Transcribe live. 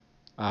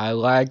I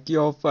like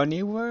your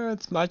funny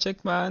words,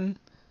 Magic Man.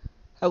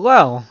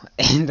 Hello,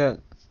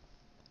 and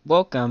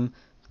welcome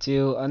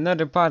to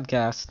another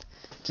podcast.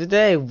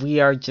 Today we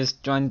are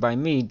just joined by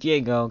me,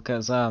 Diego,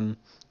 because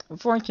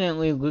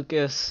unfortunately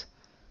Lucas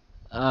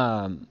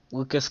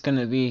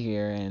couldn't be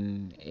here,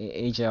 and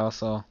AJ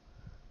also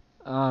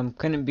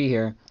couldn't be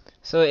here.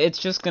 So it's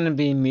just gonna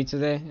be me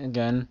today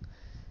again.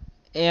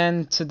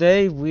 And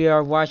today we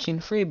are watching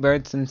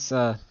Freebird since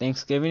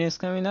Thanksgiving is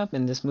coming up,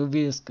 and this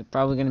movie is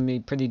probably gonna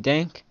be pretty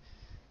dank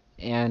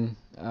and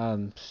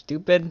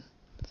stupid.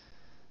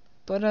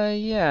 But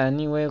yeah,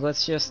 anyway,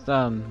 let's just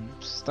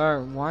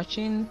start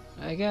watching,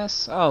 I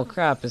guess. Oh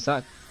crap, is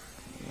that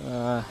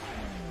what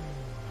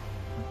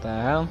the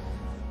hell?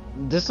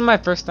 This is my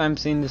first time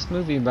seeing this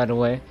movie, by the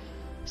way,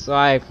 so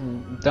I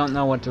don't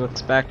know what to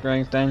expect or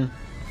anything.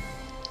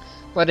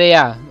 But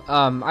yeah,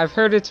 I've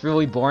heard it's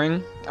really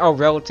boring. Oh,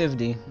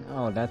 relativity.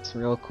 Oh, that's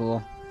real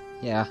cool.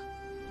 Yeah.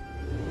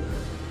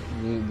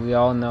 We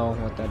all know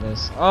what that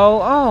is.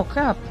 Oh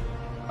crap.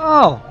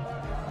 Oh,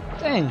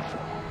 dang.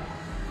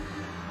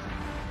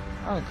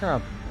 Oh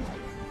crap.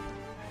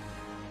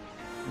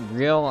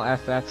 Real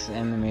FX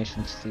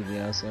Animation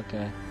Studios,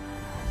 okay.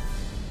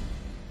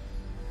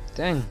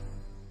 Dang.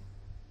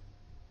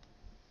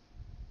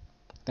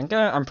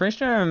 I'm pretty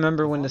sure I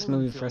remember when this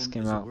movie first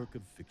came out.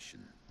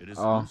 It is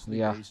Oh, loosely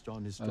yeah. based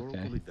on historical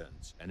Okay.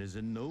 events and is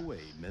in no way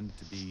meant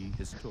to be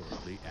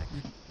historically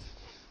accurate.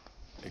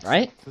 Except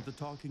Right? for the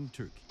talking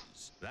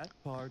turkeys. That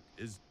part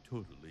is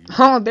totally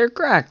Oh, they're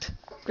cracked.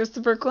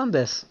 Christopher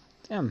Columbus.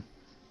 Damn.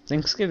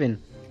 Thanksgiving.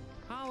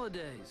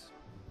 Holidays.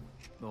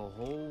 The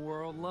whole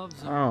world loves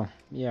them. Oh,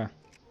 yeah.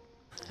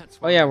 That's Oh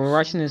why yeah, they're we're so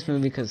watching this big.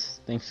 movie because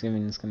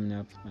Thanksgiving is coming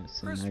up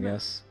soon, I Christmas.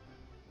 guess.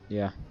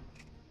 Yeah.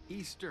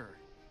 Easter.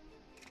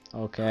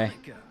 Okay.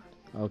 Hanukkah.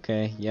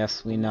 Okay.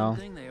 Yes, we One know.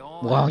 thing they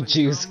all Wow, have in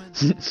jeez.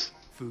 common,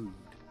 food.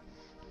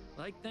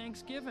 Like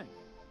Thanksgiving.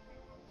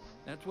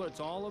 That's what it's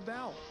all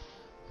about.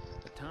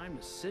 A time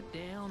to sit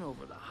down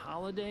over the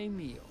holiday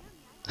meal.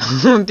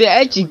 The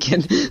edgy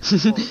kid.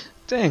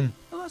 Dang.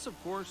 Unless, of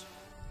course,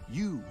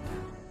 you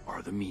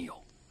are the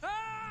meal.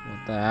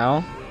 What the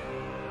hell?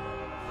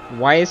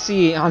 Why is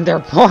he on their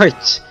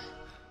porch?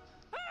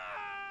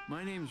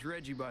 My name's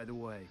Reggie, by the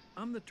way.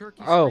 I'm the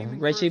turkey Oh, screaming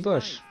for Reggie its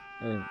Bush.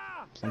 life. Or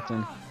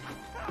something.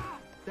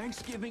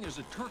 Thanksgiving is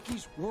a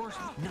turkey's worst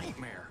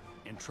nightmare.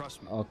 And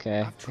trust me,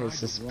 Okay. I've tried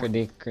This is to warn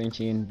pretty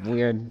cringy and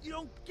weird You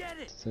don't get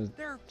it. so,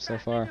 They're so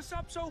fattening far. us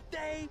up so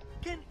they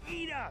can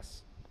eat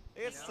us.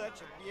 It's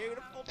such a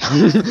beautiful.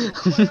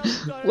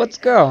 Let's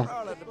go.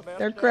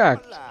 They're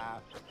cracked.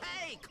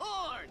 Hey,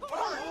 corn.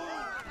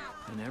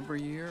 And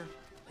every year,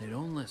 they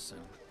don't listen.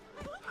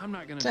 I'm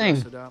not gonna Dang.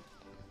 dress it up.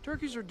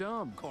 Turkeys are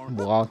dumb.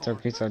 Wow,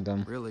 turkeys are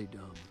dumb. Really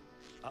dumb.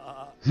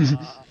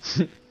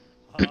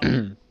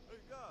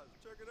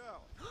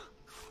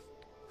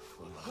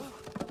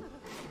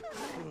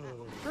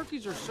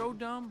 Turkeys are so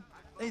dumb,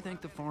 they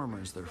think the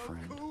farmer is their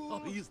friend.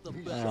 Oh, he's the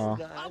best. Oh.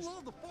 I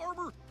love the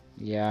farmer.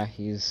 Yeah,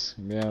 he's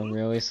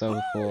really so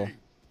cool.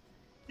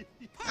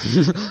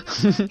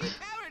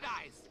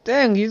 Paradise.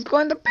 Dang, he's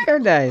going to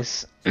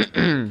paradise.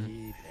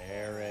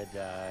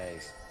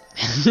 Paradise.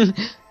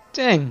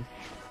 Dang.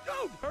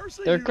 Don't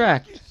Hershey, They're you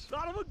cracked. lucky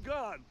son of a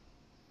gun.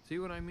 See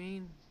what I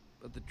mean?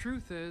 But the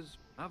truth is,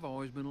 I've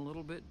always been a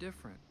little bit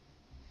different.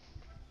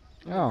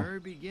 From Oh. the very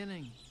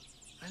beginning,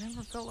 I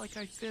never felt like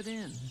I fit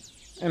in.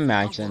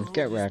 Imagine. Our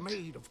Get world is wrecked.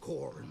 made of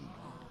corn,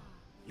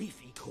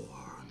 leafy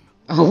corn,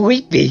 Oh,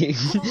 weepy.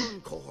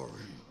 corn,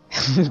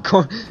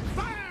 Corn.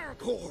 fire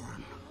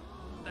corn.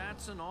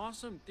 That's an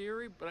awesome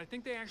theory, but I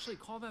think they actually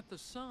call that the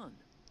sun.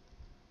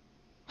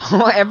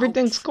 Oh,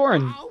 everything's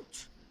corn.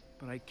 Ouch.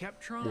 But I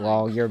kept trying.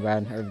 Wow, you're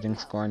bad.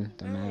 Everything's corn,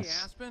 Hey,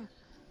 dumbass. Aspen,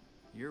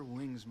 your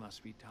wings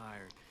must be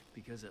tired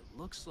because it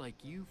looks like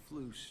you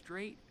flew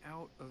straight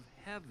out of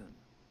heaven.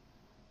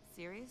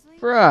 Seriously?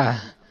 Bruh,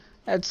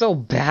 that's so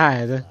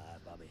bad.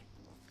 Bobby.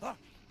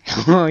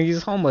 Oh,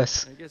 he's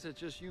homeless. I guess it's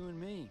just you and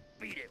me.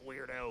 Beat it,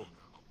 weirdo.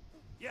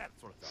 Yeah,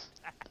 that's what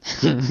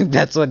I thought.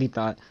 That's what he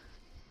thought.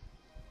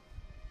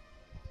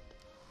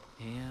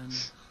 And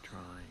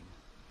trying.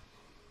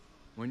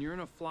 When you're in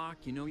a flock,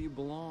 you know you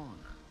belong.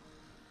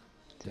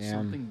 To Damn.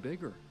 something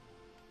bigger.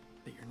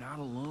 That you're not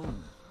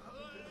alone.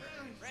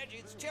 Reggie,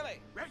 it's chilly.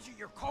 Reggie,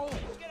 you're cold.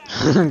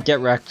 Get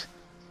wrecked.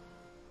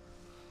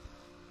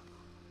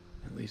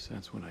 At least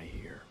that's what I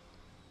hear.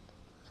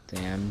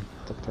 Damn,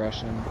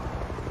 depression.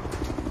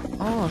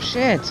 Oh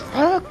shit!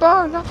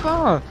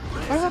 Akbar!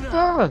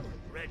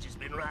 Reggie's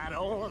been right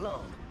all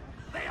along.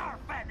 They are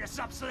fattening us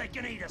up so they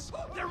can eat us.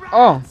 They're right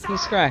Oh, inside.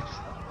 he's cracked.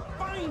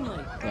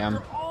 Finally! Damn.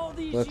 After all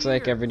these Looks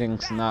like years,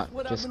 everything's that's not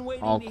what I've just been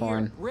waiting all to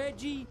corn. hear.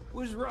 Reggie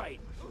was right.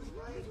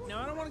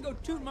 Now I don't want to go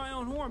toot my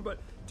own horn, but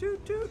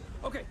toot toot.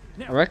 Okay,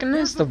 now I recognize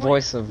here's the plan.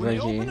 voice of When they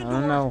Reggie. open the I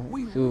don't doors, know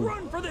we who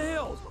run for the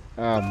hills.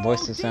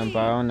 voices him, but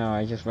I don't know.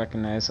 I just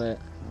recognize it.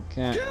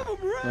 Can't Give 'em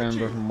Reggie.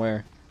 remember from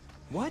where.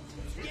 What?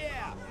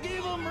 Yeah,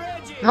 give him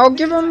Reggie. Oh,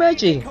 give him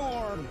Reggie!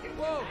 Corn.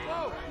 Whoa,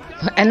 whoa!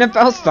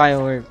 NFL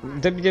style or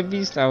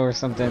WWE style or We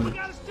something.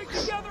 gotta stick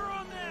together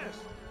on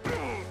this.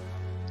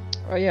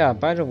 Oh yeah,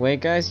 by the way,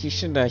 guys, you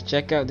should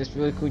check out this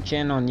really cool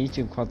channel on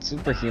YouTube called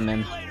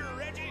Superhuman.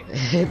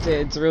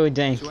 It's really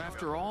dank. So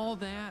after all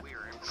that,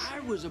 I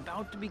was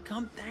about to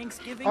become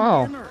Thanksgiving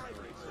Oh. dinner.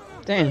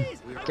 Dang,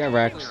 get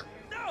wrecked.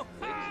 No!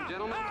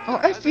 Oh,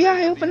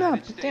 FBI, open up!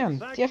 Damn,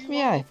 the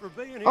FBI.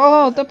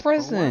 Oh, the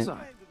president. Or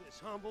was I? This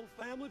humble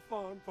family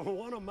farm for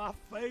one of my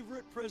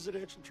favorite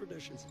presidential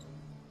traditions,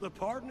 the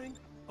pardoning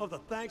of the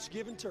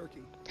Thanksgiving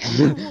turkey.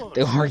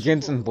 The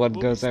organs and blood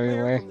goes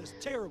everywhere.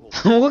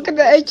 Look at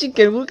the edgy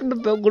kid. Look at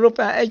the little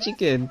fat edgy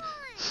kid.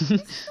 This is the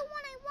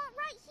one I want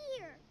right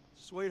here.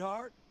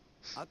 Sweetheart,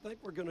 I think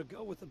we're gonna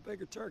go with a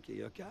bigger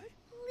turkey, okay?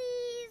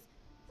 Please,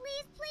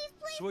 please, please,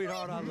 please.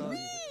 Sweetheart, I please, love you.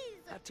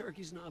 please. That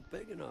turkey's not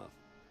big enough.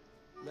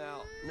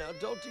 Now,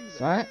 don't do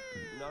that.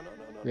 What? No.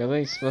 Really?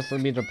 He's supposed to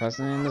be the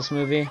president in this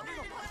movie?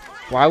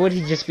 Why would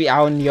he just be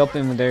out in the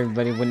open with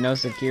everybody with no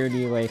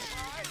security, like,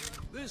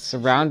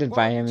 surrounded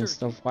by him and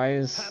stuff? Why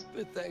is...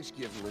 Happy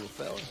Thanksgiving, little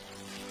fella.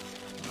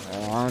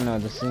 Oh, I don't know,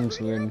 this seems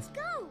weird. Let's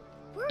go.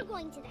 We're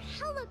going to the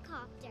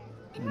helicopter.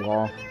 And right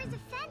Wow. over there is a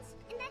fence,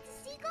 and that's a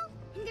seagull,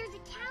 and there's a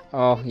cow.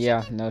 Oh, and a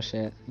yeah, chicken, no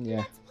shit. and Yeah.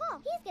 that's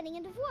Paul. He's getting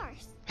a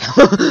divorce.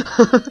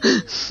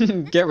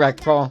 Get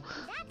wrecked, Paul.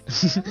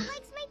 That girl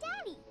likes my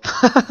daddy.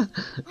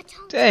 But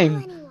don't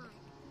Dang. tell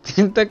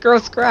anyone. The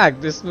girl's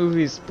cracked. This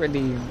movie's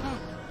pretty...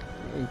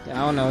 I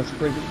don't know, it's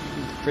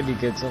pretty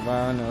good so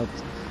far. I don't know,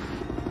 it's...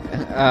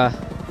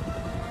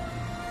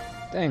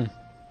 Dang.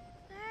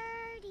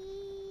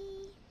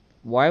 Birdie.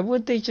 Why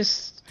would they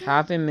just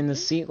have him in the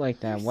seat like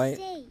that? You're Why?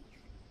 safe.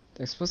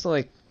 They're supposed to,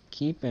 like,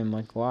 keep him,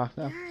 like, locked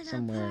up You're the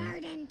somewhere.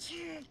 pardon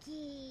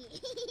turkey.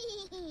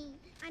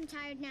 I'm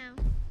tired now.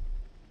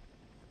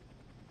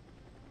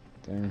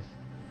 Dang.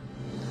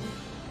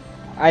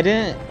 I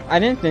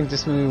didn't think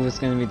this movie was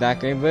gonna be that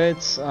great, but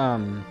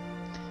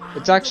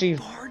it's actually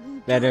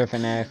better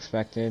than I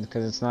expected,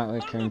 because it's not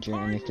like cringy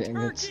or anything.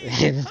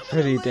 It's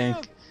pretty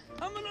dank.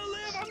 I'm gonna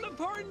live. I'm the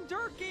pardoned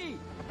turkey.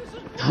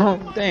 Oh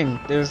dang,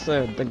 there's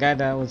the guy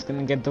that was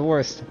gonna get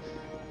divorced.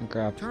 Oh,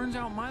 crap. Turns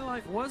out my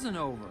life wasn't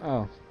over.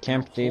 Oh,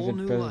 Camp A whole David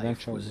new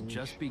presidential. life was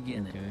just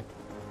beginning. Okay.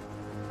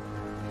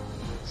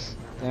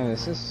 Damn,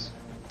 this is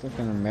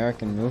freaking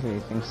American movie,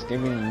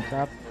 Thanksgiving and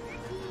crap.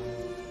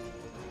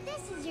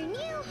 This is your new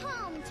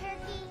home,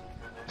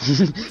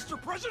 turkey.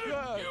 Mr. President,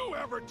 you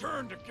have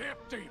returned to Camp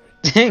David.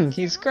 Dang,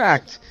 he's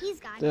cracked. He's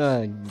got it.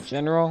 The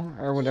general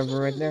or whatever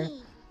right there.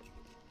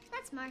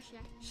 That's Marcia.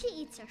 She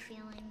eats her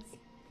feelings.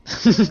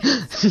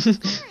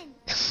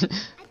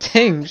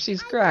 Dang,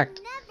 she's cracked.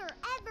 I will never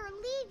ever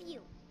leave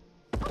you.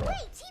 Oh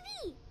wait,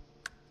 TV.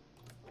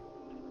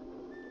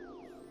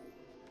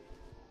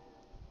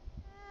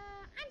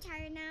 I'm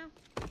tired now.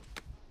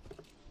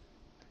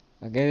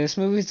 Okay, this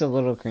movie's a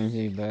little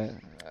cringy, but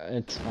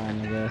it's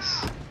fine, I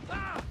guess.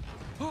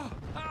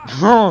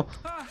 Oh!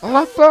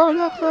 Allah!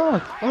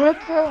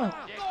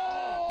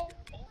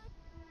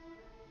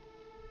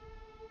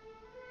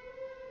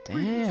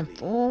 Damn,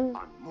 fool.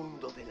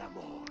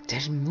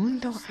 Del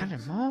mundo al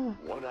amor.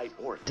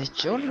 The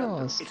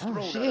cholos.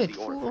 Oh shit,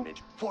 fool.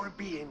 For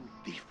being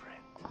different.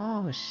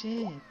 Oh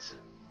shit.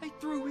 They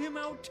threw him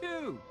out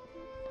too.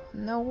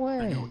 No I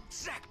way. know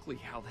exactly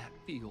how that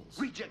feels.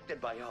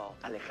 Rejected by all,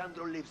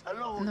 Alejandro lives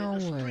alone No in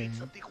the way. streets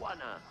of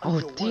Tijuana. Oh,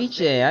 Until one DJ,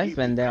 day I've he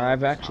been there. becomes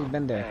I've actually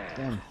been there.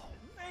 Damn. Man.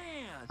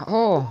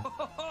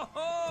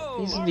 Oh,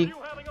 he's Are the. you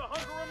having a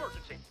hunger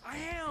emergency? I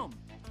am.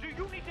 Do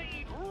you need to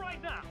eat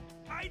right now?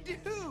 I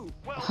do.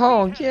 Well,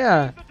 Oh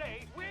yeah, the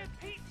day with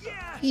pizza.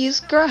 Yeah. he's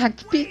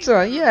cracked.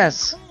 Pizza,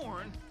 yes.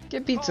 Corn.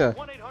 Get pizza.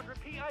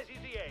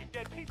 1-800-PIZZA.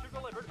 Get pizza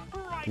delivered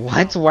right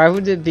What? Why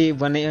would it be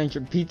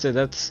 1-800 pizza?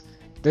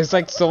 There's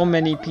like so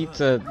many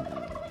pizza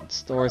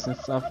stores and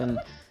stuff, and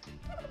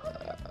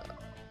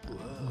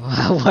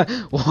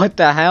what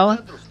the hell?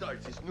 Alejandro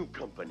starts his new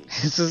company.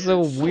 This is so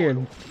weird.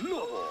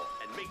 Lobo,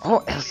 and makes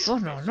Oh, a El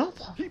Solo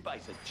Lobo. He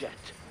buys a jet.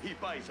 He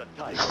buys a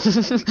tiger.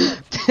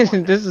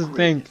 This is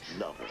thing.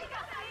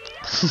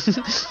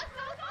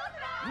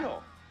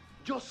 No,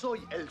 yo soy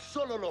el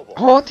solo lobo.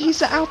 Oh,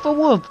 he's an alpha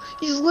wolf.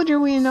 He's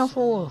literally an alpha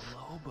wolf.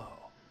 Lobo.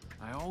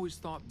 I always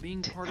thought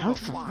being part of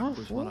Alpha a flock wolf,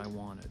 was what what? I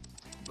wanted.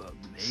 But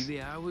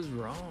maybe I was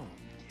wrong.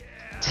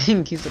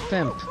 Dang, he's a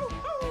pimp.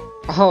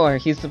 Oh, or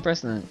he's the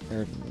president,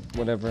 or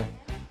whatever.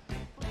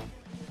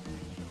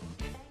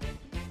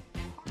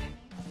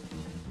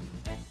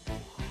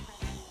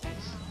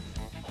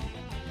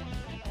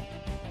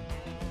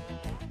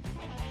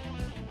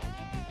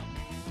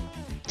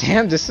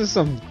 Damn, this is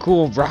some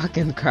cool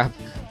rockin' crap.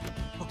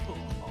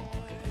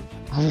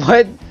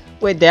 What?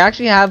 Wait, they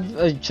actually have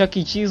a Chuck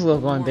E. Cheese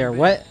logo on there.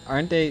 What?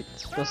 Aren't they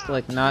supposed to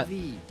like not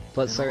TV,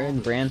 put and certain all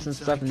the brands and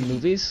pizza stuff I in could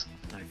movies?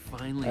 eat. I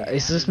finally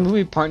Is this had it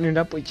movie partnered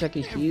up with Chuck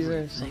E. Cheese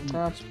or some Everything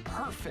crap? was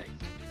perfect.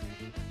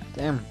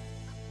 Damn.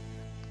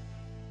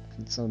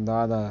 It's a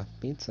lot of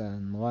pizza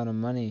and a lot of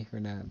money for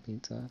that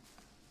pizza.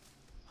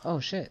 Oh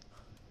shit.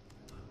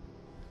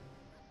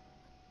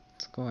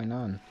 What's going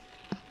on?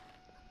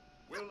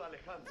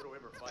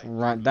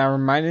 That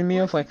reminded me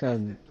of like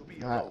the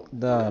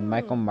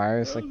Michael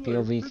Myers like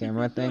POV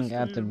camera thing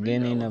at the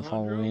beginning of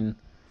Halloween.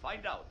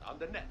 Find out on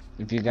the next.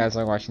 If you guys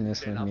are watching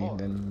this with me,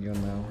 then you'll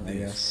know, I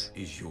guess.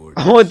 This is your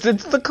Oh, it's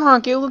the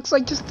conch. It looks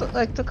like just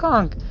like the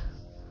conch.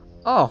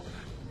 Oh.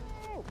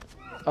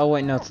 Oh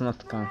wait, no, it's not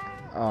the conch.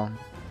 Oh.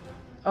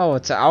 Oh,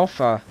 it's an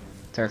alpha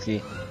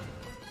turkey.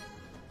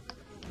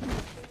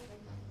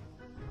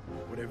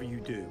 Whatever you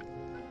do,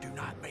 do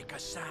not make a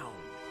sound.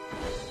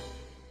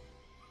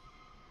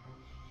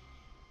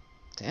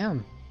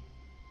 Damn.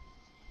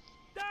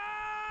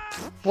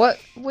 What?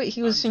 Wait,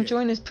 he was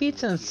enjoying his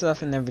pizza and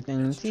stuff and everything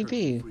in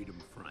TV.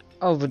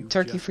 Oh, the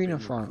Turkey Freedom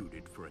Front.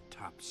 For a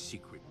top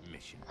secret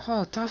mission.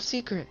 Oh, top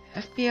secret.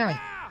 FBI.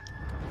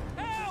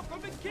 Help!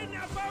 I've been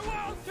kidnapped by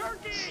wild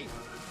turkey!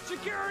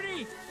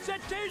 Security! Set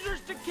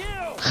tasers to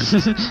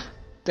kill!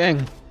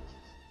 Dang.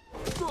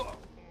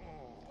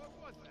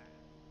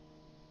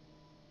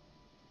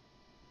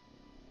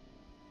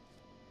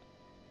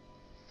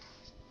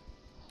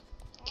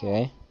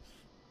 Okay.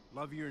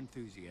 Love your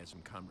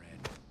enthusiasm,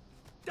 comrade.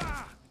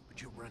 Ah!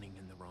 But you're running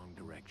in the wrong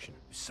direction.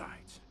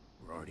 Besides,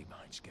 we're already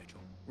behind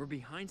schedule. We're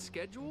behind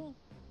schedule?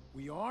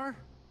 We are?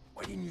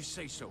 Why didn't you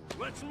say so?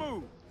 Let's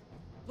move!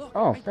 Look,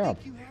 Oh, I crap.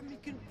 think you have me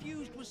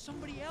confused with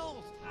somebody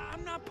else.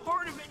 I'm not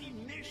part of any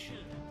mission.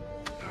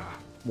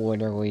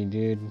 Literally,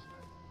 dude.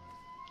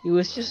 He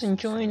was just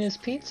enjoying his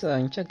pizza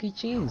in Chuck E.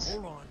 Cheese.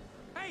 Hold on.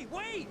 Hey,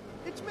 wait!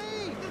 It's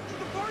me!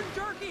 The Barton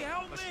Turkey,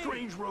 help me! A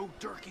strange rogue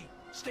turkey.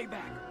 Stay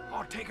back.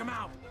 I'll take him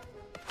out.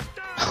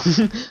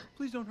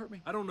 Please don't hurt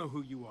me. I don't know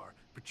who you are,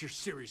 but you're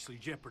seriously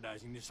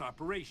jeopardizing this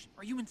operation.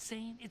 Are you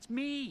insane? It's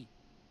me!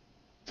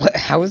 What?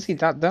 How is he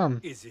that dumb?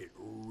 Is it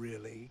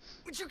really?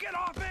 Would you get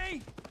off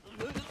me?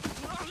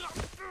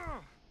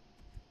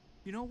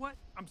 You know what?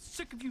 I'm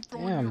sick of you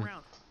throwing Damn. me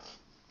around.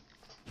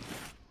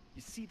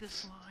 You see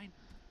this line?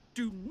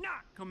 Do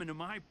not come into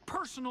my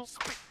personal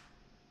space.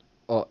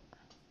 Oh,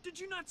 Did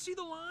you not see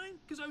the line?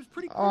 Because I was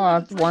pretty oh,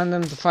 I clear. wanted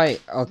them to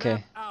fight. Okay.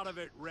 Snap out of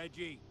it,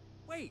 Reggie.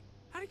 Wait,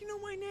 how did you know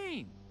my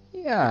name?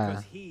 Yeah.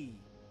 Because he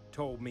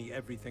told me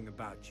everything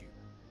about you.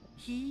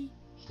 He?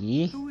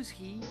 He? Who is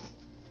he?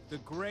 The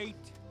Great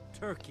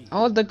Turkey.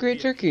 Oh, the Great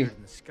He Turkey. appeared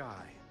in the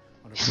sky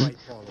on a bright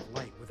ball of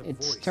light with a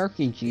It's voice.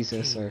 Turkey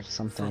Jesus came or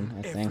something, from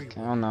I think.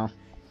 I everywhere. don't know.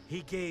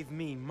 He gave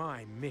me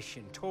my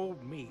mission,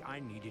 told me I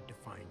needed to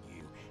find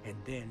you, and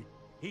then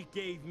he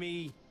gave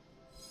me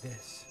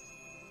this.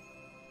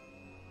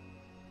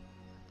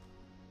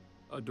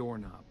 A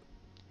doorknob.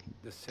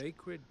 The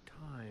sacred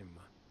time.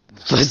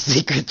 The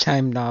secret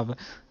time knob.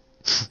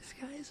 This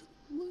guy is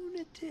a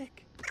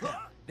lunatic.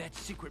 That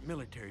secret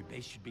military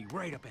base should be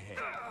right up ahead.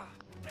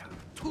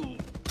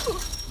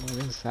 What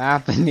is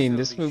happening?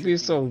 This movie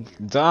is so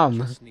dumb.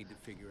 Just need to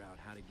figure out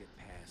how to get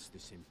past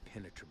this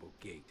impenetrable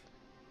gate.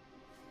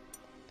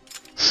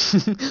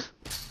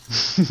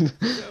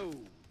 So,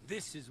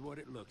 this is what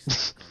it looks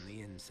like on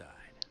the inside.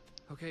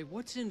 Okay,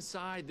 what's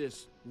inside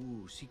this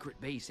secret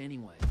base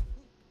anyway?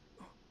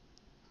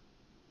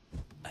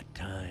 A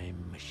time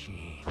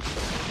machine.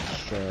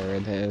 Sure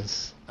it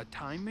is. A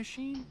time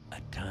machine? A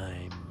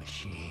time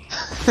machine.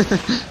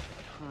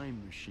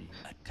 Time machine.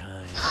 A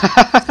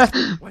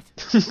time. What?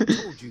 Who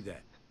told you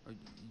that?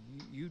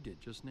 You did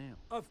just now.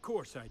 Of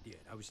course I did.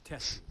 I was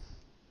testing.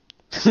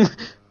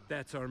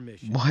 That's our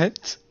mission.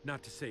 What?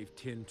 Not to save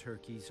 10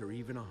 turkeys or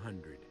even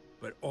 100,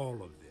 but all of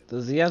them.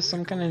 Does he have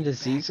some kind of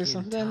disease or Back in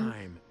something?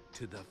 time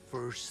to the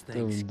first The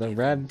Thanksgiving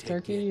red to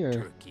turkey, get or?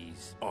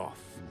 turkeys off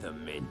the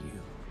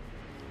menu.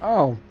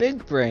 Oh,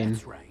 big brain.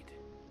 That's right.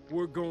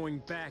 We're going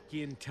back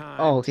in time.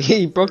 Oh, to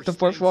he the broke the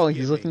first fourth wall.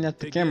 He's looking Thanksgiving at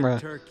the to camera.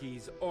 Get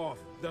turkeys off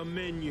the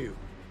menu.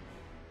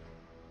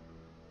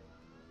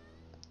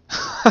 Who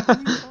are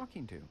you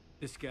talking to?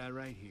 This guy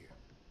right here.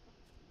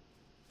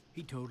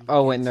 He totally.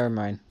 Oh, wait, gets never it.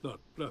 mind. Look.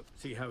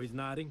 See how he's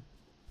nodding?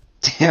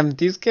 Damn,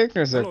 these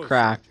characters are Hello,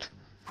 cracked.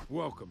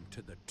 Welcome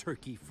to the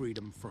Turkey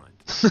Freedom Front.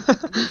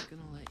 I'm just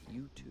gonna let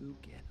you two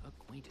get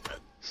acquainted.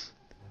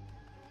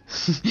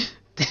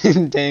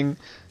 Dang.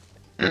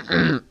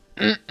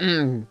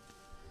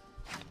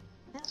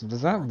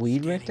 Was that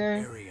weed right there?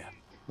 Area.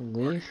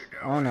 Leaf?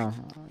 Oh no.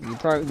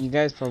 You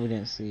guys probably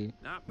didn't see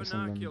Not or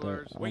something, but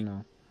binoculars. oh Wait.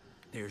 no.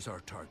 There's our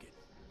target.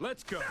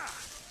 Let's go.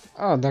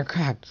 Oh, they're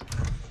cracked.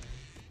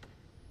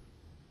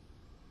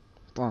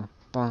 Bum,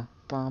 bum,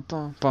 bum,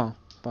 bum, bum,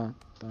 bum,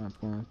 bum,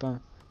 bum,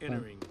 bum,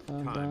 Entering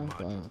bum, time bum,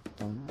 module.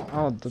 bum, bum.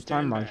 Oh, the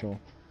time Stand back. module.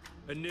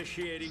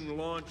 Initiating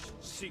launch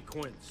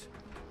sequence.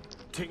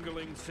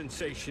 Tingling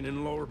sensation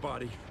in lower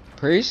body.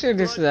 Pretty sure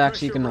this is Blood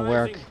actually pressure gonna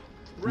work, rising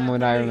from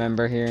what I rapidly.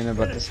 remember hearing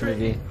about this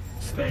movie.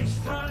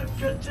 Space-time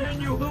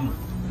continuum.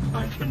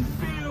 I can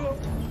feel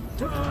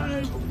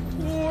time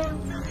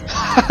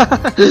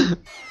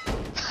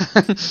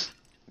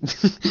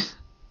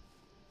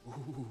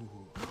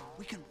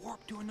We can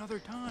warp to another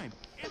time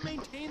and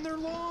maintain their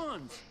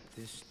lawns.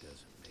 This doesn't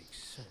make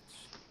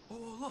sense.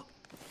 Oh, look.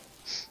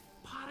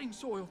 Potting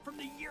soil from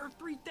the year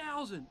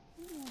 3000.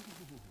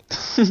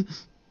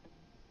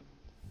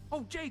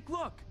 Oh, Jake,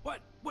 look.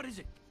 What is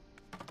it?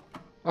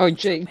 Oh,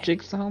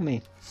 Jake's the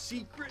homie.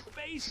 Secret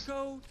base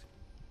code.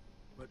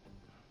 But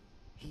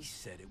he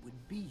said it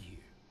would be here.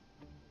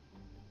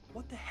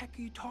 What the heck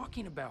are you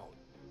talking about?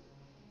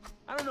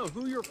 I don't know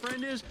who your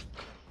friend is,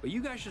 but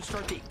you guys should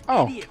start the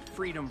Idiot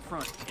Freedom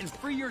Front and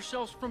free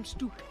yourselves from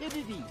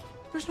stupidity.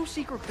 There's no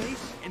secret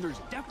base, and there's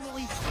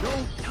definitely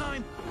no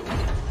time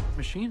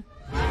machine.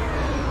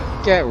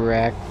 Get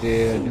wrecked,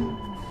 dude.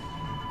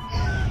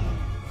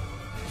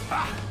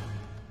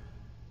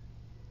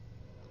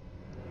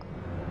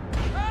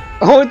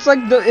 Oh, it's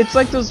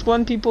like those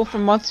one people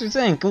from Monsters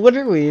Inc.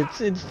 Literally,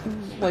 it's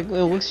like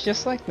it looks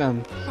just like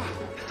them.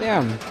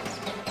 Damn.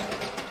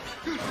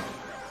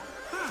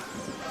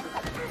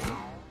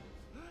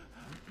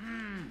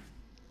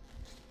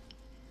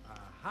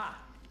 Aha.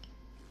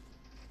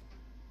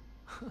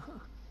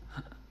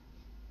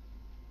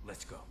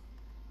 Let's go.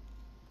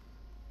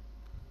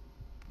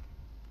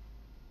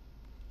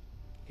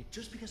 Hey,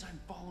 just because I'm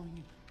following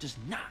you does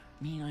not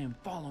mean I am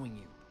following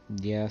you.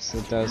 Yes,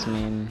 it does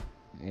mean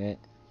it.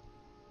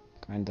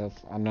 Kind of.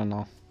 I don't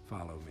know.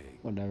 Follow me.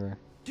 Whatever.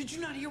 Did you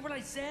not hear what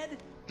I said?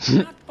 I'm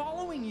not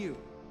following you.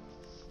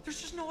 There's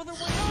just no other way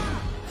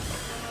out.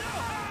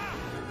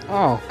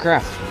 Oh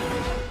crap.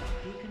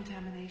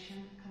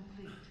 Decontamination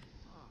complete.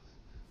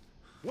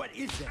 What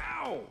is that?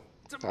 Ow!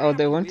 Oh,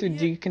 they went through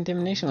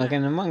decontamination like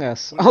in Among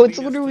Us. Oh, it's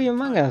literally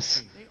Among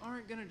Us. They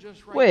aren't gonna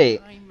just write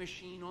Wait. time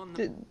machine on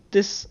the...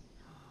 This.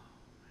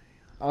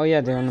 Oh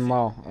yeah, they're in the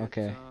mall.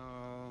 Okay.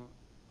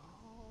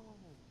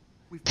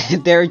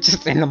 They're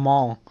just in the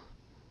mall.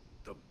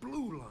 The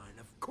blue line,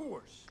 of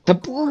course. The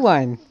blue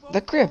line.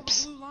 The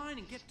Crips. Blue line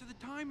and get to the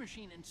time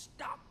machine and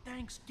stop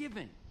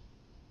Thanksgiving.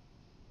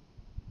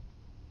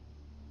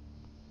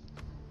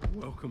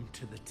 Welcome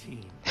to the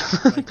team.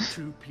 Like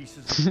two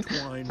pieces of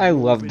twine. I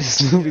love woven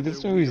this movie. together,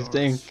 This movie we are a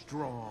stinks.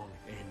 strong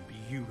and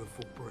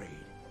beautiful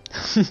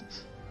braid.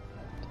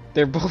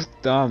 They're both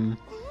dumb.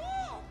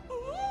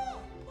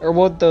 Or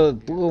well, the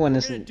blue one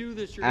If you're isn't gonna do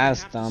this, you're gonna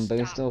as have to dumb, but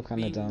it's stop still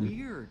kind of being dumb.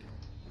 Weird.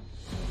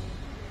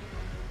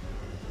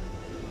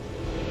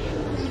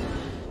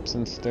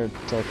 Since they're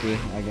turkey,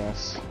 I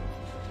guess.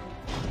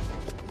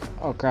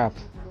 Oh crap.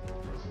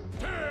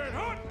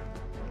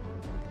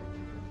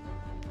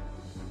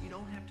 You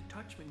don't have to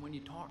touch me when you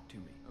talk to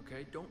me,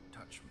 okay? Don't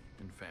touch me,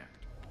 in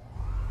fact.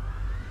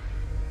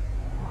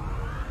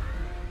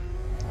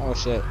 Oh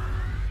shit.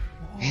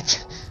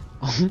 It's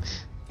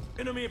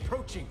Enemy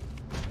approaching.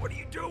 What are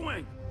you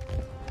doing?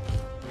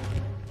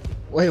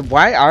 wait,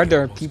 why are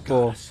there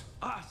people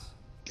Us.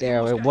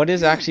 there? Like, what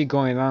is actually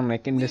going on,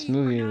 like, in this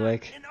movie?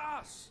 Like, And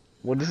us.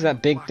 what is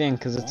that big thing?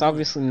 Because it's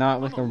obviously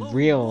not, like, a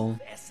real...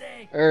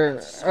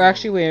 Or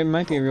actually, wait, it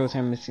might be a real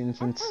time machine,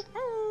 since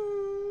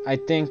I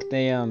think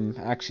they,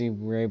 actually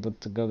were able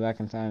to go back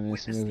in time in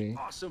this Witness movie. the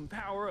awesome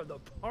power of the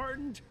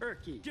pardoned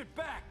turkey. Get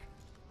back!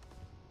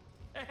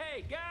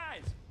 Hey,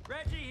 guys!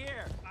 Reggie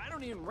here! I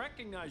don't even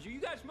recognize you. You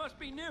guys must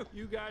be new.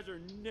 You guys are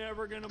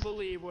never gonna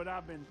believe what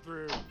I've been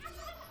through.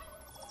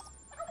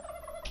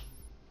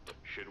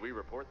 Should we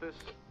report this?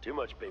 Too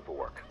much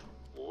paperwork.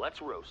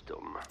 Let's roast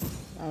them.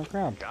 Oh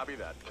crap. Copy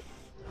that.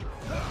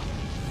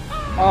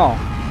 Oh.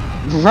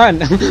 Run!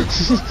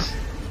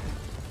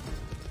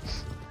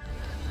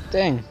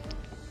 Dang.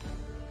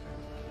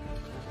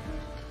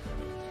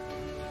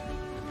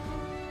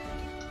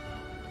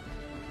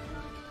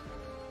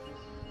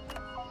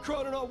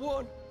 Chrononaut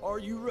 1, are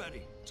you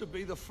ready to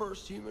be the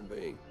first human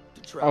being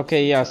to travel?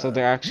 Okay, yeah, through so time?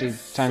 they're actually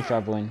time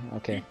traveling.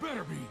 Okay.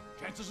 Better be.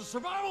 Chances of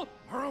survival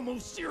are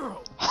almost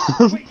zero.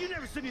 Wait, you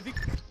never said anything.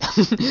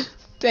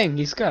 Dang,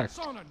 he's correct. It's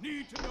on a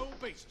need-to-know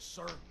basis,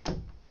 sir. Why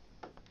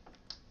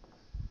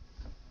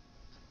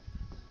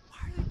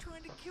are they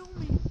trying to kill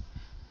me?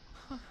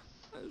 I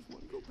just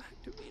want to go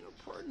back to being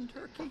a pardoned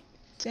turkey.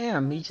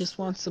 Damn, he just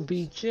wants to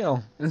be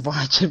chill and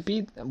watch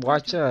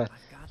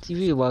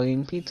TV while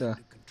eating pizza.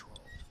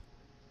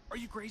 Are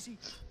you crazy?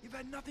 You've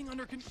had nothing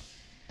under control.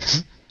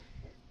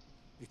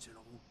 It's an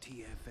old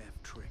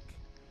TFF trick.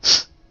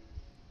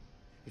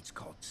 It's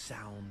called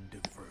sound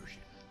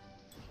diversion.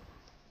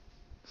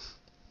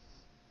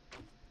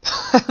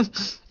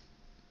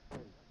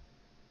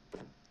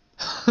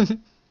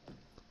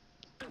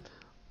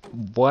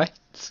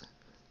 What?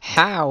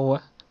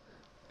 How?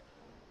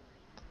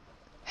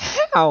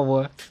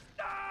 How?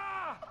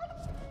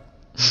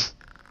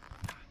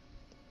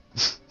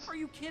 Are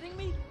you kidding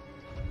me?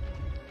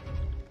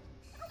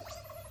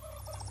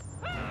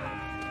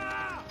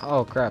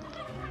 Oh crap.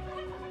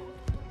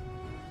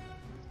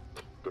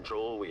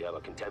 Control, we have a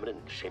contaminant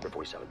in chamber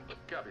 47.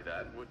 Copy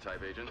that. What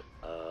type, Agent?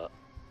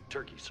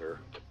 Turkey, sir.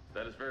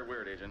 That is very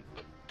weird, Agent.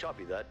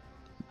 Copy that.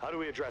 How do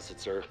we address it,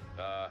 sir?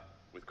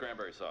 With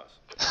cranberry sauce.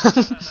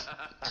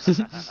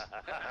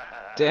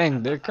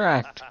 Dang, they're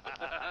cracked.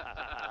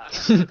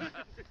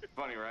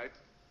 Funny, right?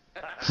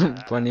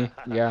 Funny,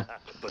 yeah.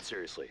 But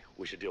seriously,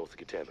 we should deal with the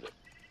contaminant.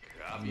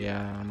 Copy.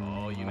 Yeah,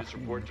 All units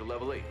report to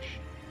level H.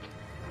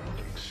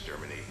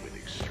 Exterminate with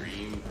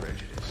extreme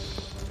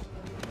prejudice.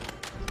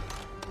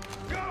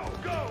 Go,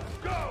 go,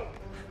 go!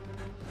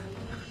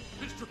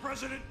 Mr.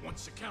 President,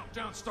 once the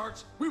countdown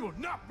starts, we will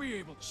not be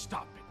able to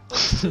stop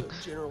it.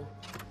 General.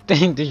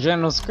 Dang, the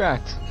general's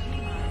cracked.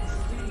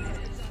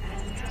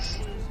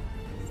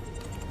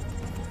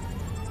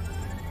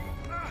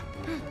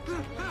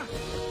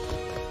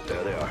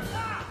 There they are.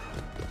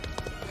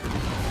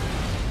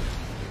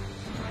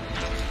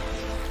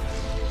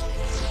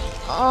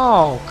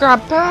 Oh,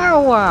 crap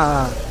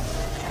power!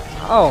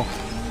 Oh.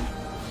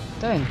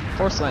 Dang,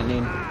 force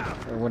lightning.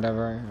 Or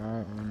whatever,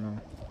 I don't know.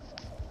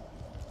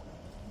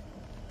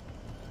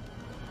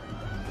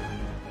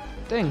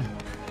 Dang.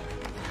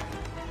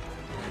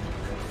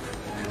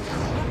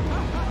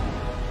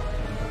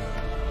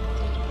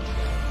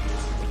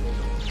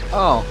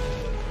 Oh.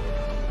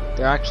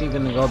 They're actually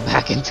gonna go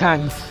back in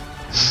time.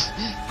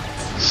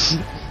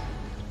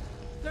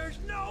 There's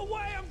no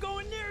way I'm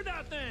going near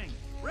that thing!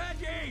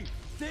 Reggie!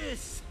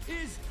 This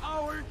is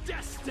our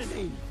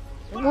destiny!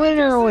 When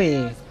are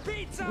we?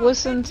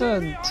 Listen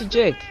to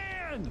Jake.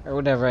 Or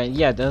whatever,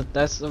 yeah,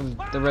 that's the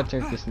Red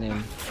Turkey's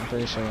name, I'm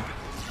pretty sure.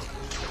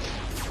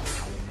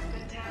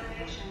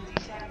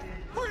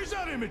 Where's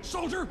that image,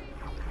 soldier?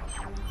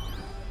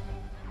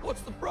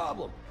 What's the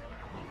problem?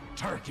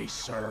 Turkey,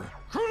 sir.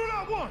 Crew to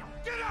that one!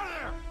 Get out of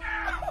there!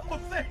 Oh,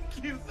 thank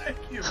you, thank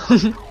you.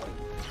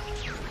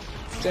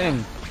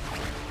 Dang.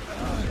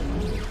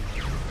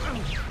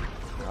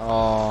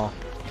 Oh.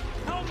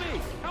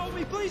 Help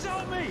me, please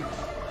help me!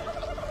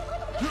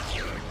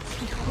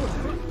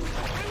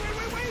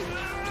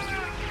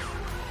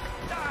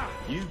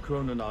 New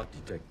chrononaut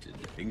detected.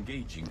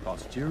 Engaging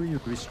posterior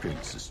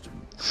restraint system.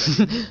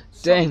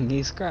 Dang,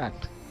 he's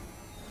cracked.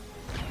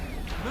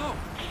 No!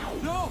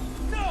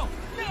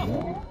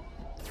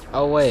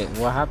 Oh wait,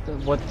 what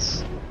happened?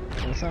 What's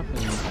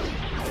happening?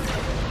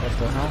 What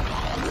the hell?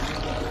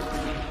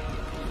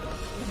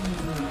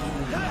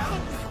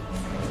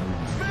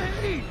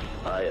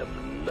 I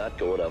am not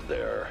going up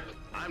there.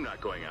 I'm not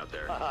going out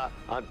there.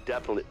 I'm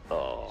definitely.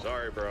 Oh.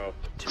 Sorry, bro.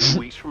 2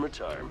 weeks from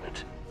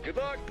retirement. Good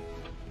luck.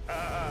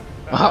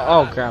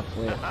 Oh crap,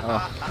 wait.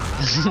 Oh.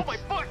 Oh, my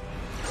foot!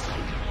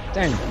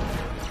 Dang.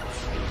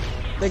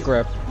 Big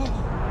rip.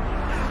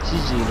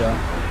 GG though.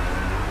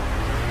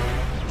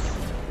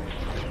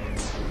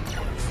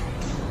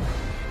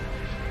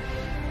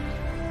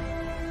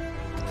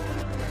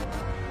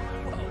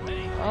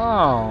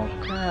 Oh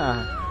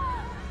crap.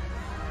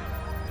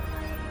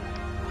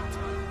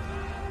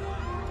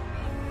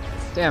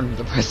 Damn,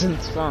 the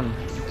president's phone.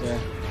 Okay.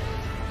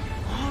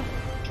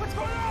 What's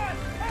going on?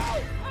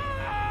 Help!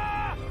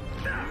 Ah!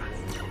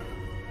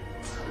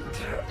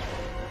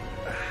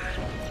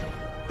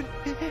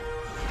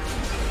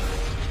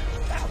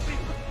 Help me!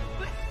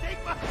 Take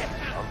my hand!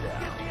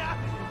 Get me out!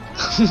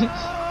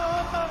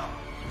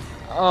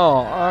 Oh,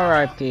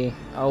 R.I.P.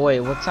 Oh wait,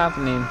 what's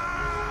happening?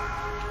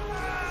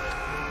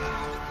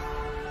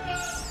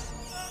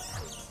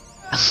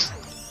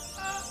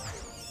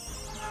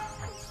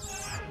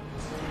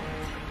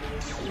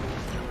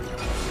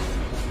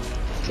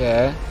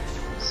 Okay,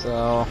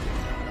 so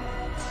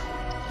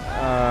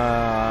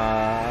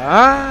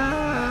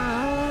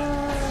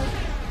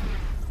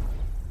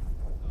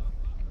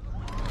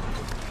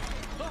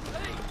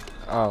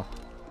oh.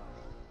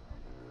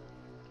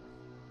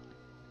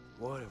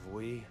 What have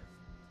we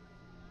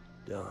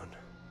done?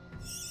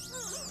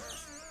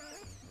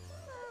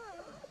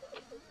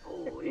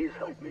 Please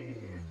help me.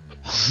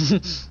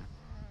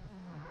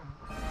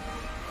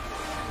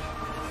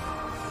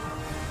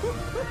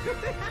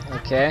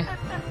 Okay.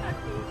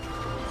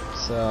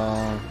 So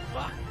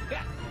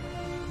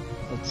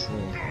let's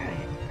see.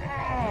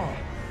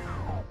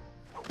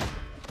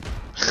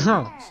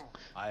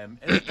 I am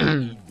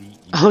SEVE.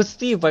 Oh,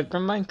 Steve, like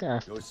from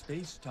Minecraft. Your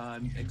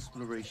space-time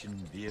exploration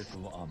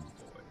vehicle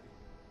envoy.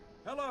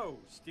 Hello,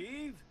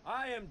 Steve.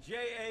 I am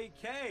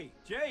J.A.K.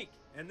 Jake,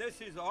 and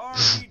this is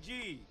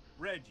R.E.G.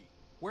 Reggie.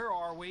 Where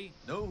are we?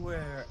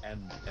 Nowhere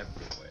and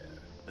everywhere.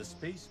 The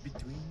space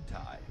between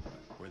time,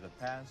 where the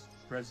past,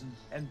 present,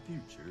 and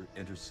future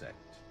intersect.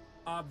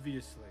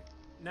 Obviously.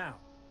 Now,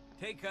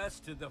 take us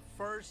to the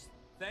first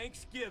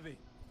Thanksgiving.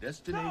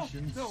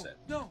 Destination set.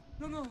 No.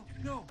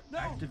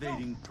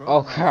 Activating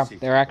Oh crap, chronomatic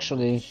they're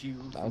actually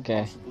shield from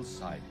okay. possible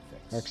side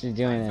effects. They're actually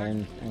doing it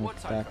and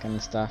that kind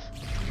of stuff.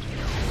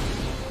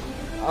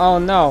 Oh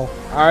no,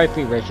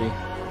 R.I.P. Reggie.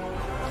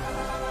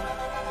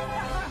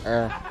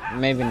 Or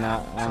maybe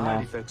not. I don't Side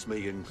know. effects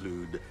may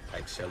include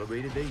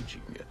accelerated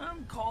aging,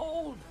 I'm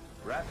cold.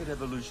 rapid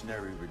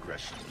evolutionary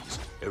regressions,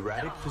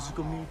 erratic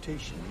physical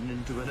mutation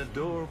into an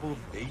adorable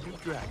baby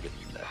dragon,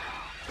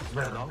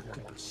 an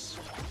octopus,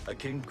 a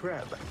king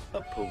crab,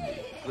 a pony,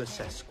 a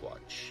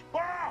Sasquatch.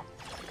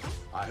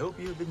 I hope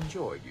you have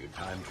enjoyed your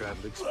time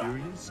travel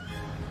experience.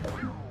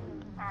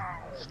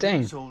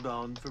 Dang, Please hold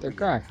on for they're real.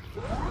 cracked.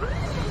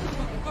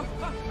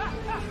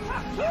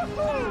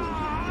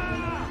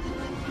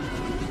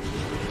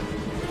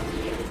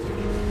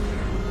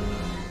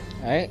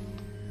 Alright.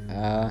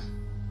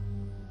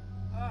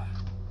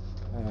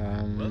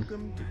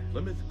 Welcome to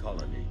Plymouth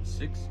Colony,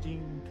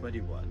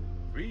 1621.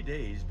 3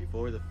 days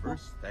before the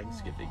first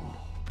Thanksgiving.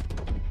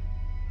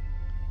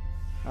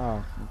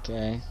 Oh,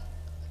 okay.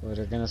 So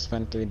they're gonna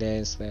spend 3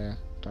 days there,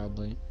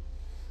 probably.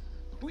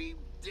 We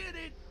did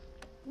it!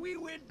 We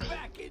went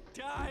back in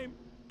time!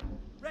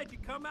 Reggie,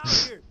 come out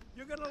here!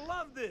 You're gonna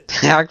love this!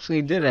 They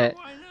actually did it.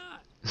 Why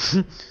not?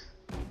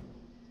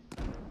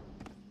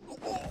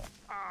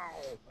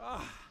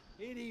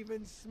 It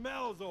even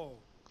smells old.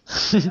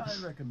 May I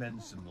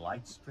recommend some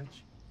light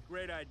stretching?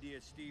 Great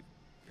idea, Steve.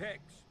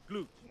 Pecs,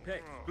 glutes,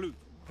 pecs, glutes,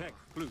 pecs,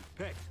 glutes,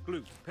 pecs,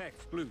 glutes,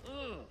 pecs, glutes.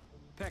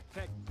 Peck,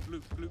 peck,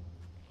 glute, glute.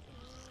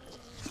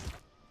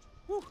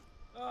 Whew.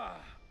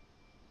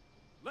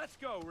 Let's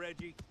go,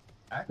 Reggie.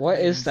 What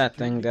is that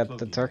thing that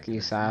the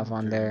turkeys have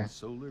on their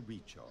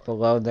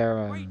below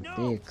their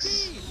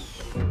beaks?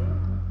 I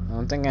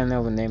don't think I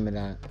know the name of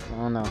that. I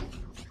don't know.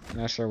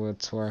 Not sure what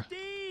it's for.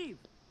 Steve!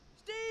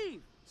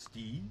 Steve!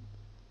 Steve?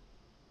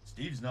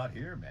 Steve's not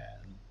here, man.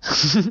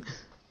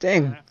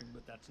 Dang. Laughing,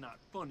 but that's not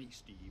funny,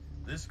 Steve.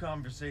 This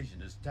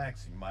conversation is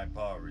taxing my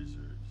power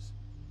reserves.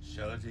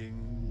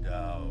 Shutting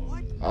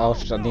down. Oh,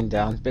 shutting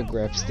down. Big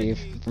rip, Steve,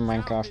 from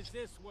Minecraft.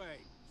 This way.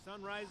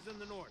 Sun rises in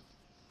the north.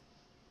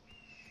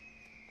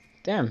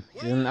 Damn,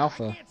 he's an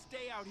alpha. I can't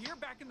stay out here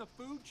back in the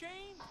food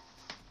chain.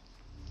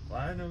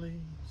 Finally,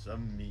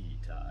 some me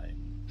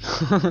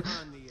time.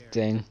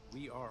 Dang.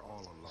 We are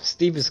all alone.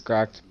 Steve is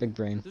cracked. Big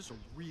brain. This is a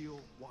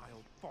real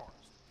wild forest.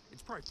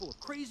 It's probably full of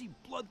crazy,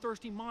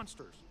 bloodthirsty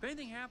monsters. If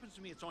anything happens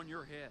to me, it's on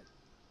your head.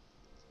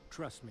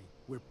 Trust me,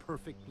 we're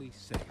perfectly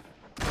safe.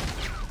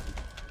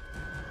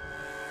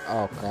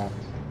 Oh, crap.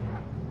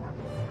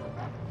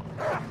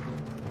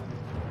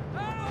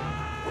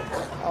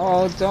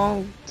 Oh,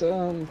 don't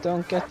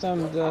get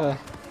them the...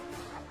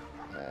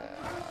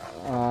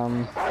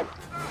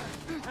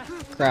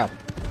 crap.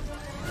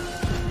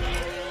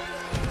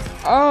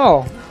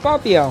 Oh,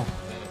 Fabio!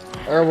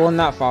 Or, well,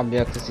 not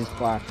Fabio, because he's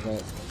black,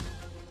 but...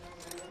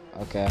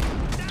 Okay.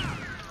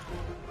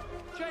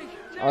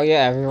 Oh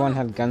yeah, everyone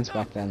had guns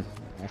back then.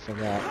 I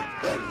forgot.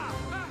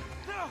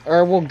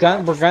 Or, well,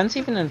 were guns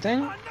even a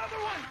thing?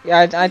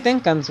 Yeah, I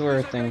think guns were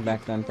a thing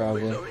back then,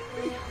 probably.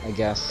 I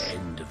guess.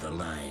 End of the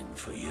line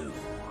for you.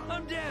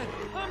 I'm dead!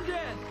 I'm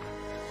dead!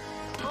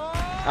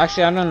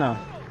 Actually, I don't know.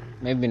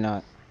 Maybe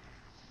not.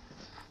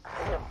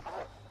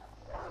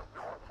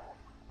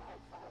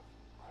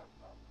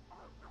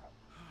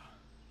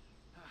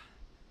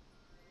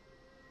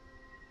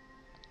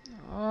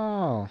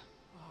 Oh.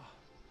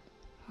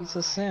 He's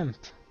a simp.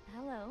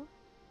 Hello.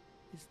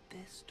 Is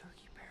this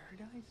Turkey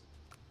Paradise?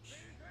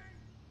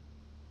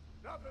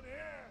 Nothing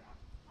here.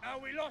 Oh,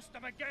 we lost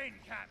them again,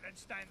 Captain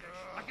Standish.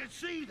 I can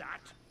see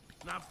that.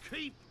 Now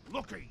keep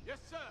looking. Yes,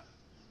 sir.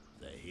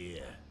 They're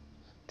here.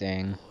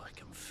 Dang. Oh, I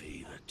can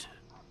feel it.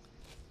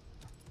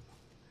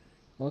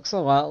 Looks a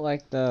lot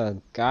like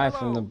the guy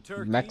from the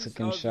Turkeys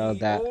Mexican of show the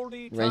that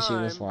oldie Reggie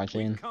was time,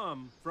 watching. We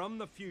come from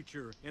the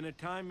future in a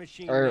time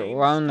machine Or, named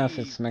well, I don't know if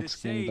Steve it's to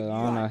Mexican, save but I you.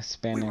 don't know, We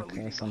Hispanic were or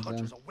leading the something.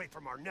 hunters away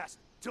from our nest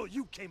till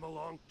you came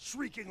along,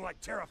 shrieking like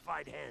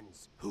terrified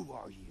hens. Who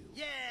are you?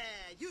 Yeah,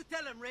 you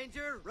tell him,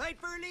 Ranger. Right,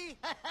 Burley?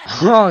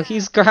 Oh,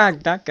 he's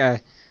cracked, that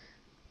guy.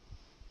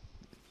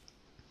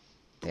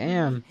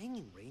 Damn.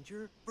 Hanging,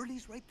 Ranger.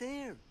 Burley's right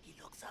there. He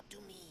looks up to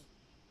me.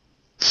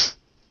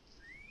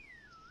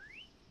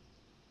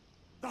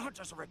 The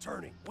hunters are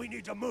returning. We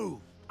need to move.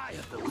 I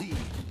have the lead.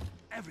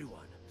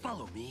 Everyone,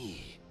 follow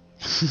me.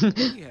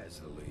 He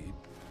has the lead.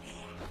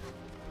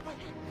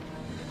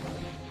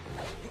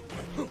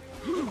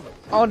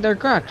 Oh, they're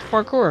cracked.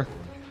 Parkour.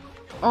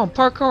 Oh,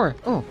 parkour.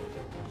 Oh.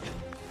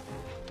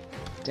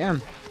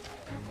 Damn.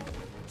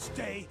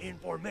 Stay in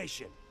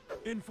formation.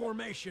 In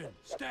formation.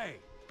 Stay.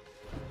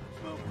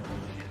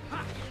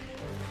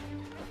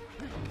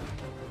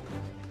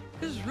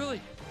 This is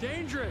really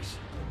dangerous.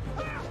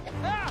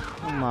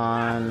 Come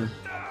on.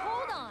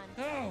 Hold on.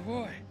 Oh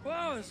boy.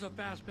 Wow, this is a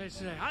fast pace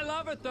today. I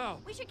love it though.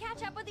 We should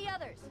catch up with the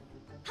others.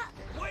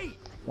 Wait.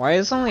 Why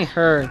is only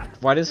her?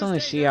 Why does only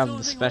she have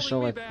the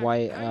special like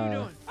white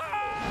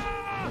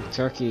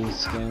turkey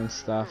skin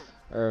stuff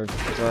or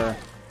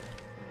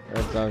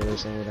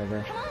goggles or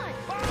whatever?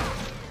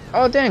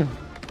 Oh dang!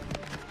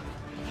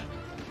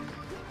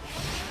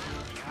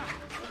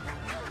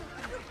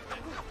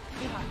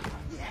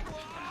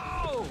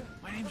 Oh,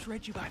 my name's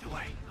Reggie, by the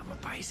way. I'm a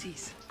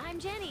Pisces. I'm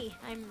Jenny.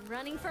 I'm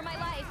running for my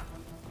life.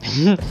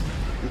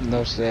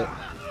 No shit.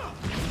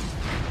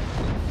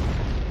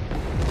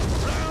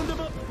 Round them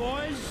up,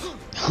 boys.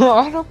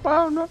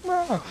 Oh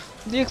no!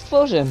 The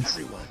explosions.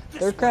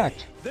 They're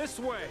cracked. This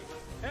way.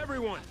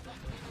 Everyone.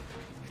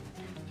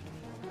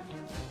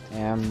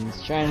 Damn,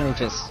 he's trying to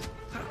just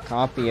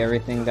copy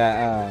everything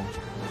that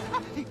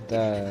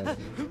the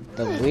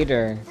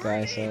leader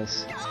guy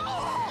says.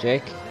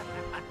 Jake.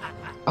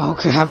 Oh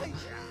crap.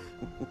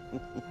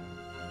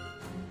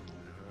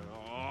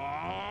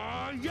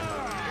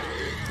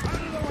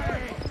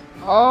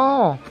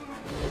 Oh!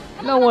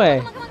 No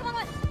way!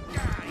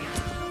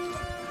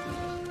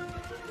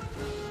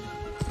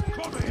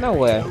 No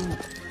way.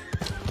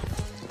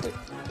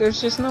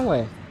 There's just no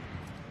way.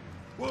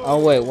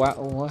 Oh wait,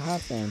 what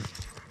happened?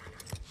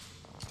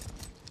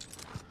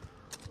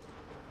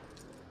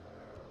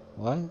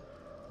 What?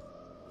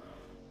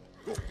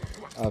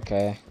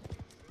 Okay.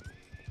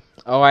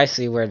 Oh, I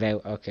see where they.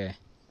 Okay.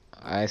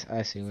 I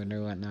see where they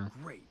went now.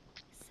 Great.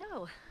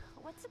 So,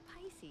 what's a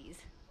Pisces?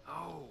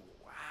 Oh,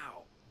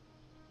 wow.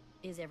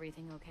 Is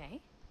everything okay?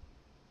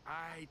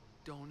 I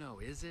don't know,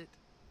 is it?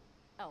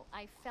 Oh,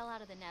 I fell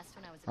out of the nest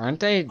when I was a Aren't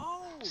baby.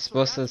 they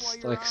supposed to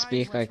like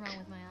speak like What's wrong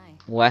with my eye?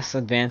 less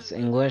advanced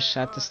English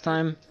at this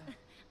time?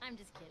 I'm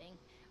just kidding.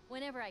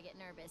 Whenever I get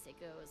nervous, it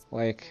goes.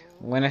 Like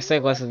when I say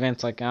less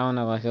advanced, like I don't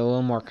know, like a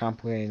little more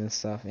complicated and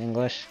stuff.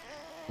 English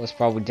was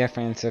probably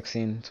different in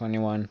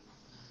 1621.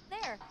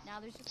 There. Now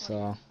there's just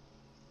So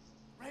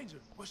Ranger,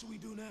 what should we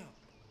do now?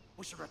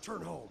 We should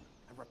return home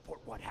and report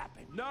what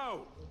happened.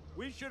 No!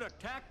 We should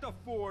attack the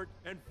fort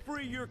and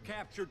free your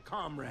captured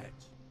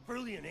comrades.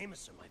 Furley and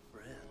Amos are my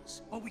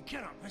friends. But we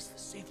cannot risk the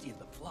safety of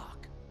the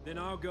flock. Then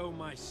I'll go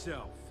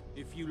myself,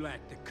 if you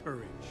lack the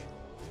courage.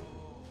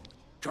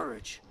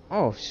 Courage.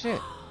 oh shit.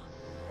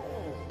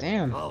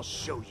 Damn. I'll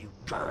show you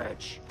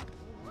courage.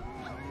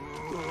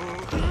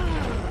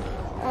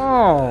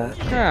 Oh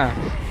crap.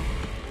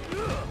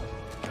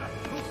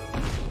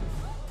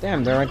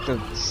 Damn, they're like the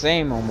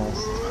same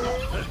almost.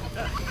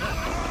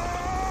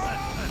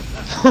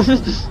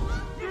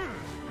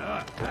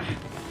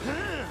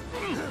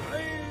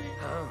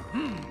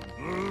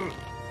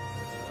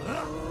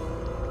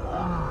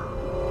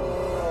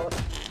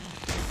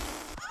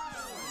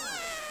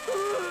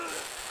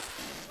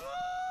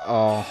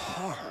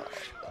 Oh.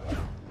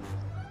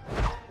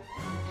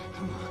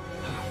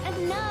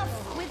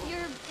 enough with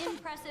your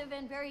impressive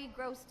and very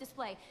gross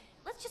display.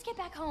 Let's just get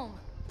back home.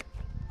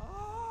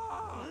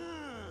 Wow.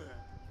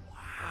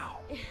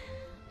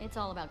 It's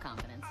all about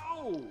confidence.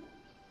 Oh!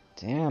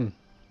 Damn.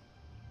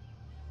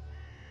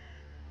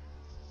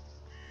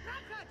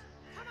 Bradford,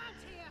 come out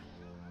here!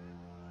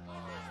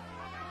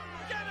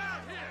 Get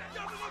out here,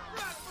 Governor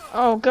Bradford!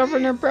 Oh,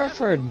 Governor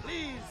Bradford.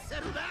 Please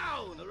settle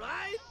down, all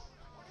right?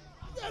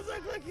 You guys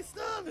act like you're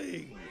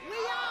starving. We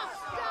are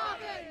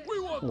starving! We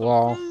want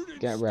Wall, the food in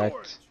get storage.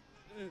 wrecked.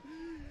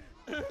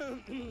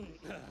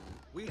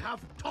 We have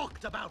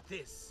talked about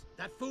this.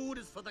 That food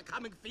is for the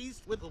coming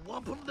feast with the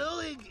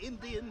Wampanoag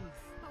Indians.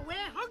 But we're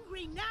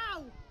hungry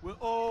now! We're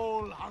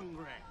all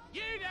hungry.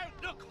 You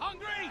don't look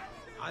hungry!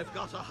 I've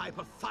got a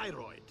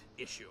hyperthyroid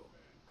issue.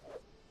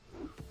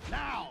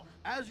 Now,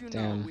 as you know,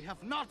 Damn. we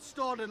have not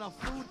stored enough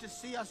food to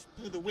see us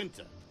through the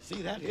winter.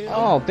 See that here?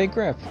 Oh, big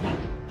grip.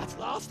 That's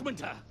last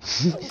winter.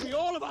 That will be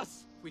all of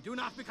us. We do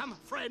not become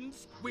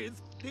friends with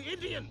the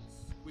Indians.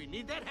 We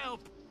need their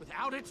help.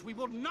 Without it, we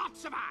will not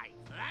survive.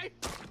 All right?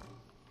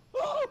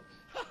 Oh!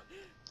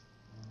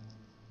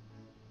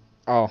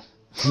 Oh.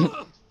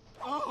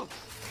 Oh!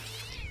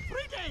 3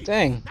 days.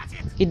 Dang. That's it.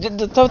 He did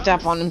the toe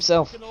tap on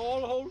himself. We can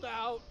all hold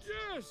out.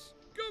 Yes,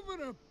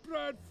 Governor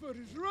Bradford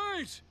is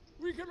right.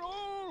 We can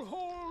all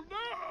hold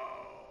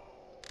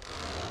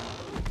out.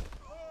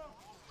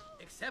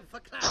 Except for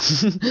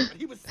Cloud. But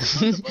he was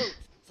sick on the boat,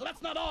 so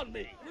that's not on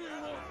me.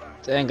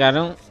 Dang, I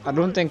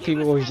don't think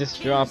people would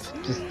just drop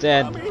just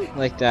dead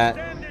like that.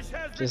 Standish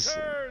has Just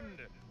returned.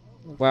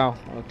 wow,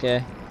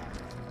 okay.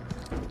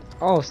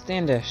 Oh,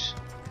 Standish.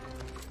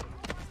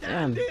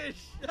 Damn. Dish.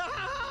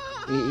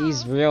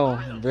 He's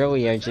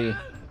really edgy.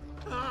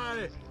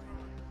 Hi.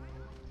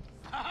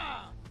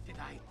 Did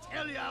I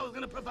tell you I was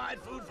gonna provide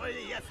food for you?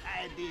 Yes,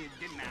 I did,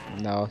 didn't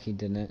I? No, he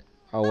didn't.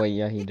 Oh wait,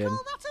 yeah, he did.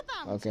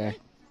 Okay.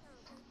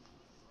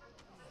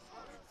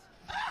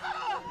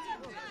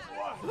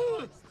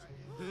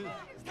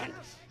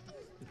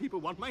 The people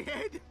want my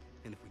head,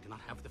 and if we do not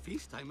have the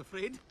feast, I'm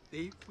afraid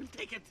they will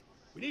take it.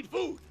 We need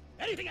food.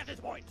 Anything at this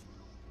point.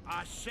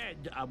 I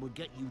said I would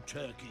get you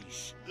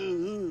turkeys.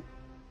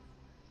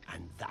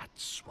 And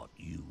that's what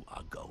you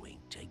are going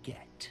to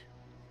get.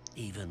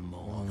 Even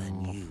more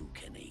than you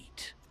can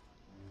eat.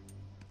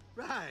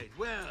 Right,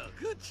 well,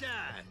 good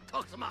chat.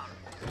 Talk tomorrow.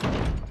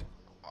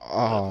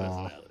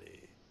 Oh.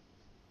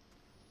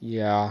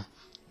 Yeah.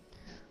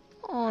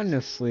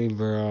 Honestly,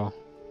 bro.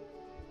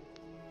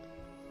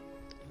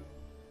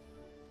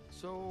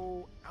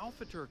 So,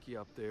 Alpha Turkey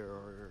up there,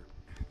 or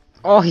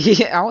Oh, he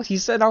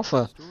said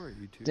alpha. story,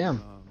 you two,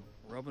 Damn.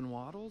 rubbing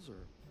waddles, or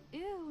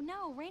Ew,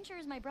 no, Ranger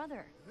is my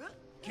brother.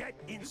 Get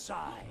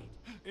inside.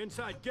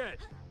 Inside, get.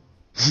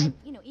 And,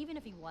 you know, even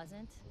if he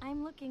wasn't,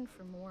 I'm looking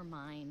for more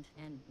mind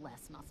and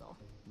less muscle.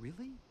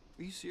 really?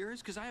 Are you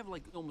serious? Because I have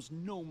like almost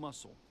no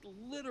muscle.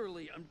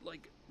 Literally, I'm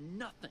like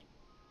nothing.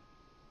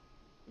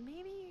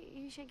 Maybe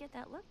you should get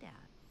that looked at.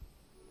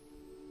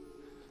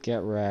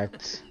 Get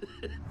wrecked.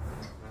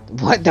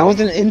 What? That was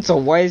an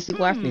insult. Why is he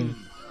laughing?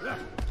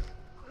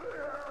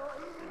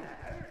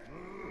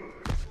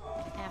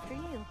 After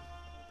you.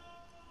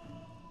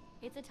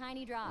 It's a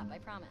tiny drop, I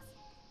promise.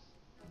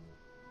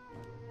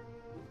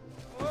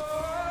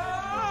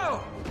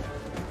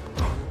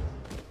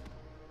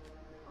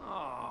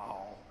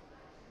 Oh.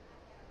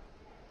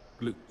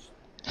 Glutes.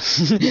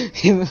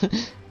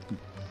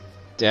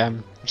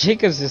 Damn.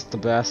 Jacob's just the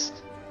best.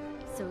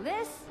 So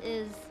this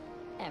is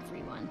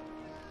everyone.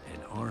 An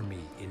army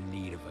in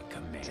need of a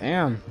commander.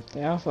 Damn.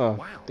 The alpha.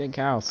 Wow. Big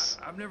house.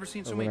 I've never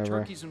seen Or so many whatever.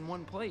 turkeys in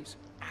one place,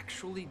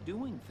 actually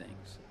doing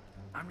things.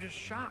 I'm just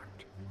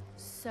shocked.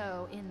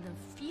 So in the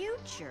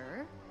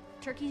future,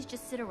 turkeys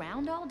just sit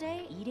around all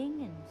day,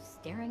 eating and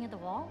staring at the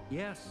wall?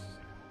 Yes.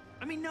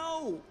 I mean,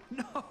 no,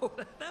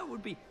 that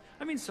would be.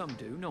 I mean, some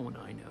do. No one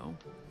I know.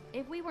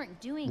 If we weren't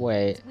doing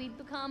Wait. this, we'd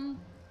become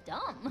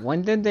dumb.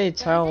 When did they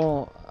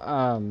tell,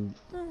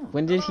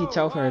 when did he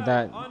tell her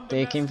that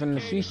they came from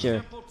the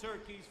future?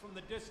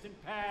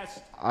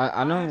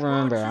 I don't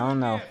remember, I don't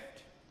know.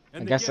 I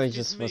guess I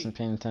just wasn't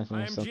paying attention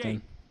or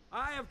something.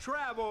 I have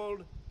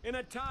traveled in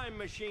a time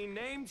machine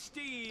named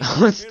Steve.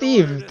 Oh,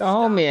 Steve, the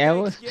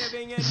homie.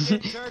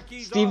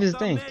 Steve is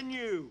thing.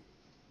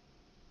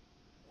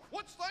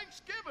 What's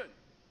Thanksgiving?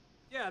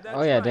 Yeah, that's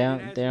Oh yeah,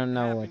 right. they don't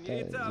know what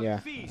It's a yeah.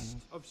 feast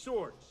of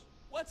sorts.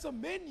 What's a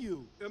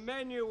menu? A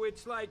menu,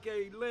 it's like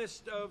a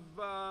list of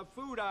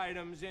food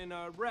items in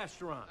a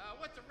restaurant.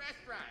 What's a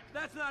restaurant?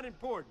 That's not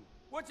important.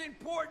 What's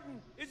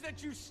important is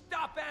that you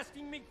stop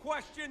asking me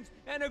questions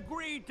and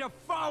agree to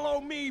follow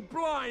me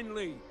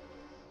blindly.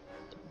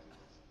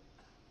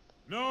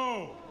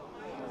 No!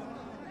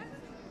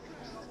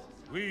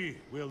 We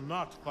will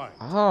not fight.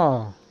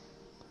 Oh,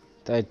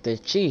 the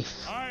chief,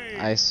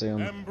 I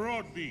assume. am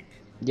Broadbeak,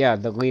 Yeah,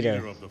 the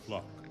leader. of the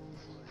flock.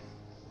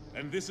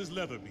 And this is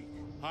Leatherbeak,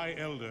 High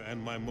Elder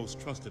and my most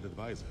trusted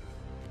advisor.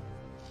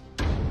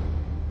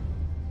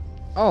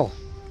 Oh.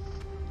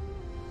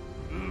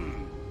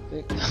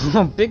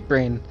 Big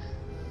brain.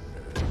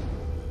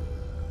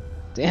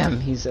 Damn,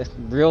 he's a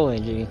real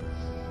edgy.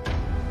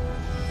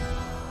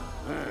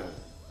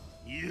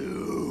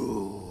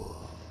 You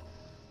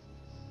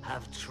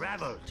have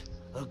traveled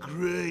a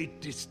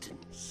great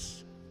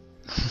distance.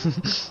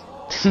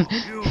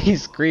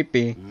 He's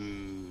creepy.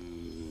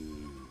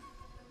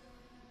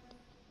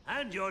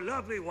 And your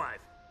lovely wife.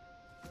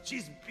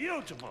 She's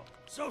beautiful,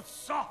 so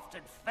soft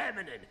and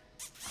feminine.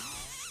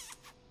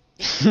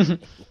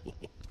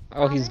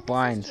 Oh, he's Father,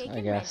 blind, Mrs. Jake I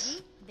and guess.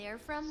 Reggie, they're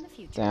from the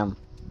future. Damn.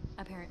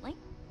 Apparently.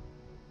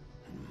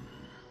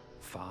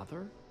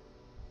 Father?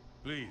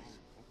 Please,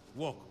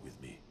 walk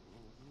with me.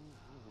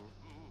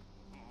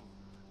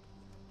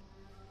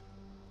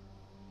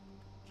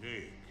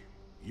 Jake,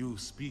 you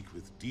speak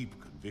with deep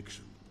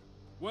conviction.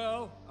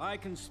 Well, I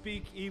can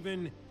speak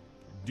even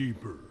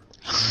deeper.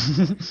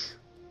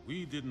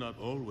 We did not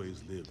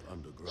always live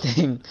underground.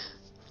 Dang.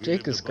 We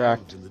Jake lived is above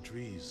cracked. in the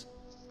trees.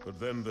 But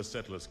then the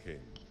settlers came,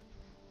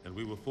 and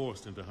we were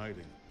forced into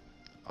hiding.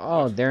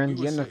 Oh, they're in We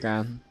the were safe,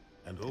 underground.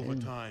 And over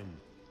time,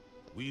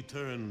 we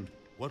turned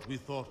what we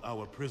thought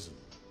our prison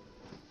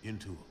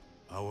into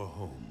our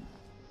home.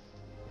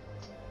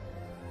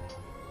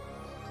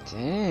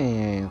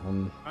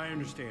 Damn. I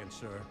understand,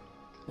 sir.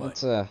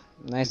 That's a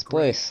nice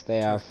place they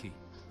have. Turkey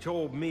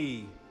told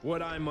me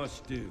what I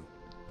must do.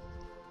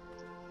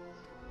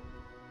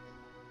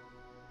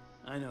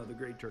 I know, the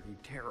Great Turkey.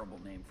 Terrible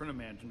name for an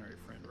imaginary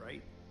friend,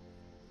 right?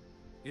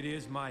 It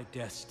is my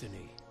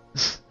destiny.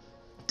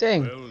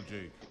 Dang. Well,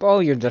 Jake. Follow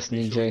your let me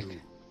destiny, show Jake. you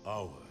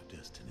our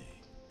destiny.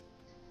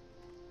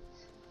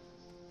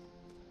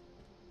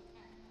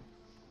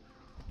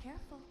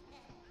 Careful.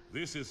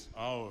 This is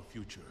our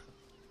future.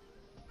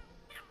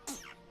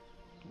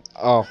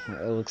 Oh,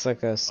 it looks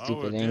like a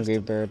stupid Our Angry destiny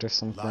Bird or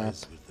some crap.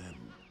 lies with them.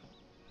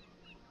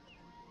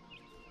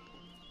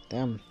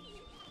 Damn.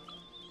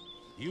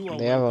 You are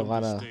They have a welcome lot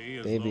to of stay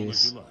as babies. long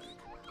as you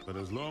like. But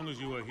as long as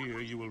you are here,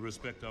 you will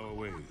respect our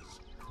ways.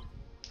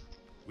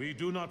 We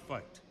do not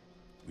fight.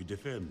 We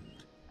defend.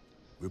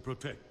 We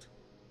protect.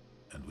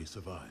 And we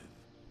survive.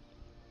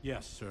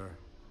 Yes, sir.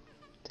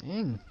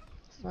 Dang.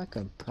 It's like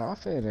a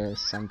prophet or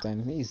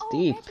something. He's Oh,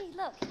 deep. Reggie,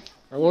 look.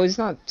 Well, he's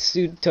not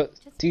too hold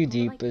it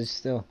deep, like but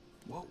still.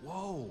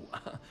 Whoa.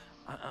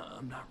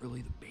 I'm not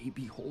really the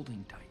baby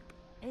holding type.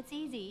 It's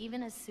easy.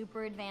 Even a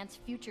super advanced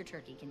future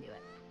turkey can do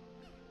it.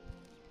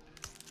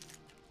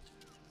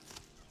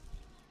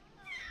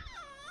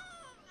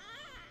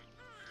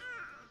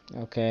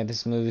 Okay,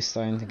 this movie's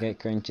starting to get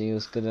cringy. It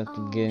was good at the Oh,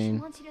 she beginning,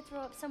 wants you to throw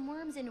up some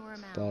worms into her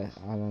mouth. but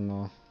I don't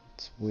know.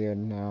 It's weird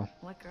now.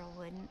 What girl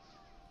wouldn't?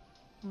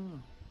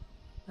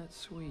 That's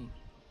sweet.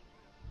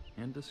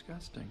 And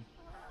disgusting.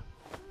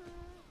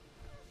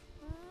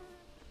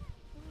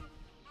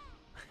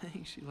 I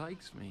think she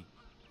likes me.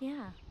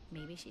 Yeah,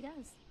 maybe she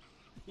does.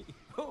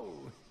 Oh,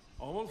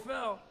 almost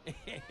fell.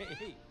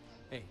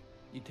 Hey,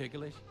 you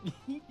ticklish?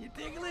 You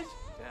ticklish?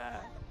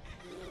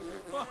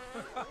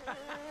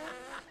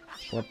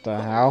 What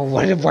the hell?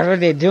 What are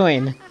they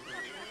doing?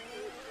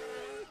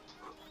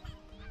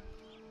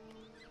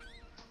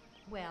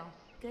 Well,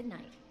 good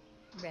night,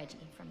 Reggie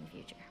from the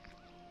future.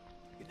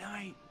 Good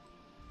night,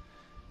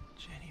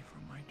 Jenny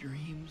from my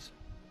dreams.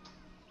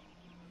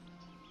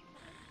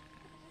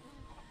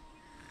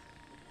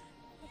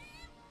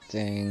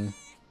 Dang.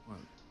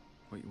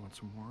 What, you want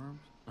some worms?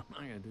 I'm not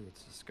gonna do it.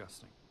 It's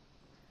disgusting.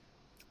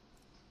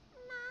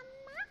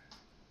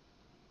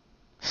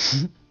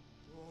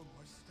 Oh,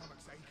 my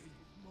stomach's aching.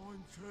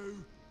 Mine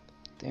too.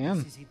 Damn.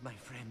 This is it, my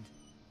friend.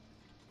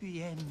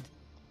 The end.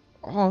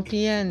 Oh,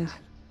 the end.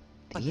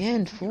 The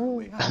end,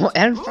 fool. Oh,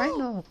 and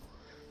final.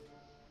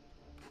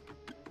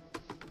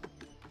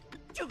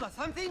 You got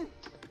something?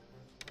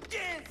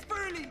 Yes,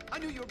 Furley! I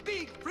knew your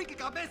big, freaky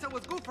cabeza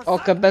was good for Oh,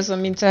 something. cabeza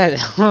means head.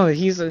 Oh,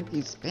 he's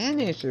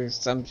Spanish or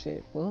some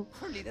shit. Well,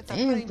 Furley, that's a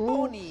damn, flying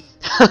fool. pony.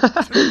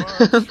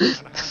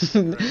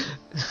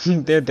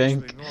 They're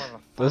dank.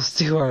 Those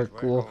two are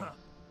cool.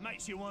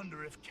 Makes you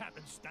wonder if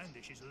Captain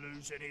Standish is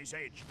losing his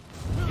edge.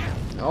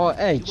 Oh,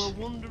 edge. You were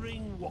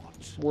wondering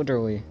what?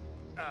 Literally.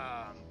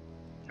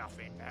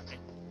 Nothing happening.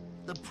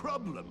 The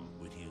problem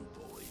with you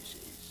boys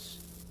is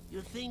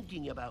you're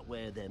thinking about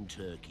where them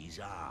turkeys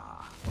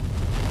are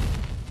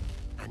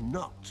and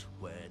not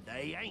where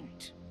they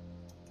ain't.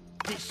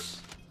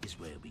 This is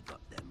where we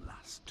got them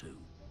last two.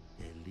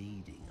 They're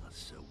leading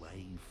us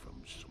away from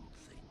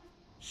something.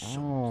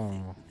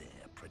 Something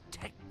they're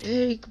protecting.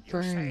 Big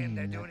You're saying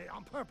they're brain. doing it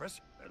on purpose,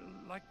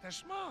 like they're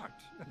smart.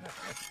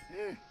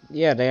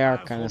 Yeah, they are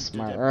I've kind of hunted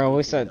smart. Or at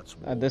least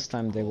everything at this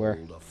time they were.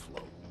 that's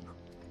afloat,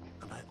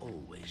 and I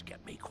always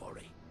get me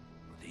quarry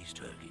with these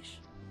turkeys.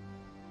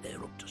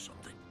 They're up to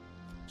something.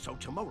 So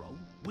tomorrow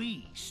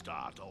we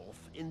start off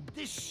in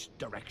this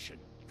direction,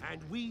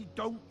 and we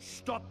don't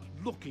stop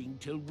looking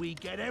till we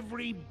get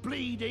every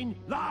bleeding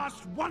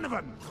last one of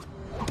them.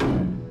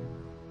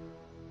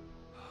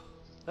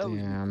 That was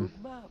a Damn.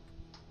 good map.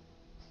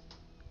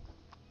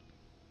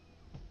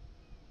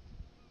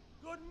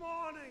 Good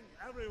morning,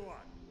 everyone.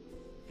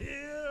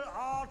 Here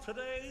are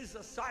today's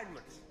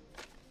assignments.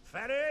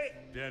 Fenny,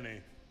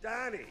 Denny.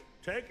 Danny,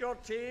 take your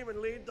team and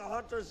lead the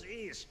hunters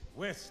east.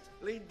 West.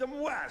 Lead them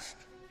west.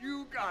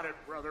 You got it,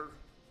 brother.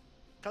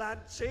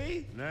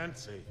 Clancy,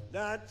 Nancy.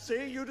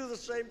 Nancy, you do the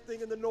same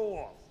thing in the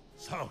north.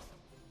 South.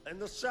 In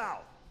the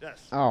south,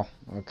 yes. Oh,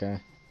 okay.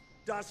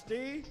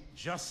 Dusty,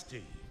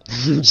 Justy.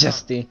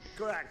 Justy.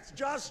 correct.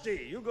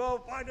 Justy, you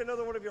go find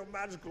another one of your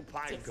magical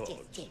pine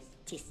cones.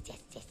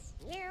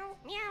 Meow,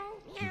 meow,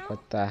 meow.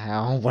 What the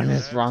hell? What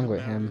is wrong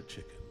with him?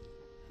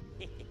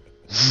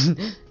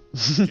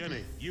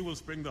 Jenny, you will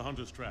spring the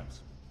hunter's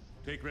traps.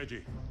 Take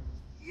Reggie.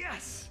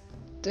 Yes!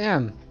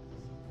 Damn.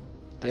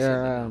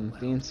 They're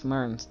being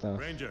smart and stuff.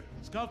 Ranger,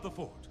 scout the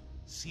fort.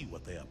 See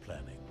what they are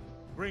planning.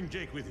 Bring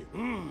Jake with you.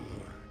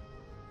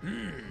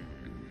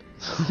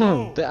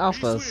 The Be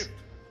alphas. swift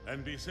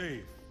and be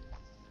safe.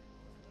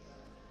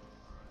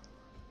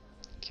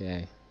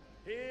 Okay.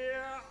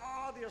 Here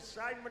are the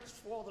assignments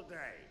for the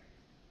day.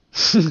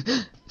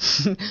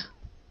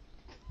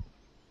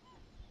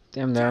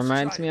 Damn, that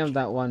reminds me of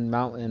that one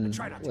mountain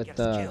with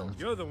the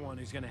You're the one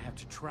who's gonna have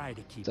to try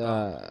to keep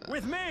up. the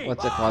With me!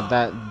 what's it called?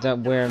 That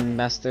where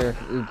Master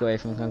Oogway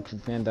from Kung Fu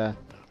Panda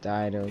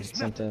died or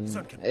something.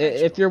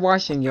 If you're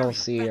watching, you'll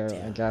see. Or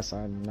I guess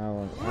I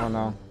know. I don't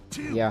know.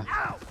 Yeah.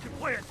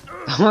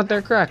 Oh,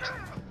 they're correct.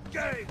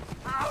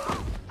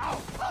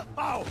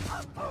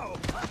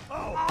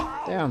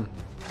 Damn.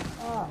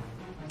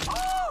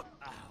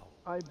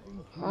 I beat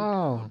you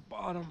Oh. to the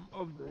bottom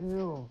of the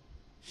hill.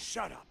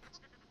 Shut up.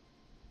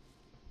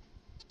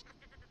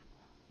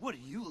 What are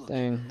you looking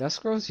Dang, that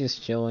squirrel's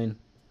just chilling.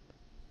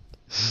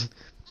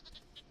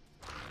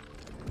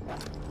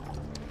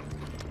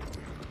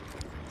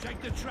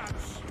 Take the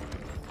traps.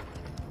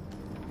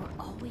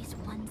 We're always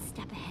one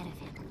step ahead of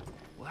him,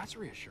 Well, that's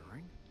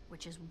reassuring.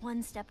 which is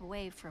one step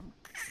away from...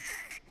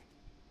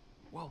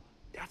 Well,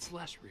 that's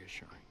less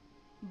reassuring.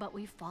 But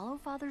we follow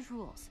Father's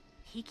rules.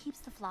 He keeps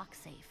the flock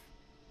safe.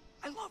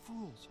 I love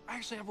rules. I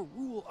actually have a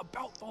rule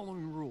about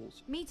following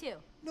rules. Me too.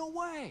 No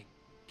way.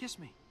 Kiss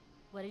me.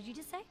 What did you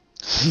just say?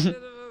 I said,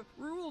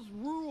 rules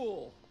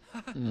rule.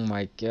 Oh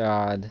my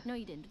god. No,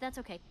 you didn't, but that's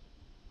okay.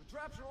 The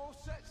traps are all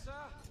set, sir.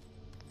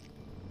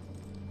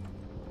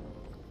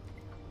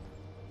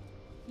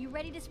 You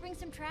ready to spring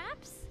some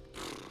traps?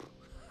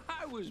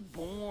 I was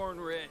born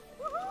ready.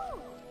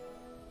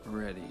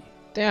 Ready.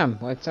 Damn,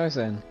 like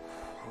Tarzan.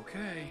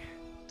 Okay.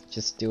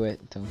 Just do it.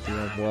 Don't be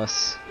a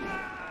wuss.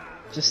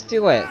 Just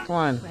do it. Come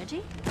on.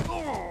 Reggie?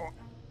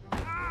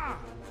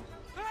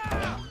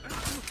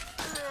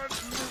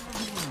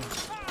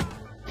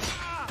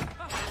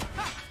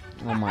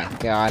 Oh my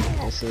god,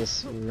 this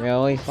is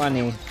really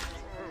funny.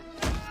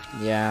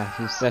 Yeah,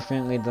 he's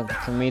definitely the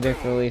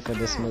comedic relief of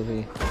this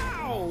movie.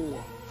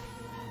 Ow!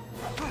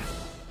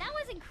 That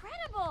was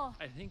incredible!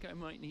 I think I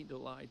might need to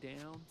lie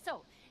down.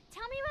 So,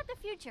 tell me about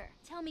the future.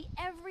 Tell me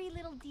every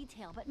little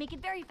detail, but make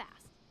it very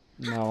fast.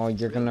 No,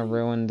 you're gonna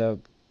ruin the wanna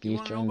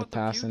future know and the about the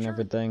past and future?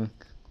 everything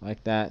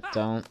like that.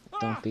 Don't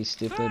be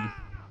stupid.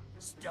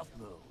 Stealth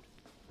mode.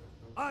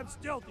 I'm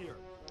stealthier.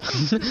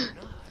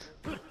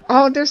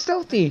 Oh, they're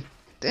stealthy.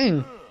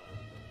 Dang.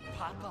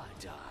 Papa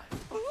died.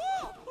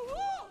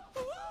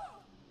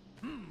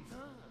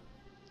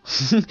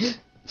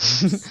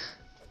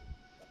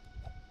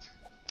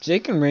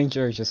 Jake and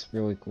Ranger are just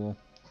really cool.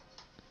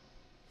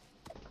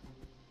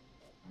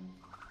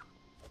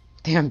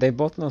 Damn, they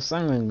both know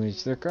sign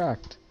language. They're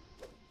cracked.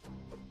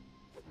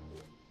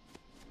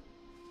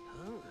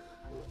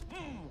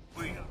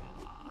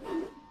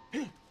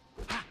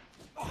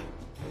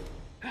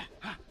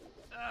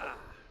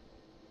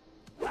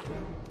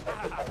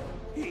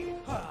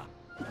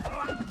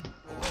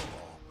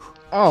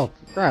 Oh,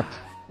 crap.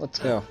 Let's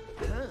go.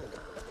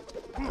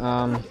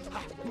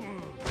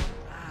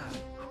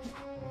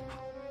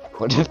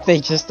 What if they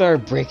just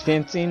started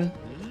breakdancing?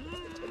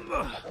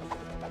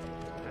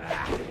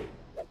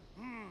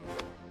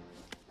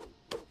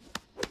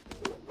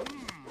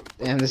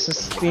 Damn, this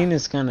scene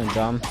is kind of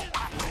dumb.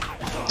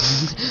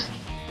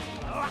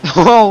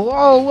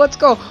 Oh, let's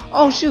go!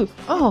 Oh shoot!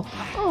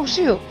 Oh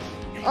shoot!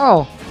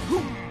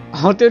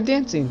 Oh, they're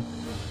dancing.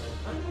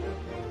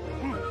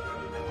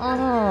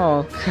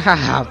 Oh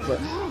crap!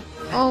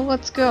 Oh,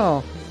 let's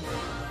go!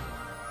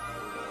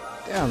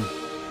 Damn.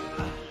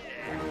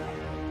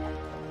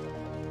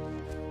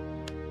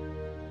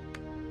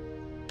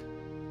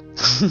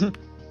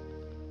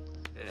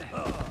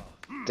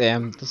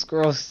 Damn, this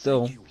girl's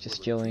still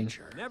just chilling.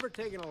 Never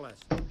taken a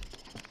lesson.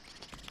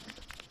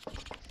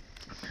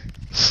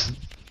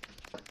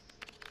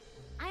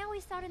 I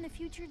always thought in the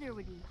future there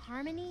would be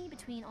harmony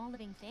between all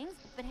living things,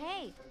 but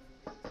hey,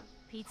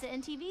 pizza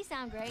and TV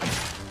sound great.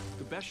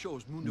 The best show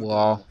is Mundo.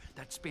 Wow.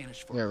 That's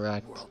Spanish for You're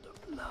right. world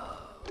of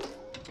love.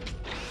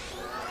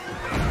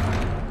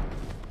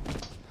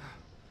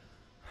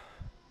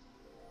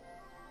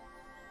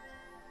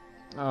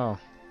 Oh.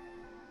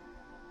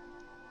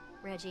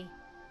 Reggie,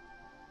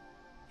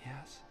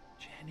 Yes,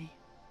 Jenny.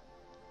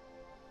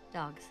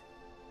 dogs.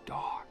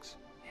 Dogs.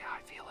 Yeah,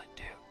 I feel it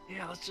too.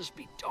 Yeah, let's just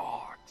be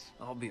dogs.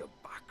 I'll be a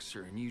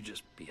boxer and you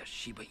just be a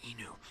Shiba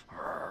Inu.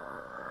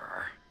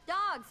 Arrgh.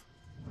 Dogs!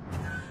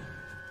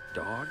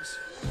 Dogs?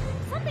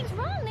 Something's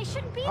wrong. They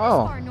shouldn't be this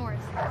Oh. far north.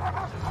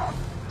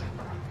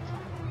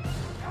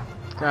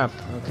 Crap,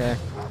 okay.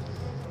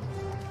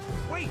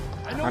 Wait,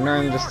 I don't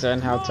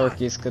understand how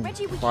turkeys could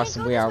Reggie, we can't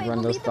possibly go this way. outrun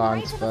We'll those lead them right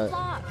dogs, to the but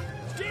flock.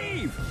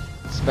 Steve!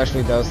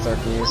 especially those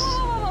turkeys.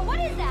 Whoa, what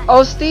is that?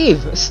 Oh,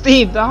 Steve!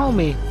 Steve, the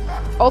homie!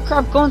 Oh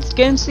crap, go and get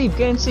in Steve,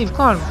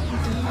 come on!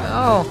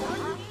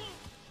 Oh.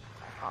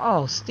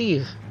 Oh,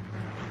 Steve.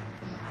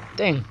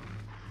 Dang.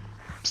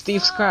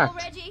 Steve's Whoa, cracked.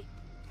 Reggie.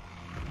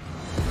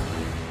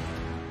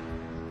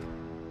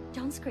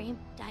 Don't scream.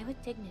 Die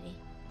with dignity.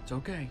 It's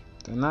okay.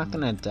 They're not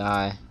gonna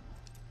die.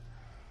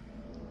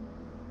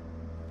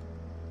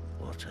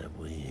 What have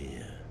we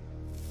here?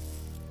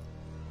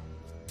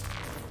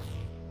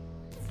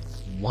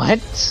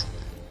 What?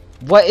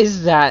 What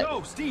is that?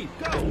 Go, Steve,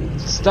 go!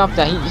 Stop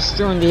that, he just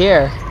threw in the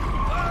air.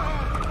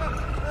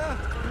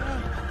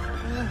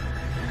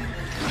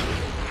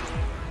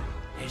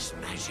 It's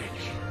magic.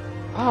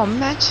 Oh,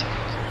 magic.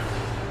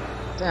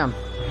 Damn.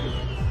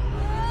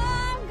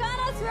 I'm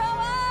gonna throw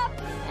up!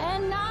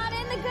 And not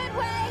in the good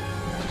way!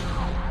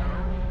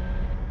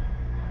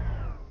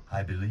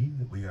 I believe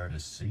that we are at a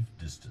safe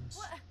distance.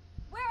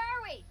 Where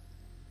are we?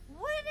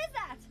 What is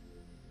that?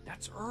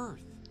 That's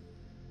Earth.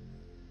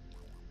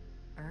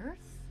 Earth?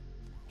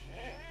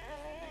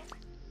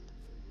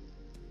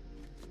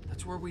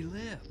 That's where we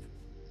live.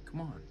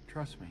 Come on,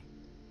 trust me.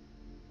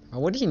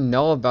 What do you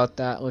know about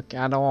that, like,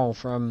 at all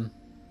from...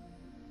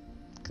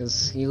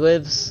 Because he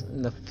lives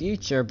in the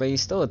future, but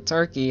he's still a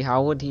turkey.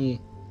 How would he...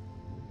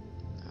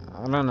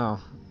 I don't know.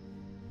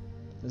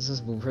 This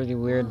is pretty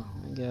weird,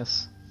 I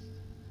guess.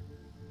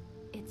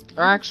 It's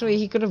Or actually,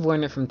 he could have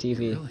learned it from TV,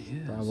 It really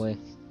is. probably.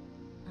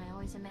 I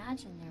always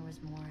imagined there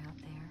was more out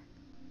there,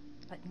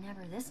 but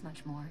never this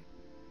much more.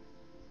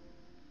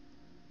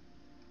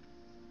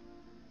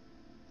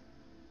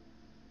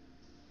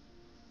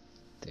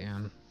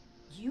 Damn.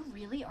 You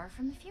really are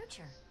from the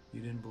future.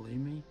 You didn't believe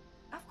me?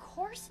 Of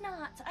course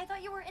not. I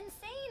thought you were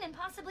insane and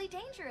possibly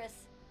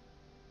dangerous.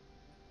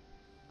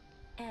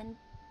 And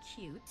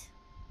cute.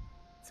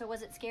 So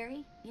was it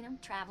scary? You know,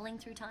 traveling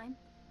through time?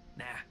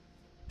 Nah.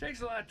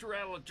 Takes a lot to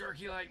rattle a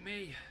turkey like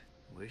me.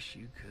 Wish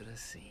you could have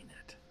seen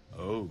it.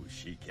 Oh,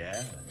 she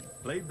can.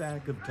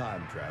 Playback of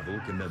time travel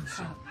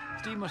commencing.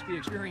 Steve must be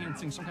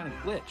experiencing some kind of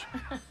glitch.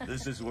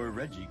 This is where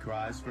Reggie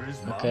cries for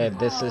his mom. Okay,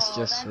 this is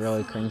just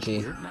really cringy.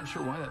 Weird. Not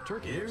sure why that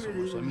turkey Here is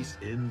it so. I mean, is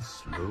in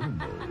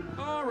slow-mo.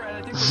 all right,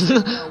 I think we're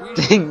safe now. We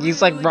should Dang,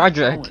 he's like really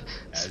Roderick. get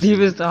going.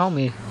 Steve is the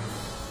homie.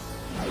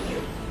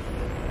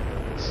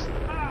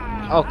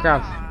 Oh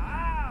crap.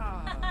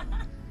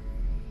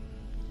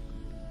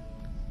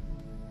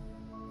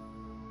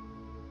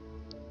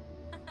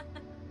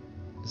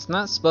 It's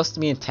not supposed to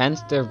be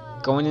intense. They're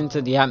going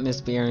into the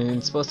atmosphere and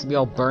it's supposed to be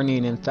all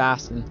burning and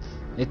fast, and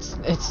it's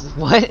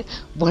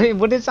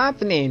what is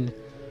happening?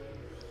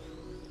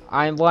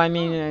 I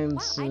mean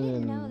it's Wow, I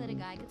didn't know that a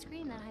guy could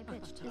scream that high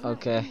pitched.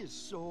 okay. He is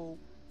so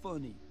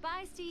funny.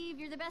 Bye, Steve.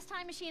 You're the best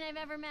time machine I've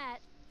ever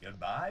met.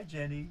 Goodbye,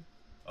 Jenny.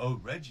 Oh,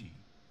 Reggie,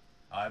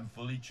 I'm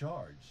fully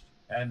charged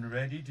and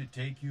ready to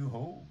take you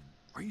home.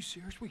 Are you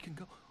serious? We can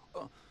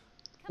go.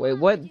 Wait,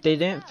 what? They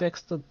didn't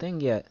fix the thing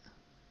yet.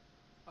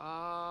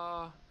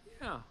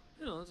 Yeah.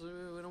 You know,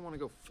 we don't want to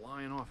go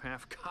flying off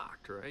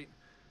half-cocked, right?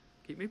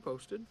 Keep me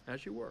posted,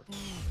 as you were.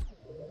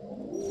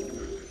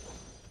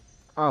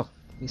 Oh,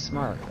 he's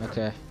smart.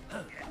 Okay.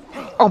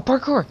 Oh,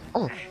 parkour!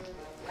 Oh!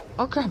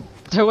 Oh crap!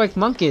 They're like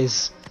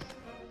monkeys!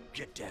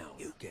 Get down.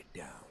 You get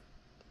down.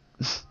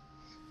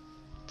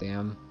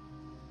 Damn.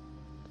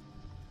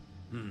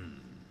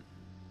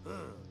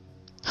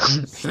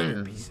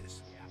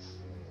 Pieces.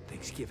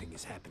 Thanksgiving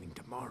is happening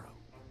tomorrow.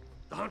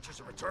 The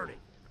hunters are returning.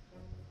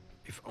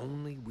 If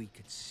only we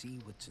could see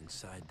what's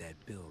inside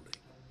that building.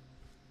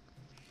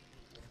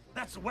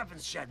 That's the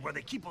weapons shed where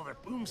they keep all their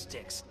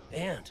boomsticks.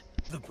 And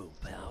the boom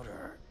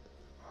powder.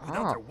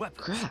 Without their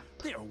weapons, crap.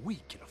 they are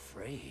weak and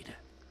afraid.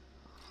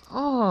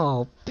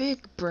 Oh,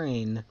 big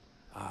brain.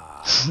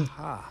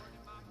 Aha.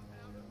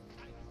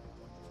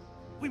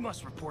 We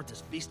must report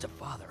this feast to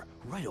Father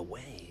right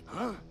away.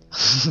 Huh?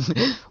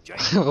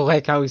 I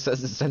like how he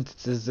says the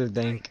sentences to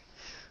think.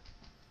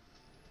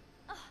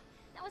 Oh,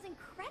 that was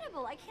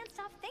incredible. I can't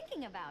stop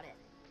thinking about it.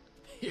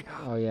 Yeah.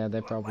 Oh yeah,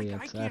 they're probably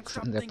Like, I can't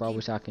stop they're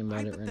probably thinking talking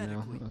about it right now.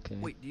 hypothetically. Okay.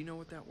 Wait, do you know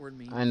what that word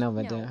means? I know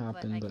that No, didn't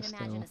happen, I but can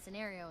imagine still, a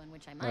scenario in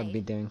which I I'd might.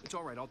 be doing. It's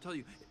all right. I'll tell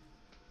you.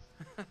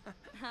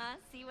 Huh?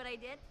 See what I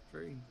did?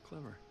 Very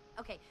clever.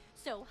 Okay,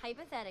 so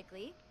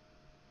hypothetically,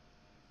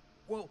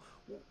 Well,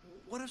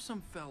 what if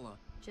some fella,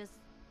 just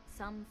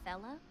some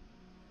fella?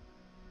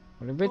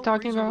 What are we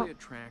talking about? reasonably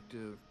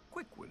attractive,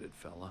 quick-witted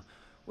fella,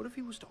 what if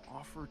he was to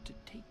offer to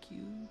take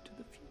you to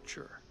the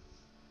future?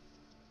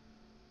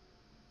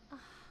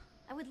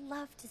 I would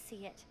love to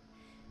see it.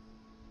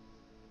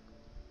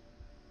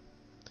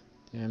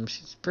 Damn,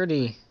 she's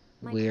pretty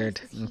My weird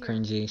place is and here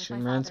cringy. with She my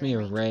reminds father me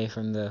and of Rachel. Rey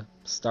from the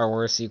Star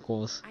Wars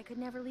sequels. I could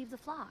never leave the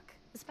flock,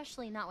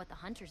 especially not with the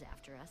hunters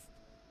after us.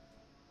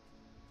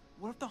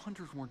 What if the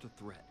hunters weren't a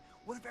threat?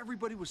 What if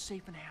everybody was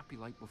safe and happy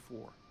like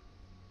before?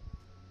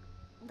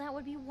 That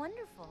would be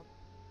wonderful.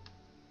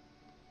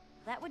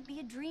 That would be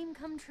a dream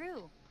come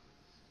true.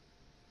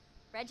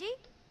 Reggie?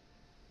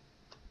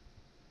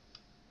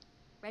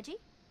 Reggie?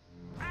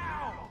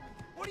 Ow!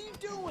 What are you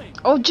doing?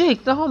 Oh,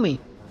 Jake, the homie.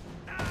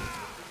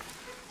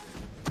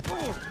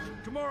 Oh,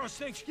 tomorrow's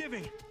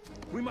Thanksgiving.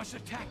 We must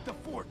attack the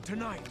fort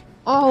tonight.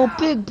 Oh,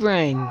 big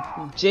brain.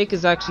 Jake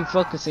is actually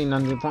focusing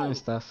on the important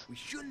stuff. We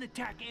shouldn't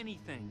attack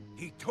anything.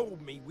 He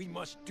told me we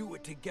must do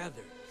it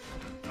together.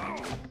 Oh,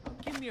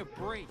 give me a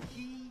break.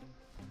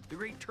 The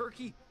great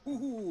turkey?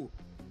 Ooh,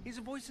 he's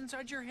a voice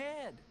inside your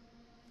head.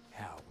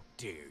 How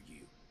dare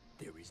you?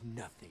 There is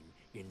nothing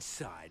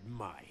inside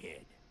my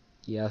head.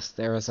 Yes,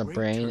 there was a Great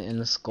brain turkey in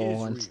the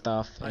skull is and real.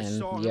 stuff, I and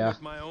saw him yeah,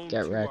 with my own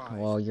get 2 wrecked. eyes.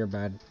 Well, you're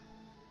bad.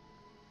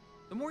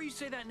 The more you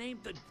say that name,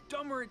 the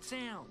dumber it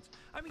sounds.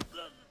 I mean,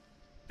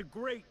 The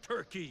great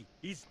turkey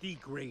is the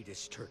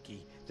greatest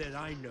turkey that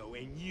I know,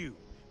 and you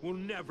will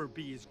never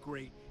be as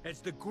great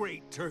as the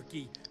great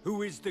turkey,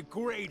 who is the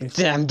greatest.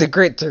 Damn, the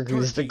great turkey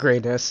is the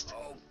greatest.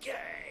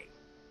 Okay.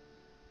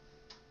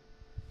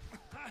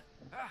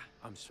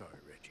 I'm sorry,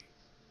 Reggie.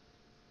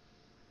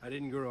 I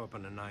didn't grow up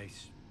on a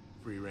nice,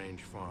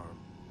 free-range farm.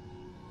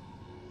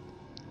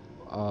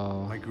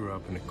 Oh. I grew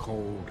up in a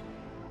cold,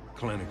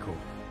 clinical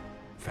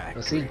factory.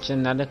 Was he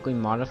genetically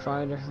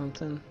modified or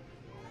something?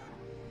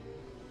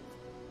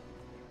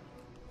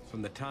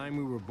 From the time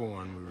we were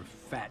born, we were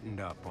fattened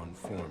up on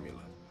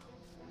formula.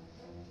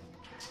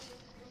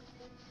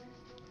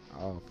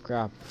 Oh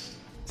crap.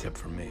 Except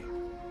for me.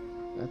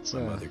 That's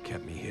My mother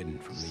kept me hidden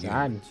from the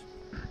sad. humans.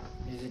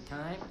 Is it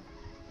time?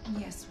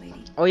 Yes,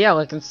 sweetie. Oh yeah,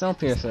 like in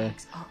Snowpiercer.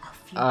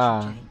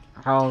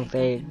 How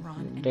they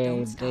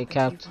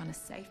kept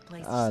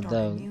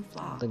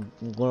the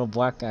little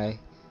black guy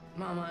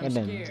Mama, I'm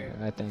hidden, scared.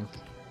 I think.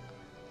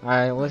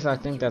 At least I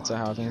think that's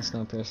how I think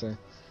Snowpiercer.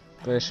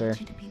 Pretty sure.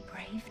 To be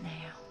brave now.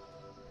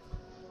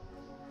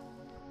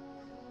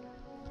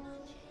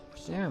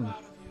 Damn.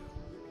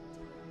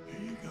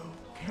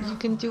 You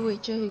can do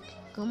it, Jake.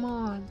 Come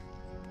on.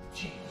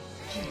 Jake,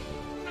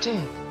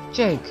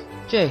 Jake,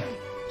 Jake,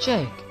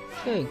 Jake,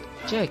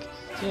 Jake,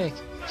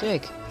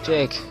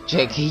 Jake,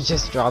 Jake. He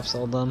just drops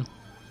all them.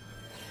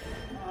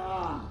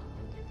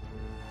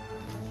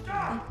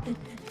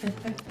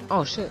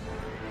 Oh shit.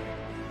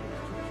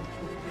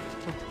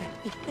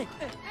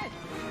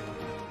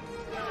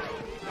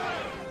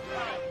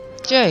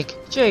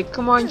 Jake,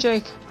 come on,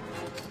 Jake.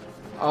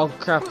 Oh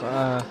crap,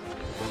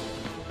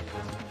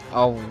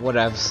 oh,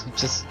 whatevs.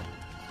 Just...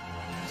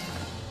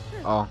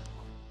 Oh.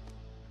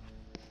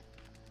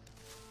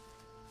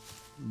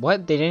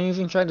 What? They didn't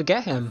even try to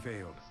get him. I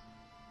failed.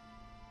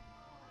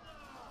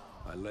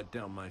 I let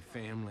down my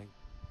family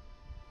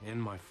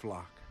and my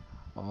flock.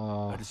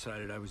 Oh. I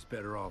decided I was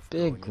better off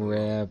Big going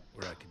alone, rip.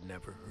 where I could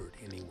never hurt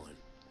anyone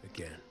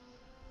again.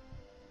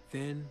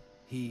 Then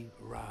he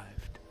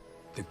arrived.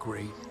 The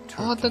great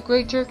turkey. Oh, the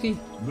great turkey.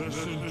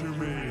 Listen to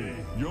me,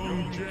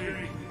 young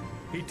Jake.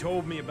 He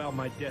told me about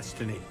my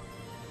destiny.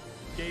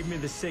 Gave me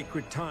the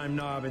sacred time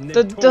knob and then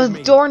The told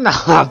me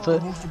doorknob. The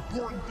most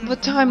important thing The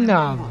to time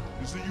knob. remember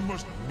is that you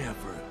must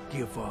never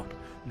give up,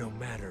 no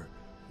matter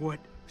what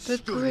The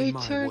stood in great my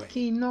way.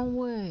 turkey. No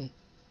way.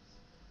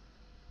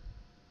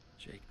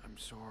 Jake, I'm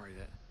sorry.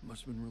 That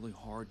must have been really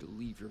hard to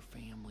leave your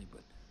family,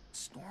 but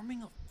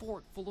storming a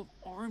fort full of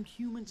armed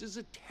humans is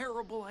a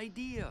terrible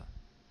idea.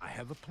 I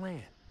have a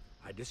plan.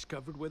 I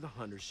discovered where the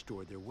hunters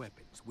store their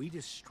weapons. We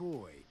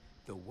destroy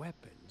the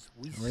weapons.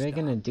 How are they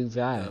gonna do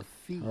that?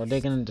 How are they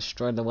gonna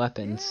destroy the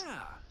weapons? Yeah,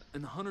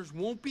 and the hunters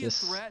won't be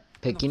Just a threat. and the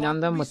picking flock on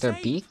will them be with their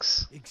safe.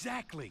 beaks?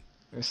 Exactly.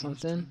 Or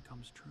something?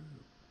 Comes true.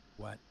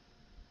 What?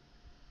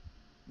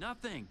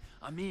 Nothing.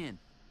 I'm in.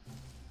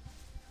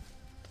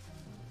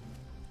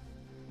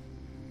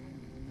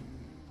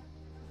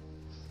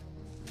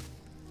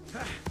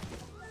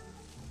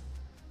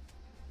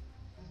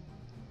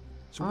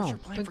 So what's your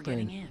plan for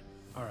getting in?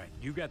 All right,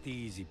 you got the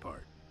easy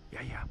part.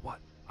 Yeah, what?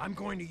 I'm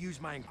going to use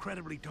my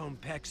incredibly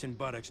toned pecs and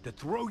buttocks to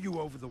throw you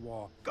over the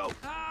wall. Go!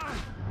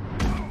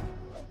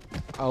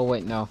 Oh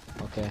wait, no.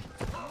 Okay.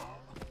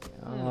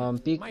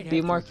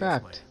 Be more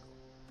correct.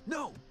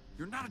 No,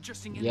 you're not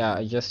adjusting it. Yeah,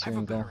 adjust your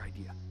angle.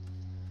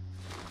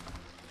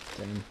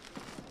 Damn.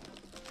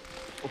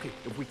 Okay,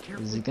 if we care.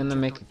 Is he gonna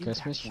make a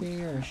Christmas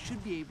tree or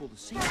should be able to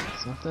see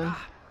something?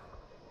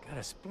 Got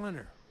a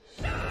splinter.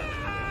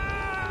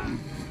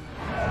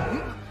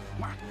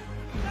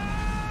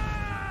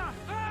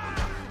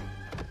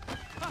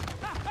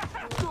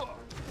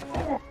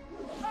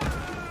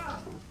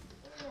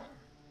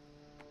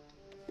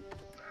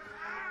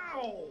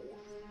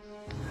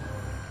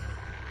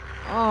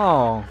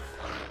 Oh,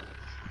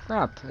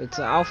 crap! It's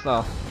an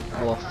alpha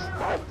wolf.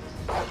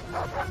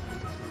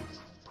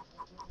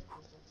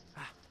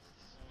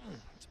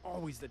 It's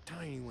always the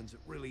tiny ones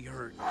that really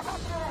hurt.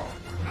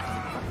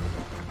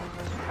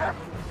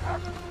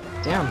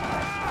 Damn.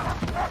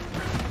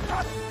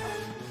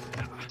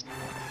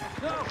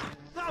 No!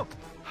 No!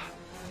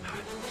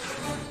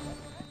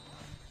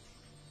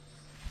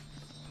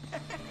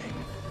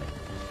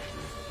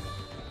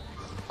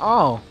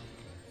 Oh.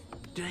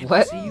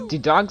 What? Do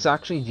dogs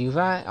actually do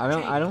that?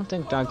 I don't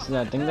think dogs do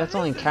that. I think that's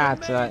only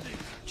cats that.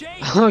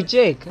 Oh,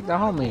 Jake, the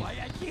homie.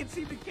 I can't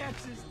see the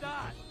cat's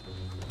dot.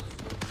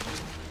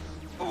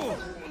 Oh,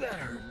 that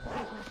hurt.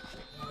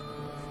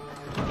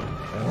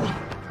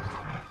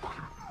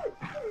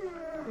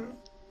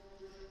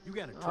 You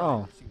gotta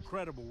try this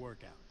incredible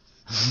workout.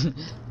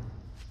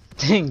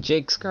 Dang,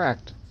 Jake's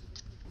correct.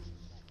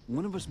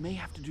 One of us may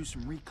have to do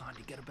some recon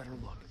to get a better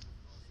look.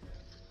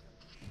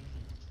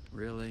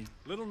 Really?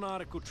 Little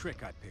nautical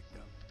trick I picked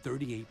up.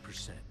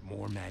 38%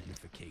 more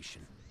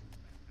magnification.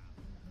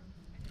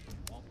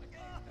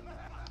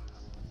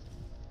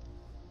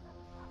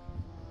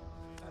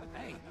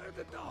 Hey,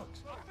 the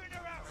dogs.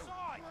 They're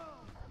outside.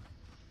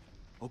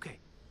 Okay,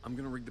 I'm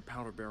gonna rig the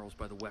powder barrels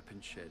by the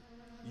weapons shed.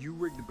 You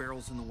rig the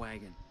barrels in the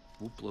wagon.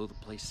 We'll blow the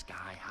place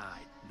sky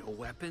high. No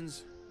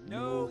weapons,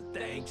 no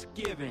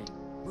Thanksgiving.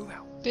 Move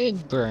out.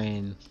 Big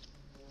brain.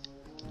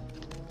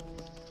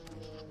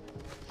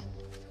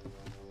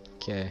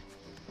 Okay.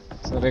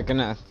 So they're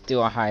gonna do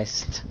a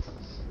heist.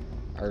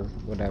 Or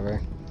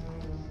whatever.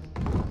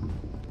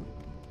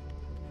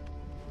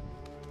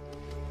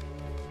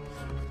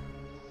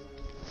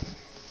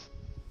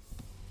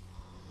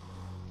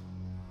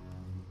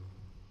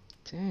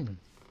 Dang.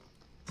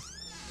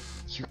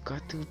 You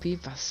got to be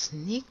the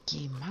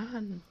sneaky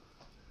man.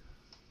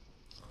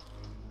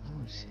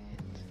 Oh shit.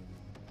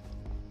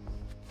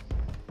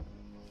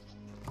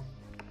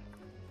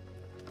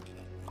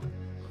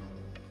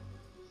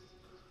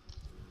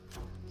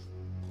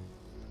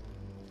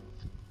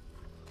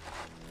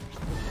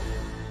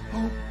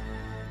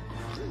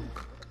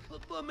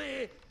 For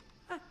me,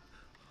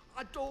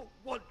 I don't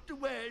want to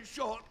wear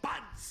short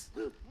pants.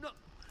 No.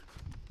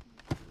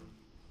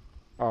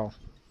 Oh.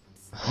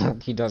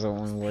 He doesn't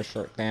want to wear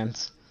short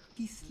pants.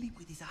 He sleep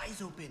with his eyes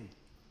open.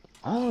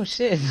 Oh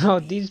shit, no,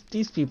 these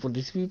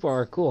people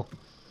are cool.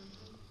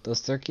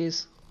 Those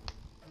turkeys?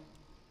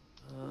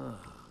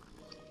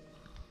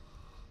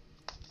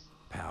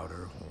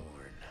 Powder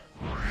horn.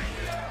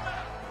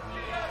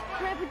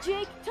 Grandpa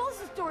Jake, tell us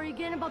the story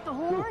again about the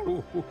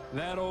horn.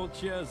 That old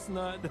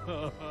chestnut.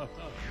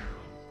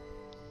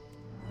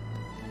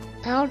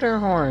 Powder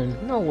horn,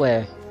 no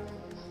way.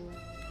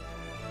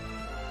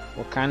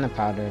 What kind of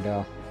powder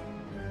though?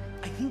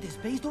 I think the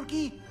space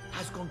turkey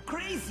has gone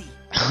crazy.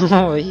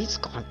 Oh, he's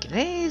gone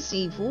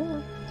crazy,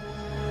 fool.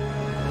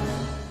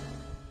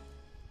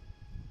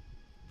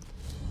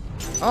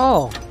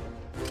 Oh.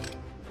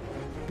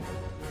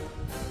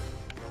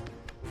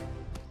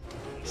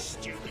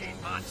 Stupid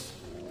nuts.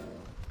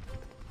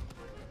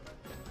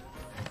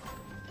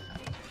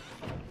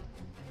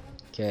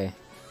 Okay.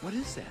 What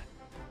is that?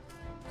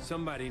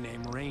 Somebody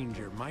named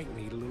Ranger might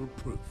need a little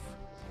proof.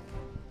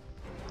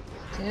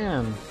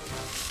 Damn.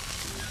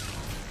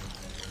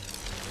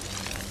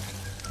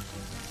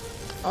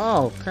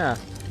 Oh, crap.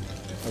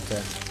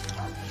 Okay.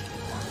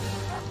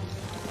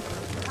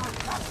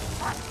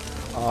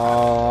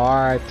 Oh,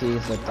 R.I.P.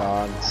 the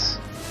dogs.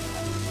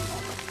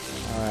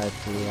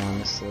 R.I.P.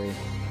 honestly.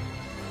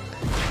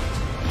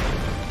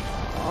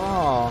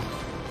 Oh.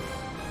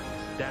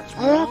 That's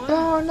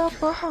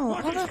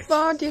What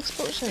about the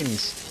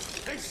explosions?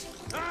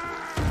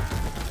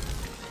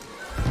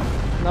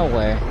 No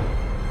way.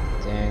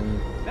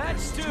 Dang.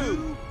 That's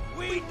two.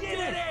 We did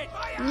it.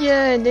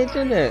 Yeah, they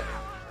did it.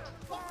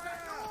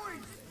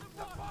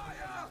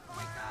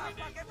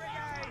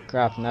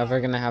 Crap, now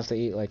we're gonna have to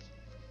eat like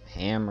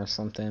ham or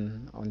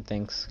something on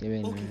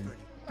Thanksgiving. Or,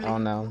 I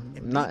don't know.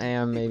 Not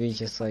ham, maybe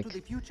just like.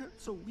 I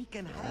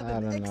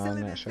don't know,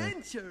 I'm not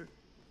sure.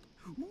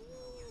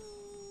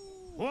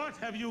 What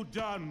have you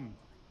done?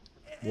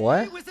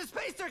 What? It was the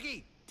space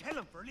turkey. Tell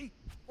him, Furley.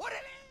 What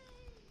it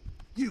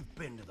is? You've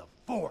been to the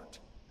fort.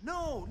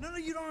 No,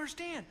 you don't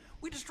understand.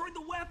 We destroyed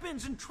the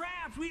weapons and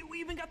traps. We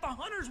even got the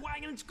hunter's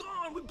wagon. It's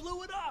gone. We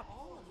blew it up.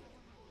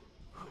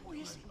 Who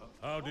is he?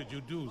 How did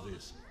you do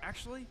this?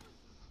 Actually,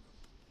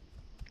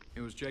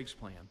 it was Jake's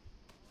plan.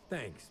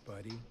 Thanks,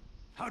 buddy.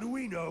 How do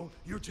we know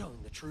you're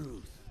telling the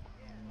truth?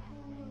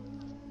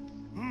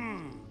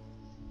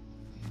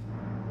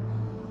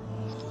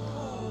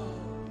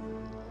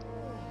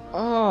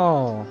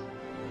 Oh.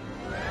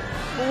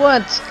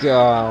 Let's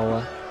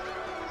go.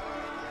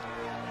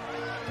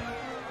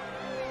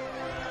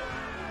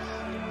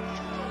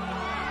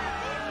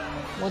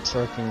 Let's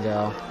freaking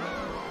go.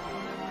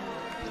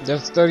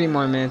 There's 30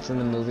 more minutes in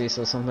the movie,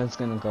 so something's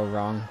gonna go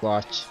wrong.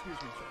 Watch.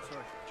 Excuse me,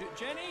 sorry.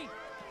 Jenny?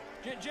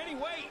 Jenny,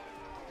 wait!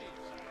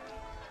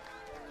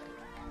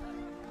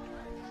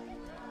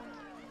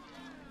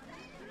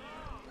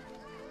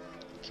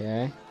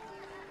 Okay.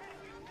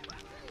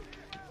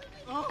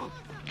 Oh,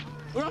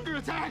 we're under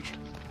attack!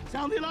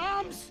 Sound the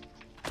alarms!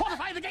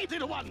 Fortify the gate,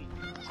 little one!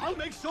 I'll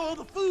make sure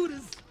the food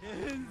is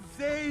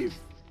safe!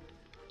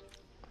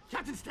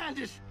 Captain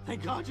Standish,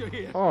 thank God you're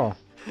here. Oh.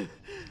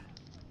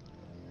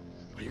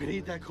 Are you gonna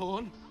eat that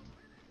corn?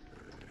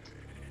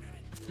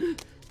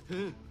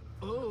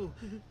 Oh,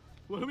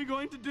 what are we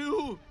going to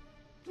do?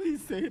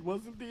 Please say it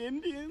wasn't the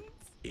Indians.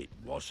 It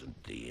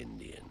wasn't the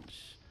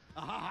Indians.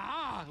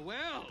 Ah,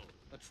 well,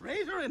 a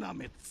traitor in our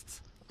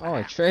midst. Oh,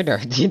 a traitor.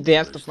 They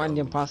have to find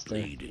the imposter.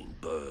 Bleeding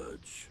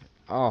birds.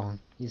 Oh,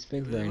 he's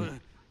big brain.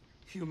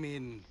 You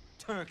mean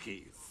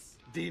turkeys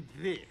did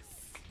this?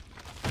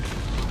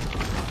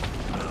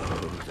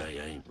 No, they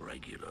ain't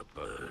regular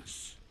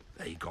birds.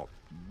 They got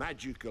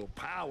magical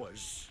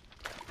powers.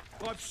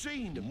 I've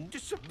seen them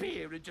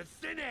disappear into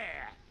thin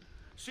air.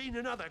 Seen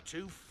another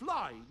two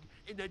flying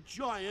in a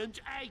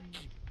giant egg.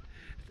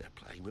 They're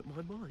playing with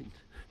my mind,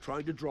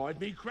 trying to drive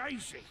me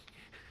crazy.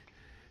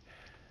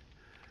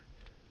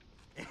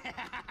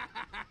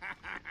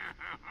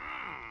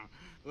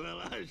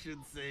 Well, I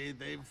should say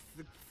they've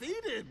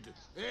succeeded,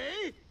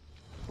 eh?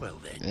 Well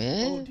then.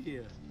 Eh? Oh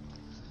dear.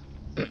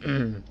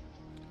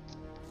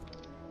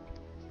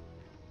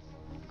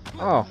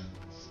 Oh.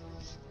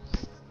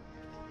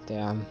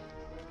 Damn.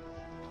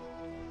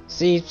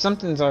 See,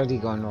 something's already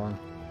gone wrong.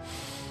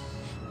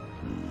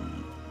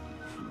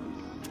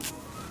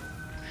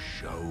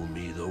 Show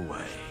me the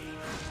way.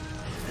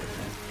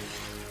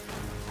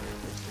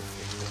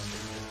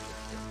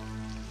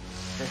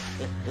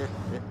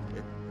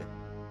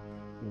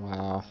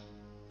 Wow.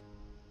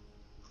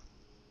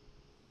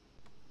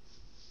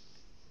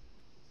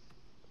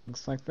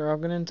 Looks like they're all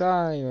gonna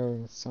die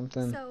or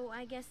something. So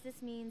I guess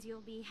this means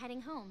you'll be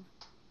heading home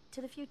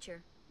to the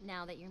future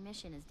now that your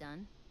mission is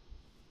done.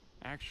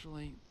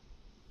 Actually,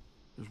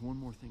 there's one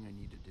more thing I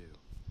need to do.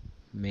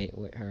 Mate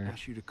with her.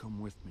 Ask you to come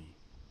with me.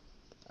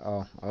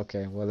 Oh,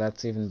 okay. Well,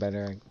 that's even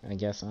better, I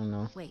guess. I don't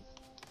know. Wait.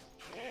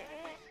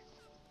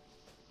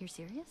 You're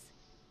serious?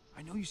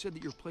 I know you said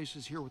that your place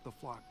is here with the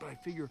flock, but I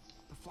figure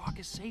the flock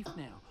is safe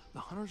now. The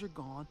hunters are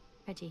gone.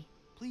 Reggie.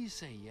 Please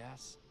say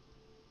yes.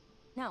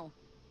 No.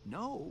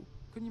 No?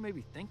 Couldn't you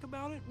maybe think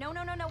about it? No.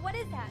 What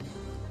is that?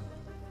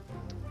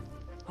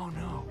 Oh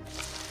no.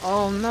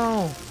 Oh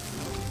no.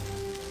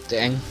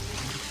 Dang.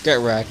 Get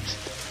wrecked.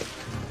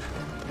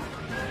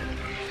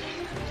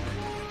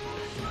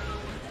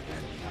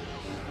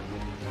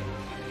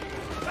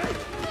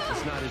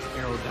 It's not as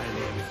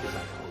aerodynamic as I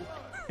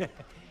hoped.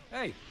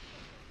 Hey.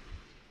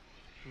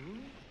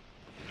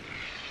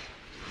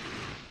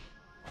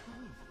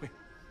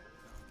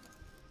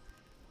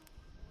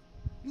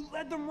 You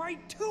led them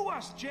right to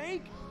us,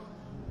 Jake.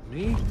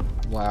 Me?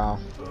 Wow.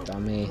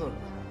 Dummy.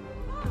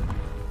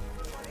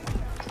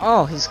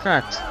 Oh, he's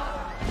cracked.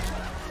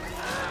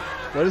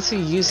 What is he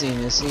using?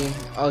 Is he?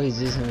 Oh, he's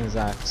using his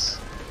axe.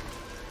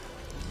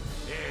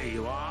 There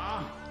you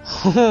are.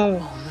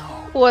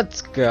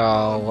 Let's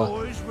go.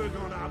 Boys, we're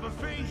gonna have a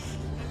feast.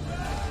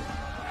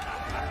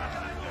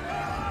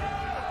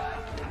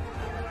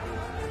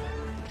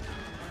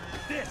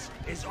 This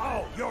is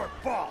all your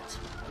fault.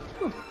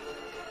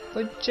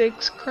 But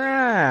Jake's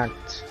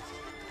cracked.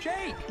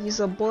 Jake!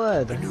 He's a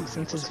blood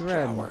since it's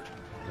red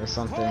or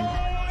something.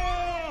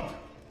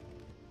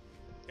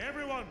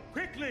 Everyone,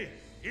 quickly!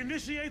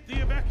 Initiate the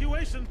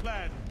evacuation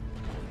plan!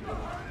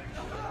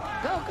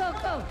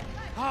 Go!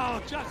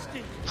 Oh,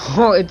 Justin!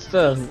 Oh, it's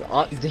the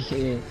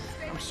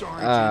I'm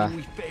sorry, Jenny,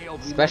 we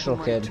failed. We special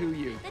led them right kid. to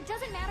you. That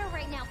doesn't matter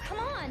right now. Come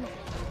on.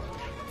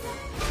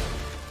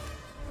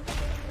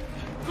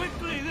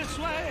 Quickly, this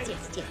way!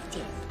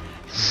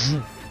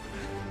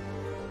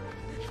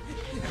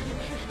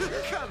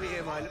 Come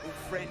here, my little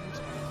friend.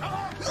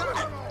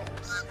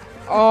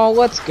 Oh,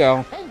 let's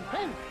go.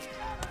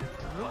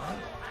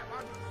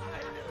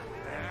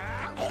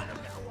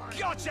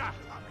 Gotcha!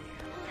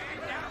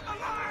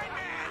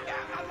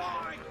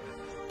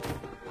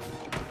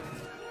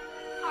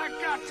 I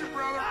got you,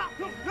 brother!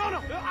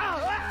 No!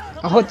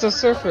 Oh, it's a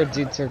surfer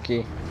dude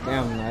turkey.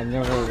 Damn, I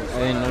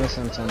didn't notice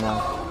him until now.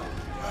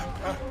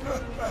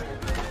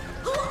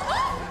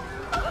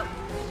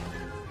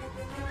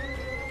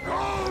 Go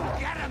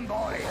get him,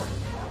 boys!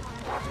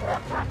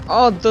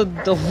 Oh,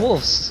 the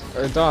wolves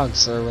or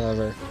dogs or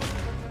whatever.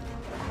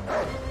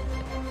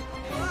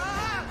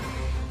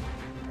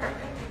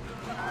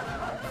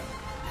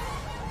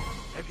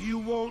 If you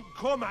won't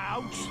come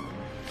out,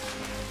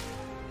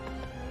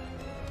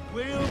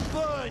 we'll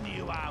burn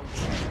you out.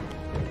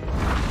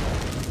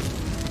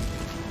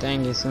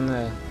 Dang, he's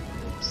gonna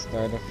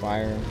start a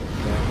fire.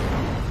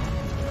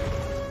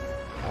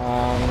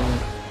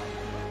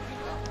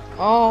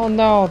 Oh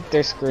no,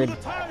 they're screwed. To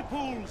the tide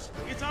pools!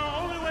 It's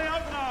our only way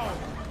out now!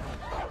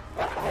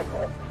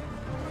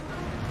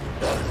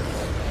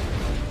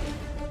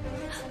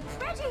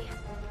 Reggie!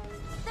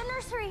 The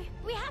nursery!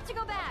 We have to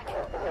go back!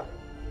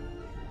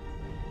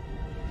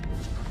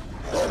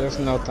 There's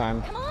no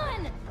time. Come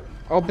on!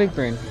 Oh, big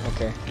brain.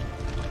 Okay.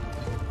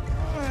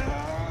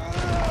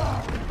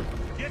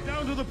 Get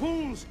down to the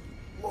pools!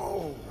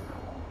 Whoa!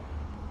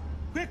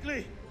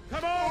 Quickly!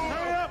 Come on,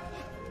 hurry up!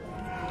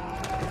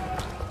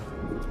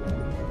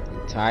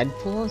 Tide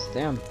pools?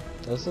 Damn,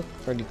 those look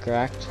pretty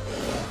cracked.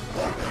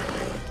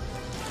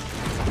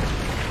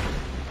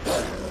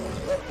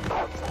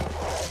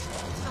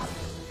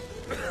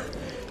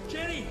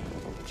 Jenny!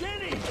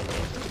 Jenny!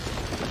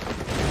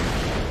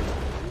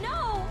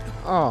 No!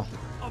 Oh.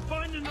 I'll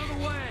find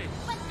another way.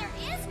 But there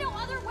is no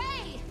other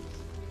way!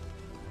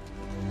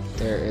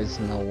 There is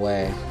no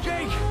way.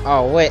 Jake!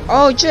 Oh, wait.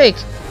 Oh, Jake!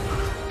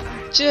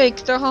 Jake,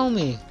 the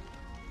homie!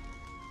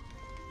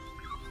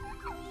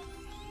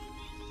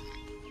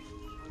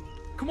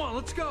 Come on,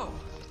 let's go.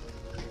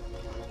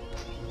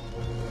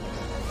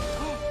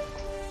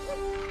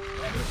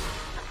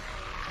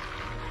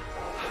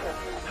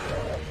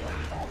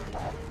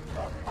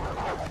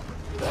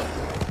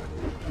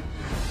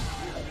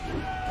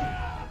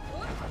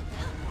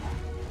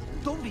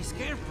 Don't be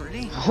scared,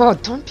 Pretty. Oh,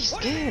 don't be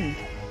scared!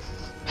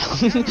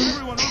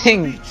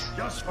 Dang!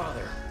 Yes,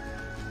 Father.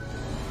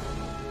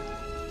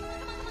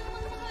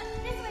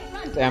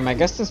 Damn, I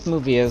guess this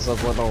movie is a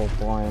little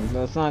boring,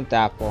 but it's not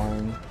that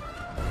boring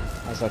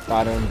as I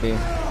thought it would be.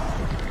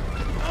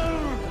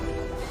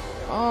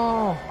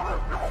 Oh!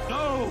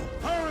 Go!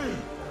 Hurry!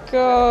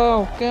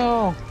 Go!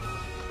 Go!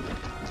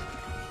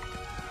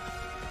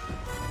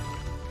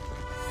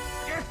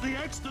 Get the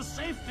X to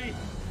safety!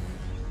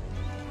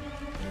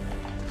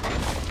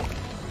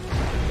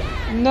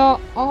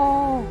 No!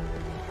 Oh!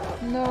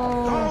 No!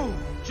 Go!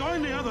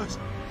 Join the others!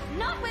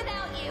 Not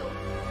without you!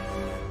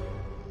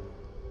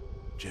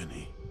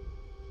 Jenny.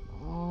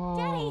 Oh.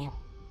 Daddy!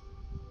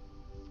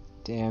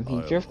 Damn, he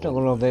drifted a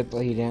little bit,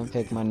 but he didn't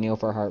pick my Kneel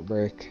for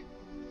Heartbreak.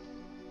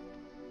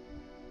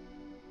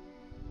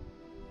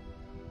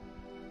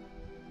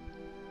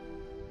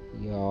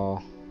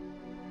 Yo.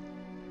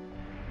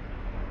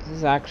 This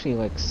is actually,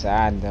 like,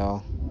 sad,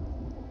 though.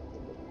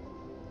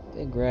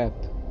 Big rip.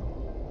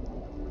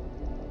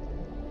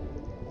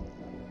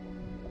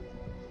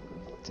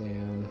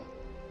 Damn.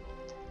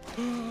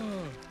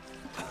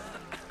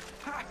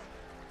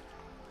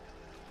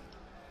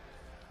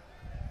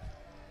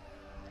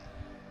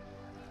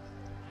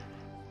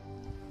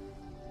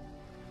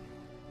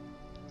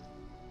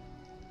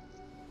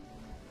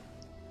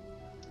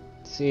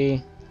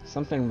 See,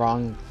 something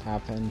wrong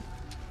happened.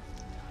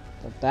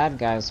 The bad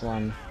guys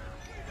won.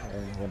 Or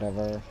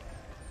whatever.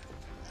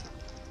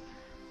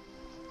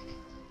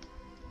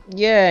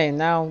 Yay!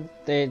 Now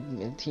the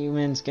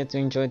humans get to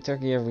enjoy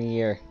turkey every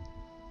year.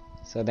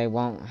 So they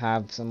won't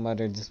have some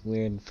other just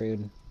weird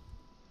food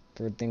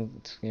for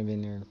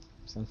Thanksgiving or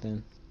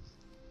something.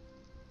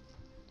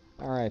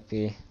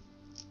 R.I.P.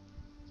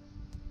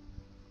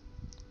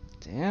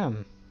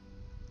 Damn.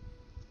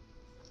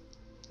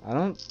 I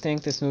don't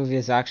think this movie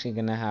is actually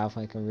gonna have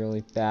like a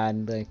really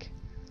bad like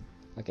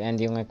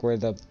ending, like where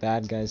the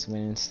bad guys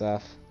win and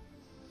stuff.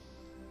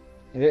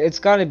 It's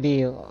gotta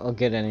be a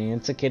good ending.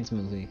 It's a kids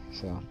movie,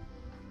 so.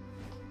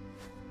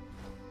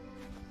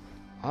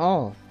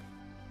 Oh.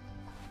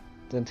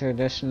 The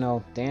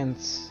traditional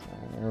dance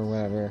or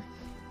whatever.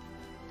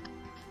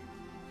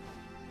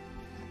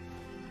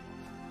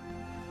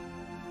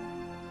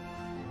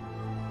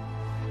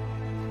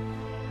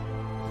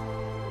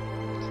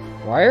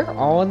 Why are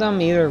all of them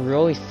either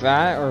really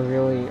fat or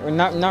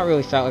not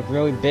really fat, like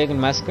really big and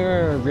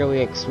muscular, or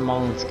really like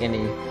small and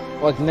skinny?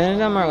 Like none of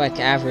them are like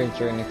average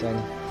or anything.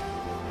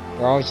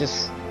 They're all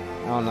just,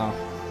 I don't know.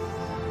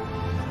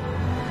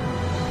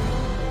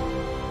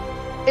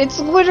 It's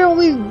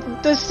literally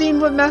the scene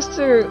with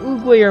Master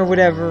Oogway or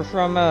whatever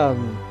from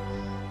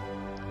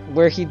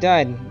where he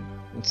died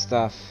and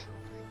stuff.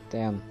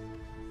 Damn.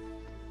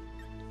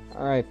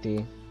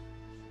 R.I.P.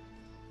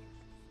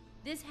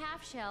 This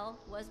half shell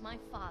was my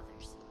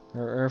father's.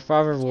 Her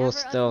father will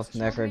Whichever still of his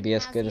never children be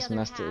as has good the as other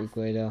Master half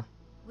Oogway though.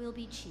 Will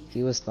be chief.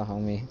 He was the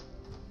homie.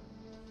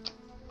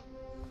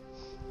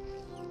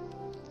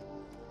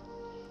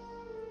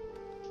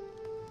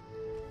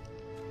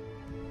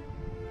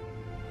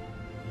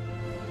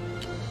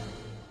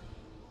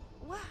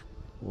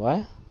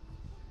 What?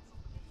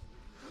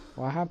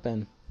 What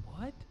happened?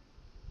 What?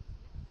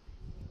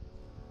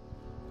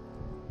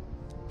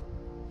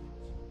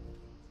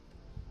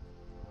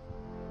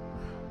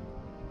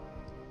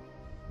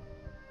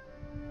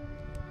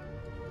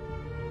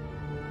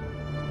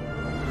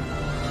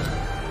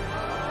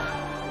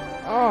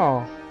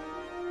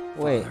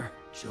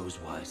 Choose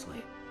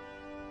wisely.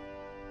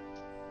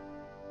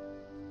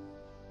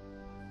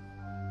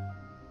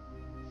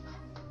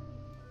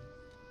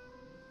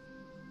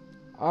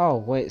 Oh,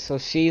 wait, so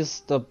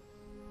she's the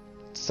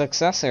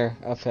successor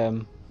of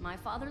him. My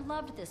father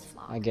loved this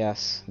flock. I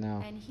guess,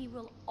 no. And he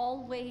will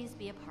always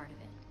be a part of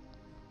it.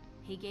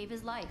 He gave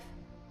his life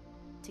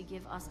to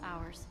give us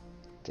ours.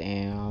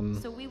 Damn.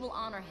 So we will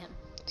honor him.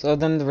 So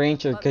then the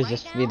ranger But could right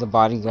just now, be the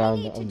bodyguard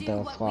we need to of do the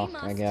what flock, we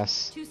I must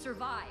guess. to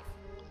survive.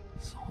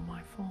 It's all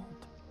my fault.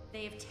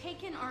 They have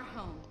taken our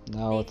home.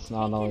 No, They've it's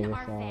not all taken your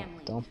our fault.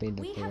 family. Don't be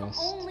We have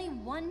depressed. only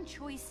one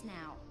choice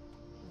now.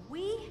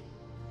 We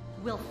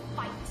will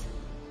fight.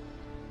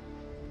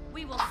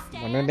 We will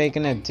stand. What are they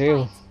gonna and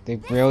do? fight. They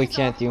This really is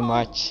can't our do home.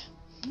 much.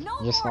 No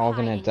Just more all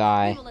gonna hiding.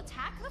 die. We will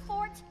attack the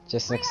fort,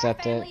 Just free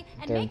accept our it. family,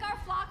 and They're make our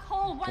flock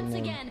whole once gonna-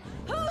 again.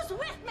 Who's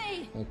with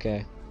me?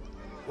 okay.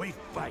 We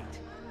fight.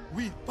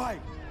 We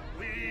fight.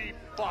 We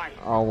fight.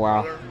 Oh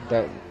wow,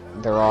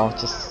 they're all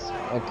just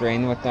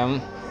agreeing with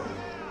them.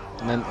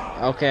 And then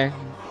okay,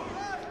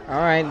 all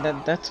right,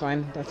 that's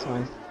fine. That's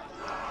fine.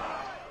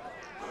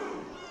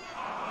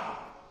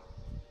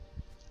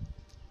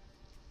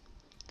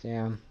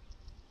 Damn.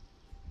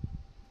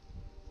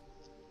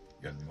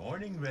 Good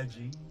morning,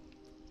 Reggie.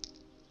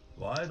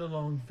 Why the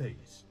long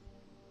face?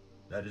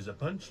 That is a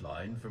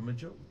punchline from a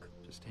joke.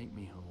 Just take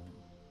me home.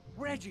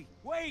 Reggie,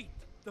 wait!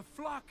 The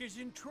flock is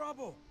in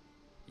trouble.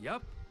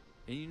 Yep.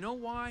 And you know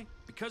why?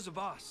 Because of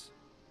us.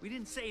 We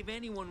didn't save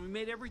anyone. We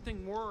made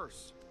everything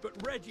worse.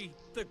 But Reggie,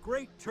 the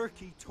Great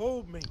Turkey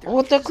told me.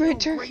 Oh, the There's Great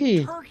no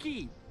Turkey.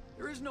 Turkey.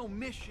 There is no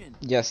mission.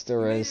 Yes,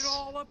 there You made is. it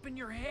all up in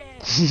your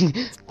head.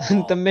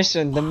 the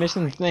mission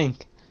thing.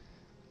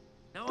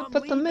 Now I'm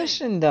But the leaving,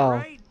 mission, though.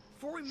 Right?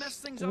 Before we mess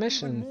things The up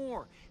mission. even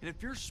more. And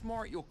if you're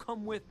smart, you'll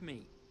come with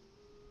me.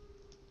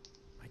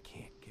 I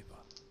can't give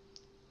up.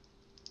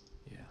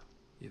 Yeah,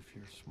 if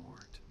you're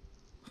smart.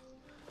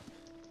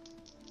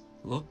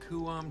 Look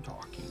who I'm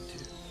talking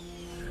to.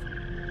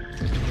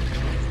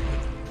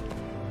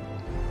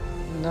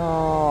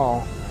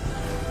 No.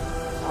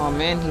 Oh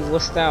man, he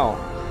wussed out.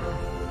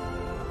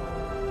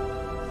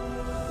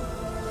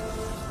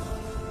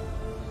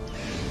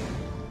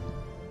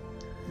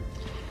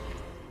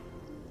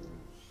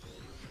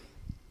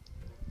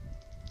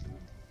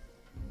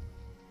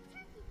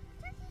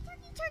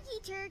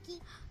 Turkey.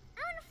 I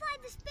want to fly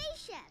the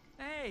spaceship.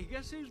 Hey,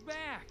 guess who's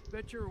back?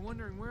 Bet you're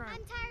wondering where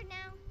I'm tired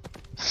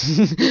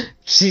now.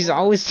 She's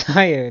always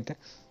tired.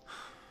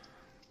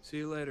 See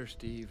you later,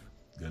 Steve.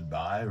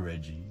 Goodbye,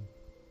 Reggie.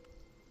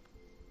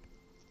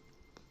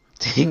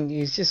 Dang,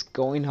 he's just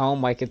going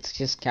home like it's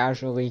just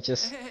casually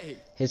just Hey.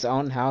 his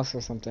own house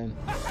or something.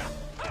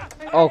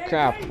 Oh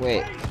crap,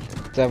 wait.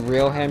 The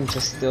real him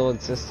just still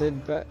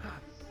existed, but...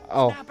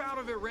 Oh. Snap out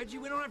of it, Reggie.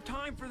 We don't have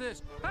time for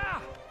this.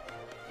 Ah!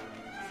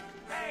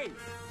 Hey!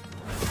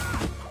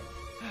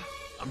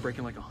 I'm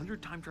breaking like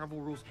 100 time travel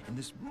rules, and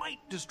this might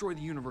destroy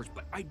the universe,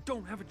 but I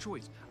don't have a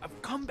choice.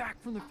 I've come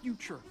back from the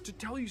future to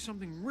tell you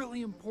something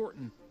really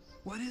important.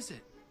 What is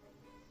it?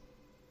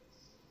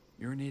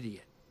 You're an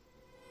idiot.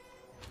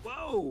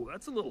 Whoa,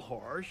 that's a little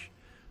harsh.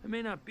 I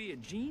may not be a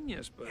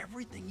genius, but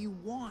everything you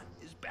want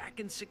is back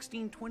in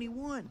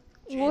 1621.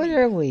 Jenny,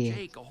 Literally.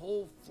 Jake, a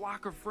whole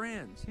flock of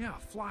friends. Yeah, a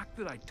flock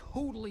that I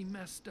totally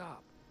messed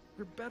up.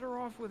 You're better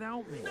off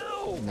without me.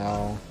 No!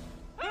 No.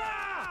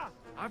 Ah!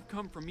 I've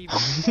come from even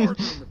farther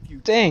in the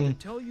future Dang. to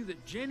tell you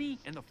that Jenny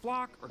and the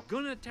flock are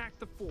gonna attack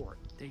the fort.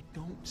 They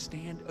don't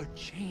stand a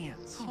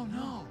chance. Oh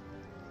no.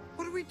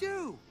 What do we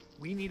do?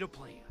 We need a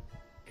plan.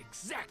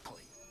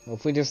 Exactly.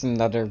 Hopefully there's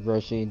another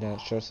Reggie that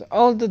shows...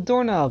 Oh, the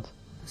doorknob!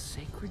 The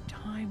sacred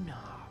time knob.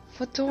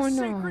 What The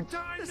doorknob? sacred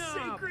time knob.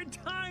 The sacred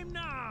time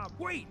knob.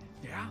 Wait.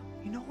 Yeah?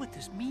 You know what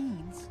this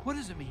means? What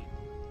does it mean?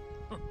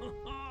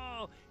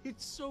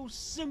 It's so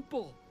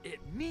simple. It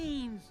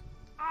means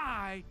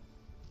I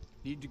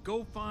need to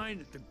go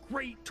find the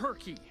Great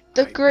Turkey.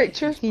 The I Great bet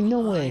he's Turkey? No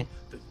way. behind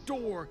the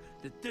door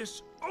that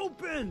this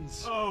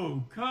opens.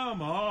 Oh,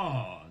 come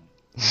on.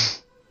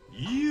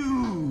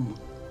 You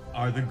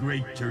are the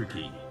Great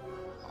Turkey.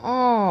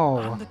 Oh.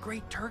 I'm the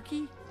Great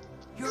Turkey?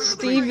 You're the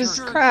Steve Great is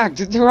Turkey.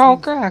 cracked. They're all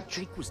cracked.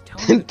 Jake was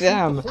telling the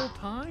Damn. truth the whole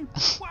time?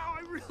 Wow,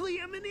 I really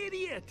am an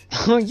idiot.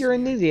 Oh, you're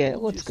an idiot.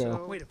 Told Let's you go.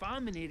 so. Wait, if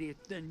I'm an idiot,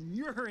 then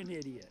you're an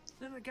idiot.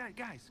 No,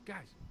 guys.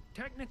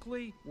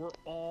 Technically, we're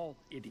all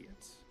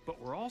idiots, but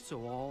we're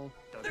also all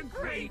the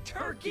Great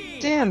Turkey.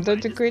 Damn, they're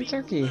Mine the is Great being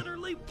Turkey.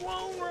 Literally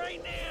blown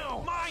right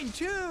now. Mine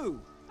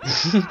too.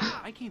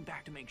 Ah, I came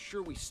back to make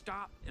sure we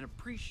stop and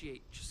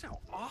appreciate just how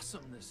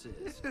awesome this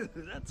is.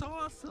 That's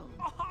awesome.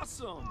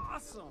 Awesome.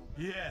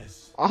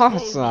 Yes.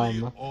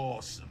 Awesome. Totally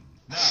awesome.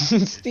 Now,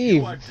 Steve.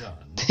 if you are done,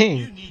 Dang.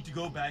 you need to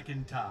go back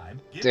in time.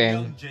 Get Dang.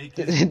 young Jake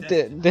his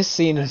destiny, This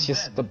scene is and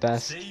just then the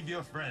best. Save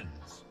your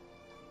friends.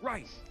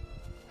 Right.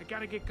 I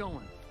gotta get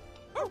going.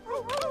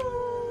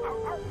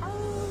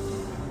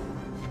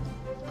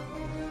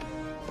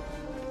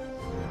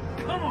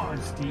 Come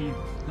on, Steve.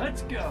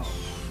 Let's go.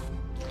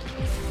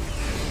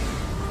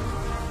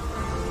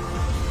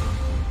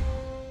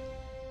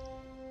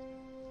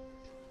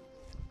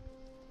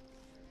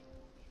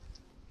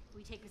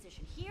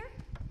 here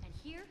and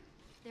here,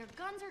 their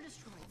guns are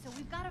destroyed, so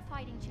we've got a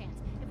fighting chance.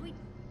 If we...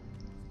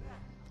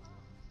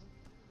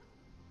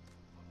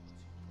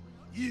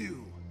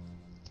 You!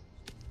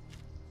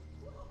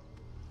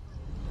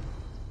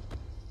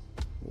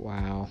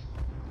 Wow.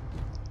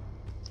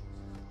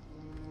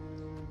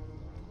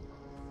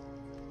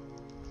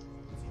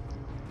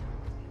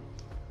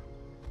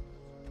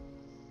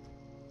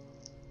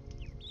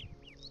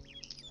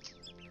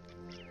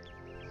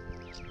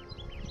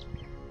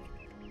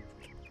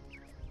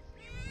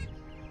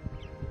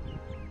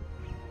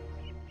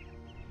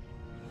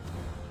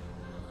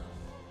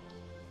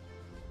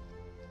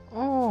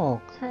 Oh,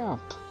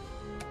 crap.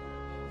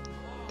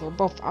 They're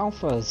both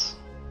alphas.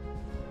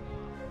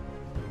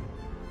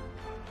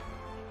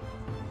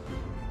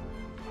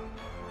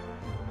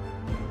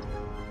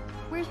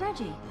 Where's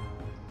Reggie?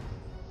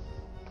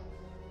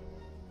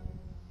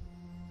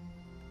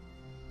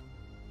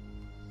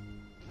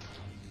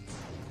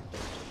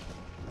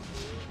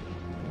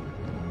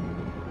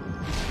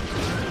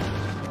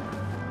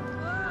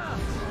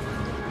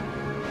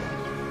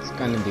 It's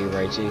gonna be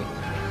Reggie.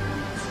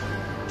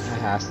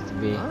 It has to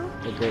be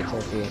the Great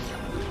Turkey.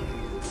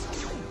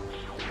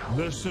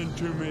 Listen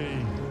to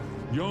me,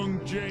 young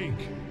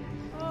Jake.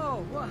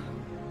 Oh,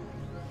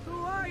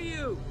 who are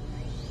you?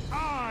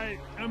 I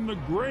am the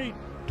Great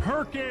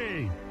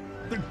Turkey,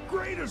 the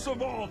greatest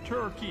of all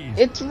turkeys.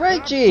 It's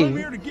Reggie. I'm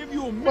here to give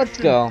you a mission. Let's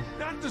go.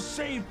 Not to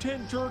save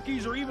 10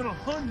 turkeys or even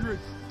 100,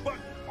 but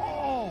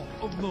all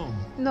of them.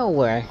 No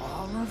way.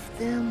 All of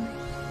them?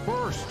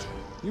 First,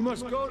 You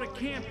must go to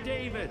Camp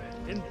David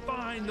and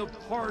find the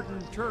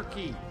pardoned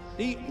turkey.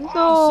 The No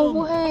awesome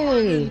way.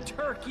 pardoned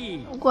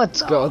turkey.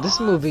 Let's go. This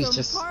movie's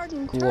just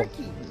pardoned cool.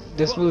 turkey.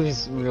 This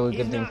movie's a really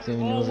good thing for the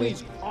movie.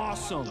 Always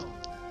awesome,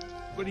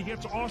 but he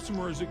gets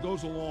awesomer as it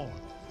goes along.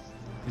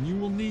 And you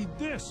will need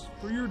this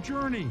for your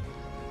journey.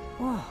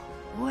 Whoa,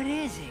 what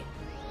is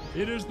it?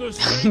 It is the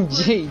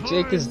sacred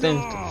Jake is time then.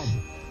 knob.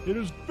 It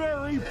is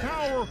very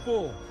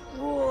powerful.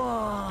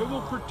 Whoa. It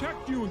will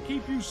protect you and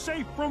keep you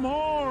safe from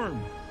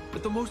harm.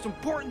 But the most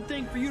important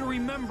thing for you to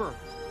remember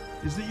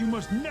Is that you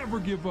must never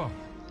give up,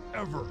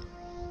 ever,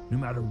 no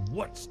matter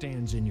what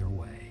stands in your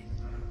way.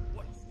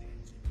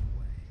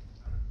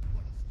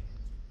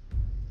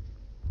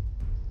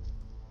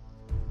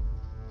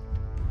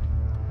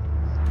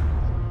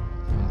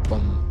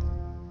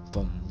 Bum,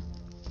 bum,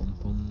 bum,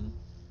 bum.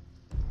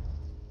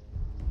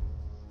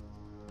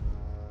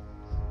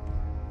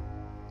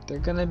 They're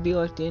gonna be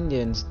like the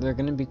Indians. They're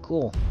gonna be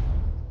cool.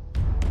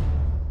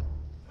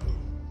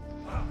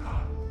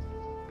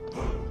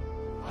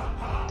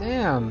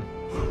 Damn!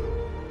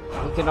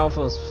 Look at all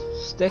those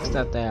sticks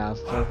that they have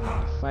for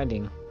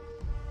fighting.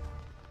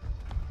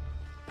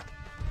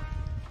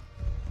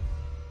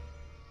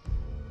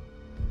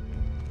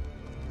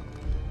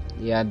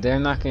 Yeah, they're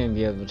not gonna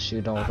be able to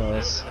shoot all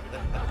those.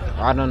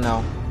 Or I don't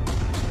know.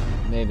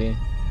 Maybe.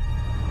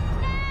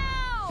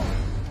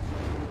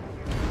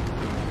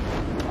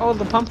 Oh,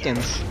 the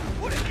pumpkins.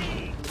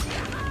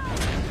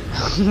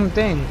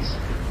 Dang.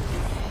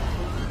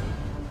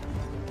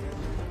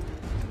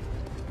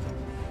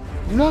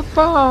 No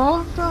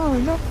ball,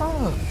 no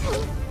ball.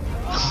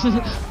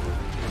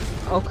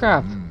 Oh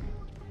crap.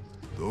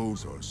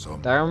 Those are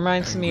some. That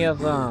reminds me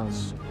of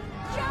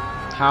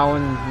how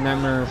in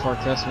Nightmare Before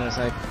Christmas,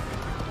 like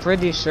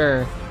pretty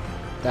sure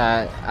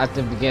that at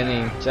the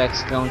beginning Jack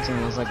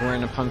Skellington was like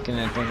wearing a pumpkin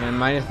and thing. It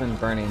might have been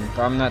burning,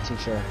 but I'm not too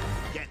sure.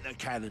 Get the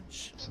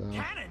cannons. So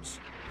Cannons?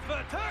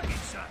 For target,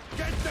 sir.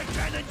 Get the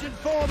cannons and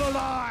form a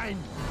line.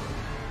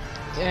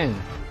 dang.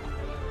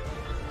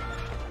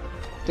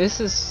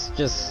 This is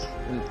just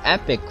an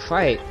epic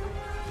fight.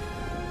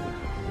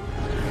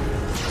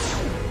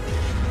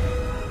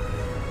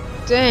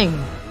 Dang.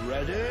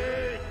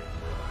 Ready?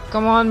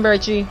 Come on,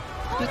 Reggie.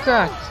 Be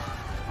cracked.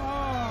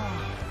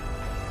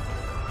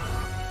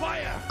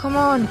 Fire! Come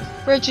on,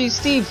 Reggie,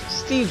 Steve,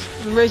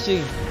 and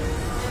Reggie.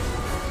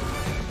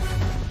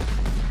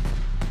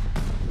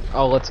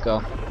 Oh, let's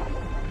go.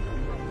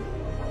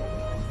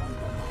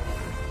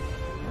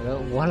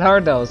 What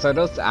are those? Are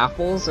those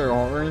apples or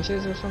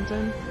oranges or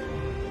something?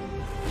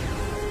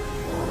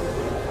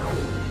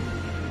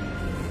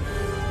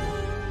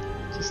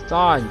 Just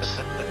dodge.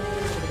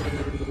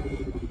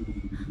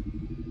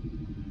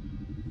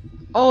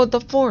 Oh, the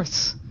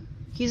Force!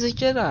 He's a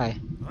Jedi.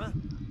 Huh?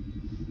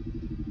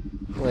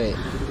 Wait.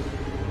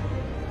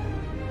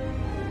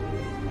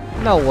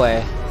 No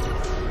way.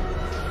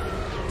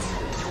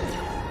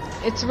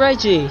 It's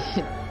Reggie!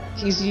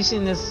 He's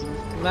using this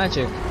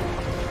magic.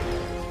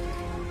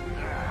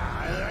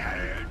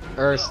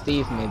 Or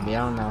Steve, maybe,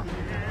 I don't know.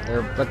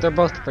 But they're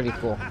both pretty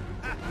cool.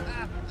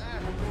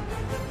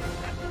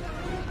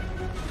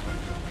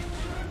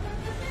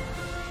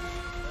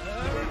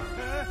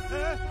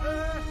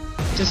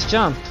 Just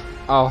jump.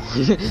 Oh,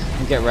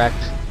 get wrecked.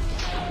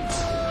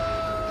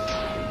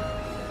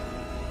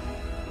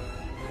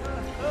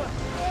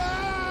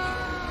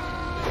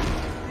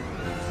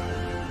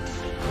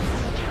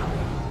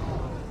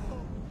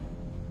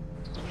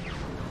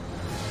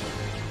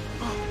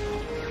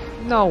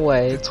 No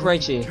way, it's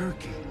Reggie.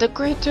 The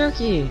Great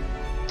Turkey!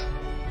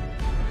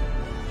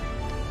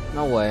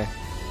 No way.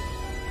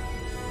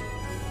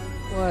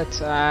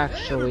 Let's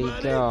actually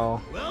go.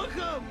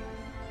 Welcome.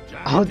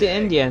 Oh, the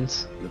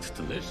Indians. Looks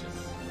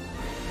delicious.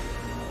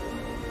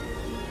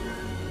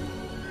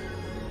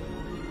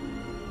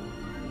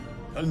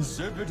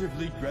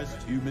 Conservatively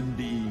dressed human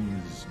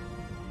beings,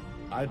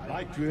 I'd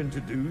like to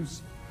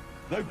introduce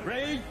the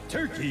Great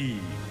Turkey.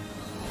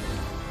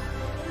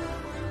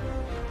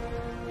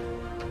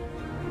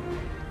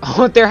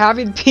 Oh, they're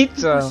having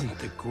pizza. It wasn't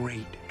the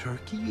Great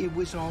Turkey, it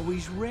was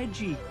always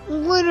Reggie.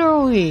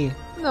 Literally.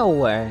 No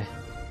way.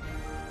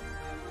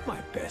 My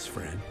best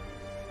friend.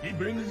 He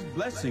brings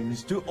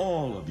blessings to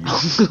all of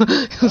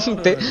you.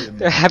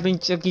 They're having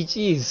Chuck E.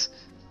 Cheese.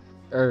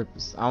 Or,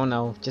 I don't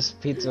know,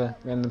 just pizza,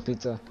 random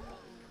pizza.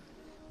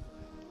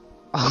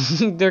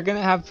 They're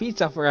gonna have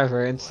pizza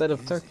forever instead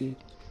of turkey.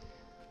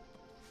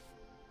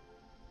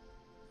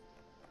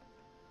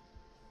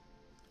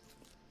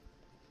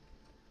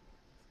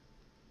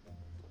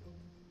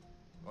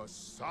 A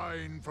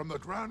sign from the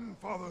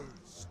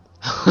grandfathers.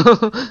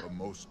 A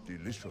most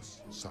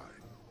delicious sign.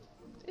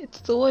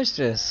 It's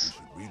delicious.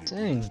 Really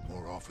Dang.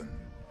 more often.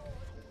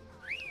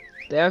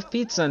 They have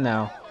pizza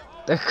now.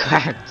 They're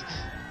cracked.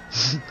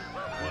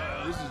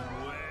 Well, this is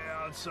way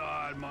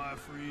outside my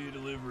free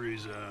delivery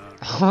zone.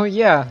 Oh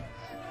yeah.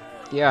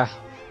 Yeah.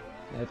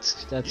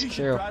 That's You should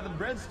true. try the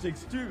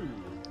breadsticks too.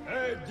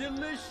 They're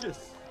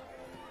delicious.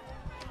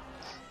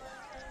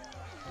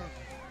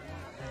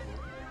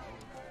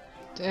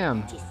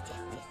 Damn.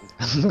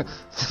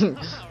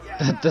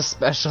 the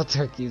special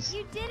turkey's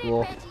You did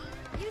cool. it, Reggie.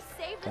 You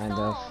saved Kind us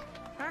of. all.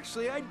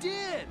 Actually, I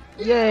did.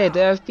 Yay, they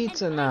have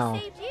pizza And now. I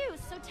saved you,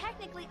 so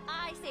technically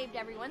I saved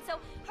everyone. So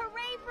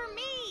hooray for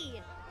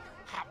me!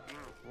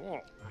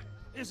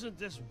 Isn't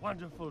this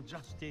wonderful,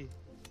 Justy?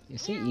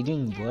 Is he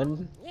eating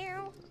wood?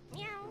 Meow,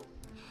 meow.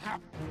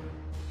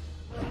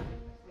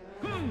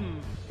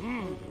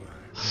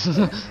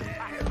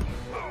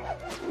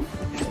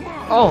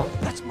 Oh,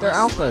 they're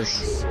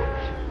alphas.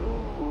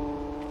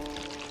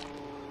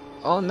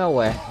 Oh, no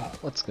way.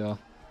 Let's go.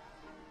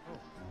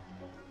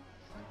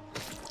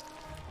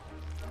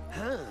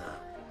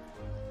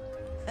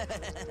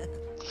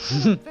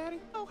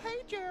 Oh,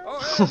 hey, Jerry.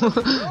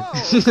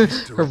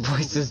 Her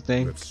voice is You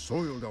thing. have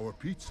soiled our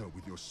pizza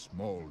with your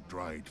small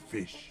dried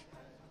fish.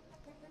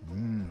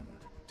 Mmm,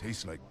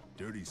 tastes like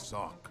dirty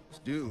sock.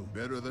 Still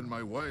better than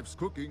my wife's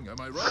cooking, am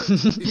I right?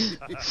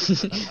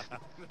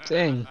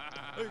 Dang.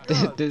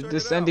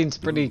 This ending's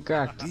pretty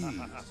cracked.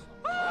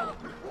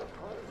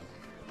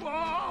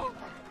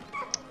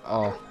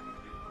 Oh.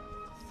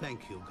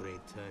 Thank you, Great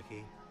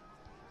Turkey.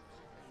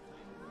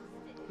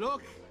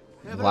 Look,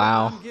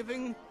 Wow. I'm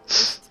giving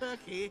this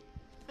turkey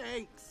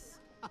thanks.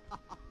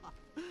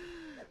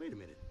 Wait a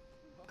minute.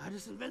 I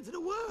just invented a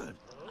word.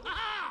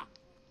 Ah!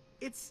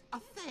 It's a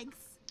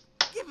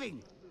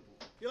thanksgiving.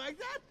 You like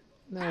that?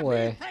 No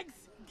way.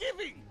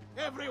 Thanksgiving,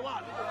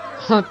 everyone.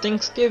 Oh,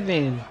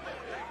 Thanksgiving.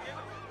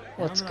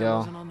 Let's Now that I go.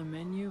 wasn't on the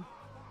menu,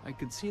 I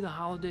could see the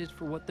holidays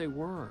for what they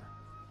were.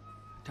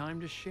 A time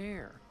to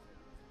share.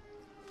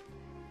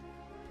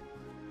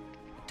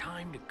 A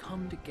time to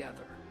come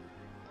together.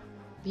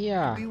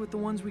 Yeah. Be with the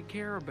ones we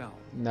care about.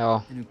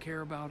 No. And who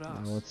care about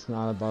us. No, it's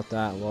not about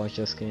that. Well, it's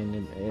just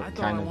kidding. I It thought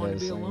kind I of wanted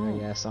is. to be I alone.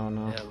 guess, I don't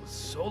know. El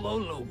Solo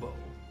Lobo.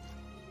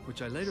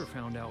 Which I later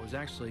found out was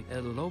actually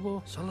El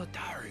Lobo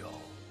Solitario.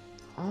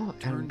 Oh,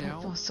 Turned and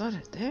out, Lobo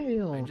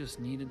Solitario. I just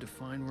needed to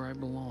find where I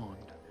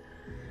belonged.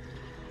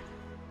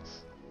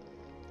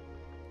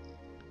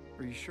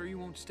 Are you sure you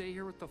won't stay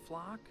here with the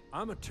flock?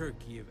 I'm a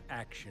turkey of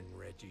action,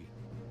 Reggie.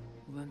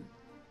 Well then,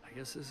 I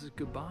guess this is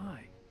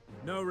goodbye.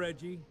 No,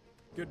 Reggie.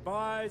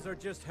 Goodbyes are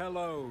just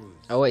hellos.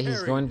 Oh, wait, he's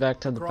Carried going back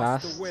to the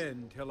across past? the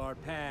wind till our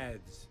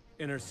paths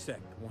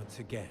intersect once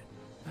again.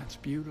 That's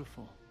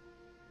beautiful.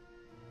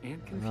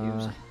 And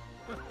confusing.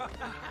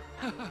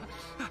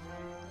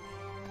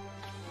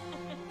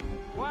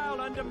 Wild,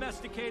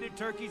 undomesticated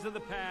turkeys of the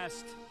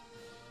past.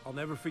 I'll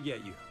never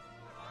forget you.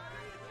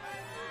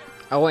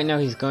 Oh, wait, no,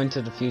 he's going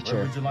to the future.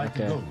 Where would you like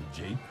okay. to go,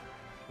 Jake?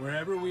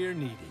 Wherever we are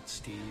needed,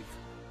 Steve.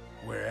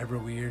 Wherever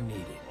we are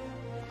needed.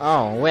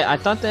 Oh, wait, I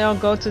thought they all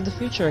go to the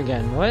future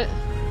again. What?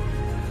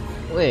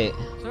 Wait.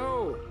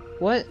 So,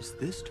 What? is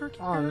this turkey?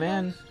 Oh,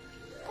 man.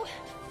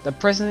 The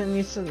president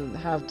needs to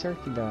have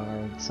turkey though,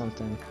 or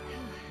something.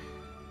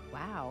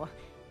 Wow,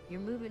 you're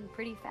moving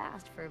pretty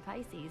fast for a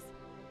Pisces.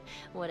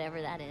 Whatever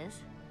that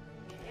is.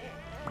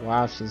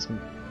 Wow, she's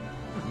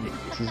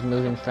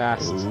moving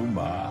fast. Oh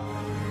my.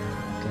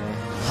 Okay.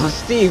 Oh,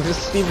 Steve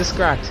is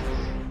cracked.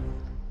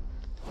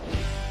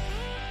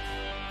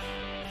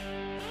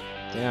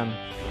 Damn.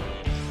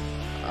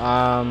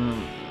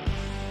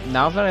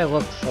 Now that I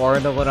look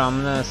forward a little,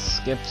 I'm gonna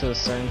skip to a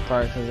certain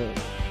part because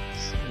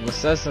it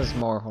says there's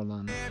more. Hold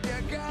on.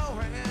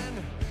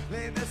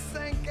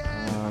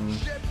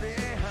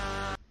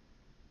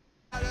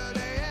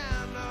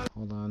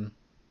 Hold on.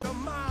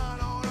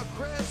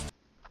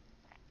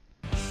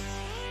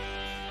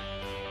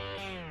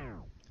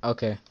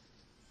 Okay.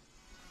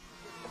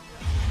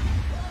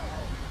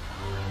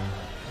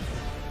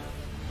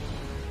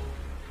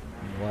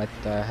 What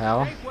the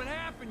hell? Hey, what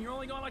happened? You're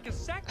only gone like a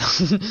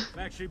second. I've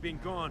actually been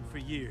gone for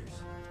years.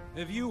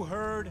 Have you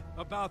heard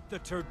about the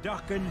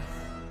turducken?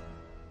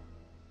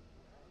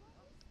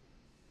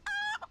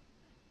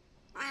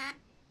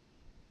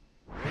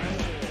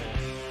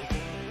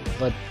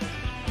 But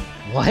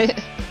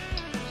what?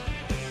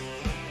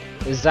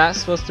 Is that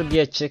supposed to be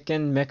a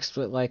chicken mixed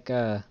with like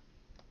a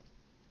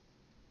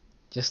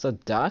just a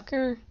duck,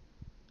 or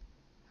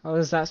how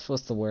is that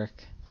supposed to work?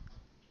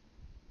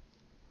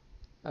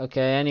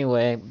 Okay,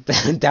 anyway,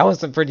 that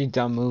was a pretty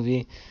dumb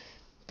movie.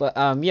 But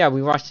yeah,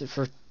 we watched it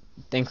for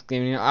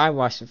Thanksgiving. I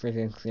watched it for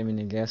Thanksgiving,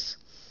 I guess.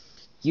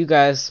 You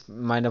guys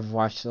might have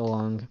watched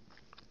along.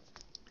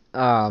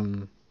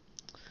 But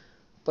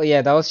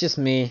yeah, that was just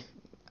me.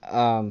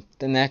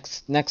 The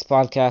next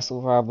podcast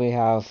will probably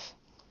have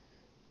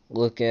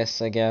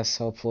Lucas, I guess,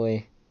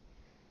 hopefully.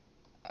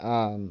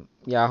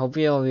 Yeah, I hope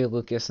it'll be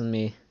Lucas and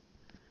me.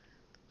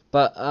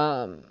 But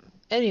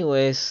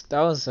anyways,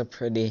 that was a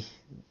pretty,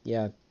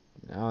 yeah,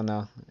 I don't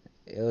know.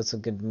 It was a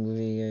good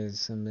movie or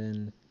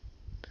something.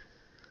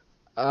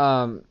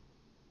 Yeah,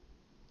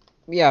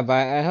 but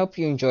I hope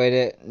you enjoyed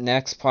it.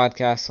 Next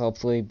podcast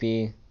hopefully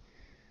be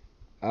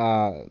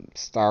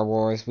Star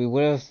Wars.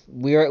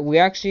 We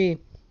actually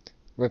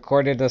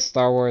recorded a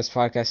Star Wars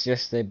podcast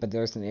yesterday, but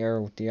there was an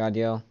error with the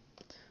audio.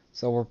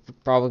 So we're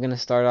probably gonna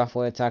start off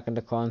with Attack of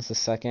the Clones, the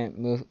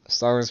second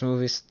Star Wars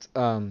movie,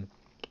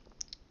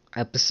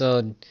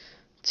 episode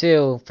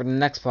 2 for the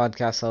next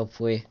podcast,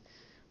 hopefully.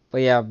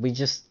 But yeah, we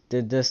just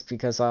did this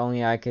because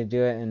only I could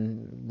do it,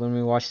 and when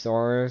we watched Star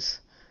Wars,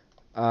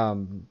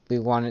 we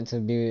wanted to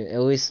be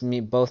at least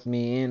both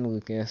me and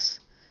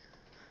Lucas.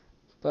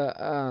 But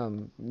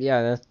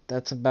yeah,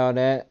 that's about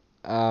it.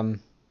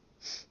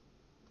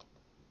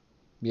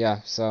 Yeah,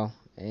 so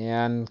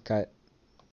and cut.